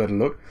mum knows where to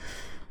look.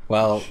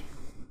 Well,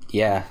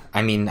 yeah.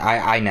 I mean,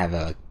 I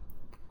never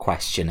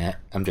question it.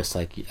 I'm just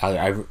like,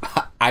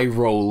 I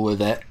roll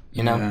with it,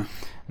 you know? Yeah.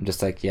 I'm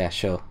just like, yeah,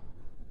 sure.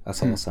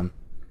 That's awesome.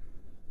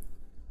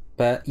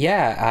 But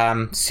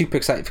yeah, super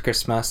excited for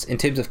Christmas. In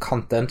terms of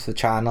content for the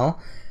channel,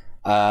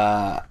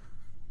 I'm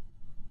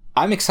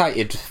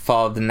excited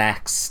for the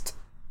next,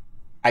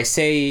 I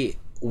say,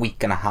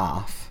 week and a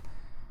half.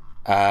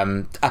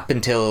 Up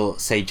until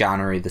say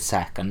January the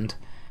 2nd,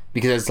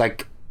 because there's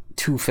like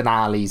 2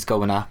 finales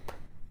going up.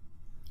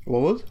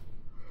 What was?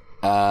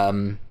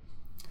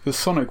 Because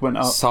Sonic went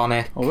up.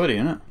 Sonic already,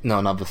 isn't it?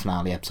 No, not the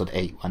finale. Episode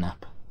 8 went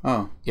up.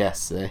 Oh,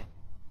 yesterday.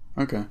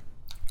 Okay.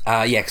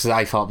 Yeah, because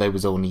I thought there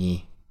was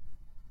only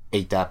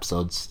 8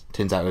 episodes.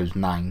 Turns out it was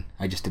 9.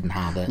 I just didn't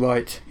have it.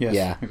 Right. Yes.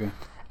 Yeah.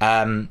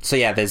 Okay. So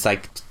yeah, there's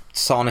like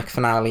Sonic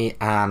finale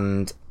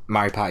and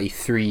Mario Party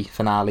 3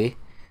 finale.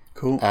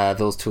 Cool.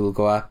 Those 2 will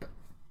go up.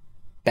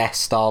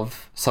 best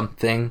of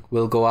something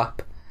will go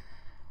up.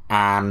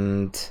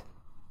 And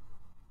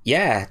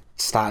yeah,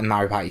 starting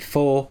Mario Party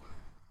 4.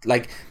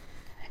 Like,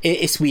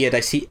 it's weird.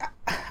 I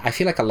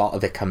feel like a lot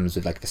of it comes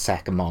with like the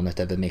second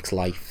monitor that makes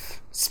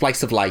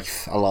slice of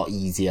life a lot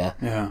easier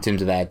in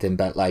terms of editing.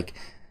 But like,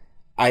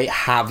 I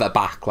have a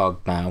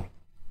backlog now,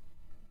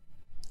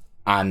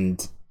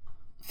 and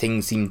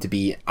things seem to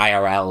be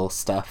IRL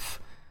stuff.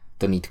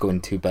 Don't need to go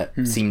into, but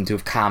seem to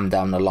have calmed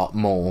down a lot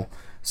more.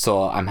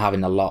 So I'm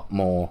having a lot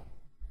more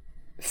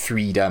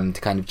freedom to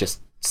kind of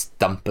just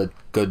dump a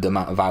good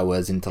amount of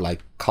hours into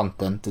like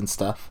content and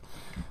stuff.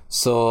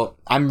 So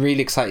I'm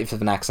really excited for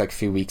the next like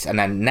few weeks, and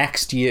then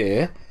next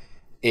year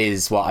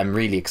is what I'm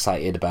really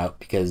excited about,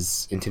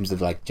 because in terms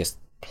of like just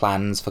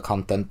plans for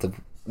content, the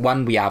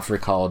one we have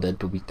recorded,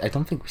 but I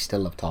don't think we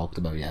still have talked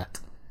about yet.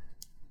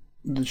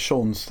 The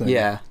Sean's thing.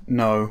 Yeah.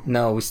 No.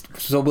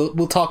 So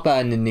we'll talk about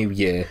it in the new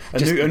year. A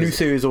new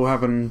series will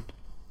happen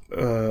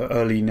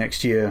early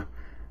next year.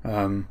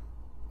 I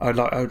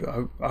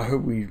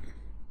hope we.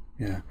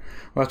 Yeah,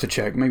 we'll have to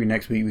check. Maybe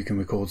next week we can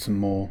record some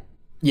more.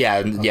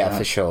 Yeah,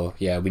 for sure.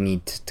 Yeah, we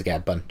need to get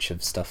a bunch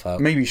of stuff out.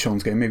 Maybe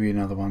Sean's game, maybe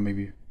another one,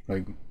 maybe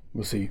like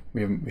we'll see.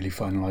 We haven't really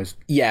finalised.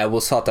 Yeah,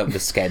 we'll sort out the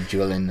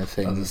scheduling of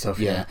things. Other stuff,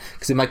 yeah,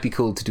 because it might be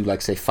cool to do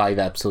like say 5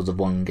 episodes of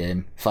one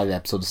game, 5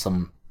 episodes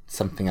of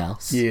something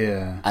else.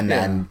 Yeah, and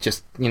then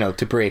just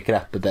to break it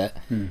up a bit.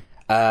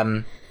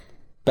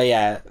 But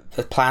yeah,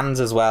 the plans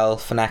as well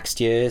for next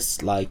year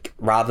is like,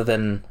 rather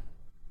than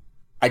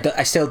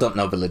I still don't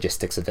know the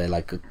logistics of it.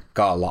 Like,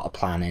 got a lot of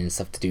planning and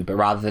stuff to do, but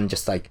rather than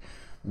just like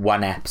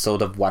one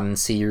episode of one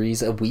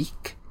series a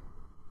week,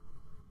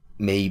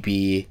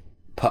 maybe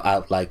put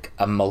out like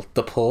a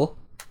multiple.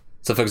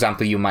 So for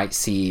example, you might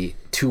see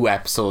 2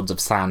 episodes of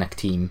Sonic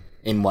Team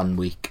in 1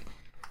 week.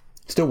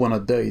 Still one a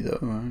day though,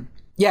 right?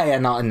 Yeah,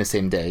 not in the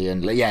same day,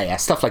 and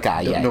stuff like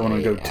that. Don't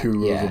want to go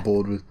too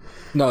overboard with.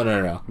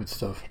 No. With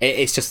stuff.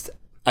 It's just,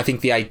 I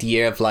think the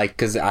idea of like,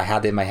 because I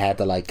had in my head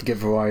that like, to get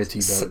variety,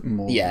 but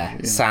more.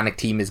 Yeah, Sonic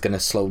Team is going to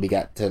slowly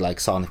get to like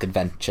Sonic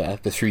Adventure,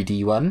 the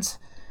 3D ones,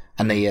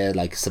 and they are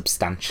like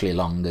substantially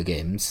longer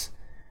games.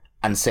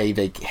 And say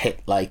they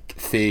hit like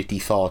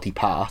 30-40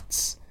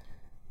 parts,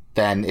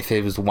 then if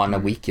it was one a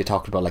week, you're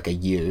talking about like a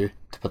year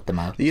to put them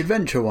out. The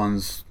adventure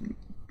ones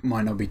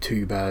might not be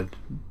too bad,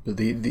 but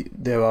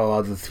there are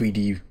other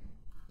 3D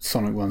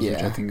Sonic ones which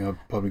I think are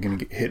probably going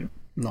to get hit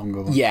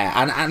longer. Yeah,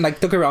 and like,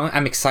 don't get me wrong,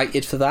 I'm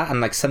excited for that,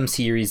 and like some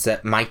series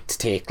that might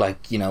take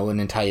like an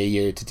entire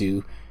year to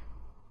do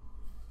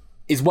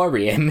is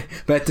worrying,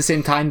 but at the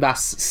same time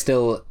that's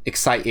still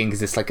exciting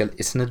because it's like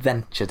it's an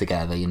adventure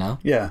together,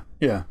 Yeah.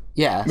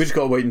 We just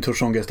gotta wait until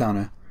Sean gets down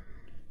here.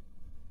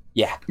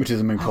 Yeah, which is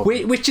the main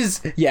problem. Which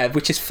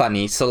is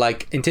funny. So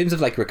like, in terms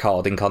of like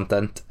recording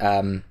content,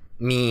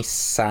 me,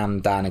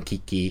 Sam, Dan and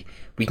Kiki,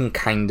 we can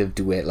kind of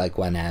do it like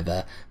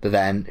whenever, but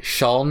then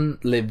Sean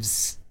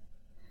lives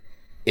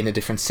in a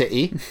different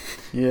city,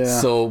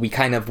 so we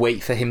kind of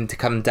wait for him to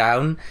come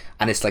down,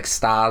 and it's like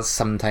stars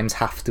sometimes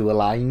have to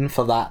align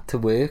for that to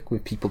work,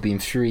 with people being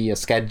free or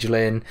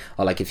scheduling,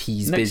 or like if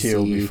he's busy. Next year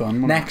will be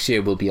fun. Next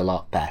year will be a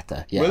lot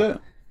better. Yeah. Will it?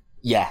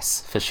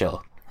 Yes, for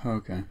sure.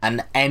 Okay.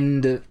 And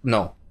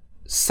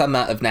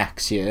summer of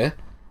next year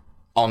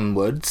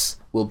onwards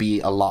will be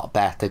a lot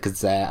better,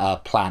 because there are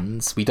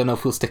plans. We don't know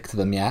if we'll stick to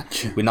them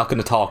yet. We're not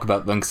going to talk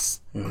about them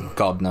because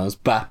God knows,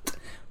 but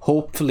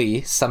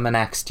hopefully summer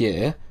next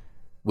year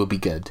will be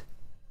good.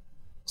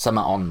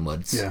 Summer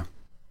onwards. Yeah.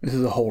 This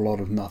is a whole lot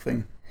of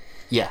nothing.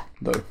 Yeah.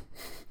 Though.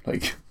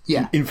 Like,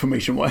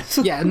 information wise.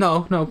 Yeah,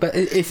 no, but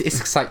it's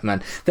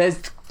excitement.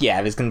 There's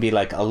going to be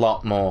like a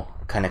lot more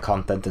kind of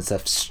content and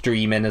stuff.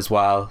 Streaming as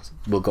well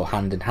will go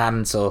hand in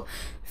hand. So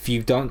if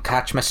you don't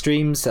catch my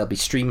streams, there'll be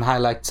stream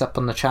highlights up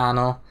on the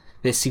channel.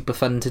 They're super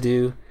fun to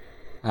do.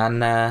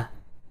 And I'm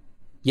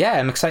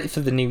excited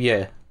for the new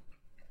year.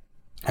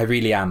 I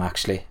really am,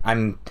 actually.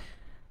 I'm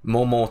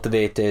more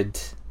motivated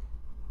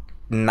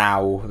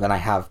now than I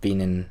have been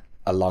in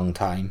a long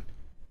time,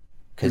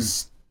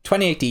 because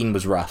 2018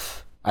 was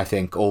rough, I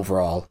think,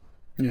 overall.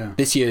 Yeah,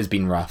 this year has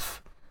been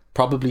rough,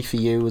 probably for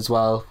you as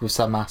well, with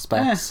some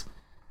aspects.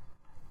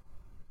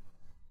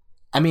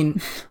 I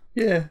mean,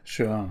 yeah,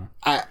 sure.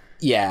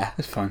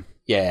 It's fine.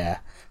 Yeah,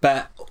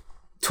 but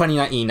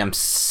 2019, I'm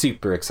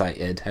super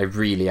excited. I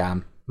really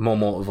am. More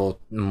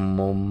motivated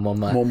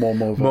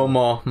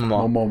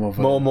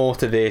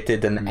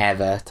than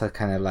ever to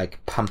kind of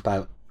like pump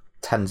out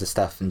tons of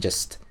stuff and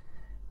just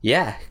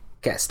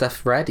get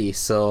stuff ready.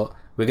 So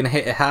we're gonna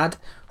hit it hard.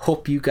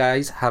 Hope you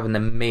guys have an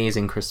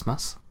amazing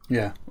Christmas,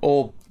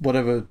 or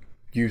whatever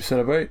you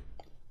celebrate.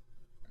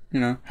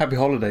 Happy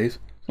holidays.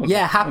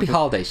 Happy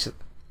holidays.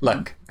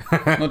 Look,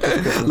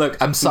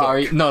 I'm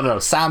sorry. No,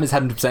 Sam is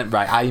 100%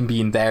 right. I am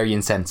being very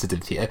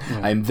insensitive here.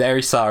 I'm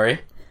very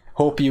sorry.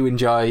 Hope you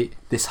enjoy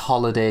this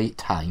holiday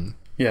time.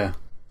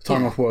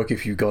 Time off work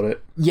if you got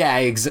it.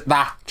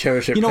 That.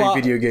 Cherish it, play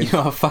video games.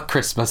 Fuck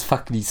Christmas,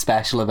 fuck these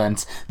special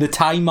events. The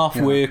time off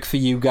work for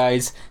you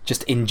guys,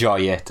 just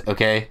enjoy it,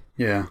 okay?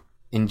 Yeah.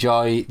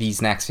 Enjoy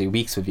these next few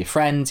weeks with your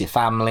friends, your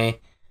family.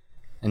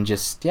 and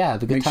just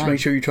have a good time. Make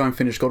sure you try and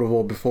finish God of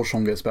War before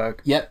Sean gets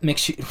back. Yep, make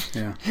sure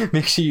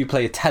you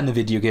play a ton of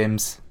video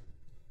games.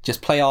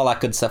 Just play all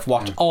that good stuff.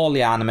 Watch all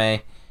the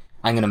anime.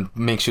 I'm going to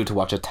make sure to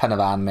watch a ton of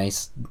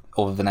animes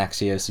over the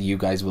next year, so you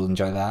guys will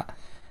enjoy that.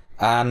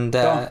 And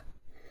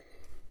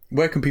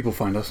where can people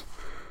find us?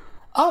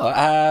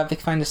 They can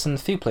find us in a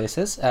few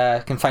places.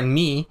 You can find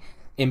me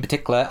in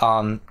particular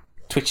on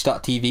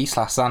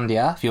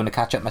twitch.tv/Xandiarr if you want to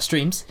catch up my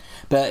streams.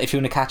 But if you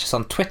want to catch us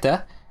on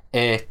Twitter,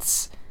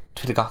 it's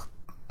Twitter.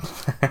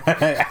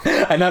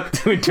 I'm not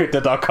doing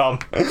twitter.com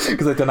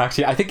because I don't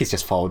actually. I think it's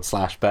just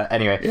 /. But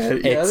anyway, I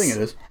think it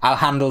is. Our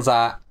handles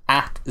are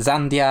at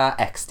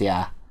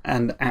XandiarrXDR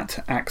and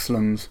at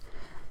Axlums.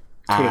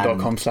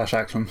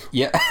 Twitter.com/Axlums.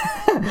 Yeah.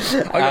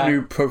 I got a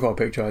new profile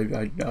picture. I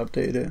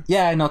updated it.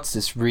 Yeah, I noticed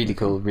it's really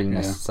cool, really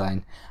nice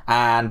design.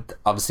 And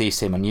obviously,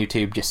 same on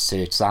YouTube. Just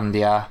search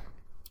Xandiarr.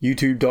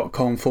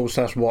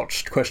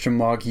 YouTube.com/watched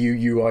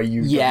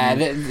 ?UUIU. Yeah,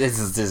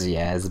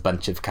 there's a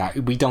bunch of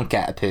we don't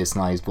get a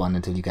personalised one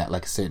until you get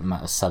like a certain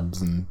amount of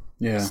subs and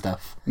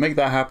stuff. Make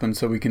that happen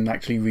so we can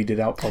actually read it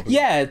out properly.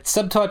 Yeah,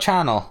 sub to our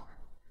channel.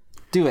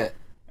 Do it.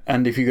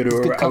 And if you go to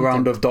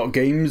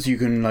aroundof.games, you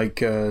can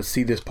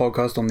see this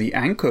podcast on the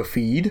Anchor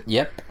feed.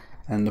 Yep.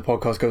 And the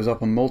podcast goes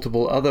up on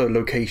multiple other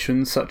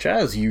locations such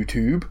as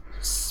YouTube,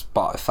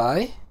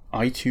 Spotify,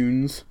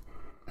 iTunes.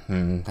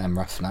 I'm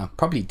rough now.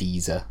 Probably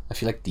Deezer. I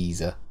feel like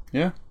Deezer.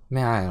 Yeah.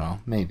 I don't know.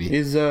 Maybe.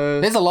 There's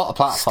a lot of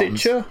platforms.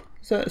 Stitcher?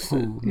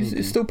 Is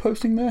it still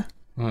posting there?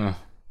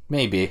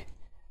 Maybe.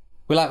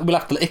 We'll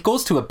have to. It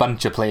goes to a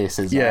bunch of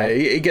places. Yeah, right?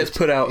 it gets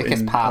put out. It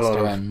gets passed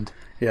around.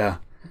 Yeah.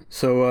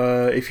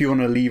 So if you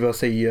want to leave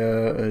us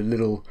a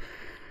little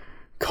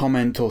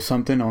comment or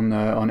something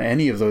on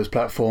any of those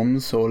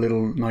platforms, or a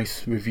little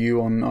nice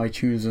review on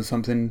iTunes or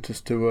something,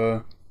 just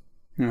to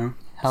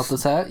help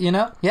us out,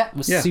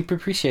 we super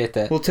appreciate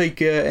that. We'll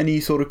take any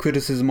sort of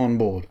criticism on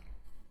board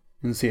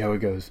and see how it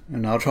goes,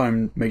 and I'll try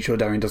and make sure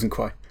Darian doesn't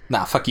cry.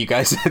 Nah, fuck you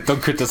guys.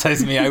 Don't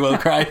criticize me, I will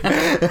cry.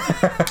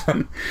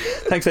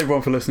 Thanks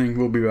everyone for listening.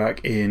 We'll be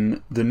back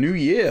in the new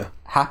year.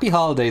 Happy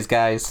holidays,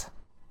 guys.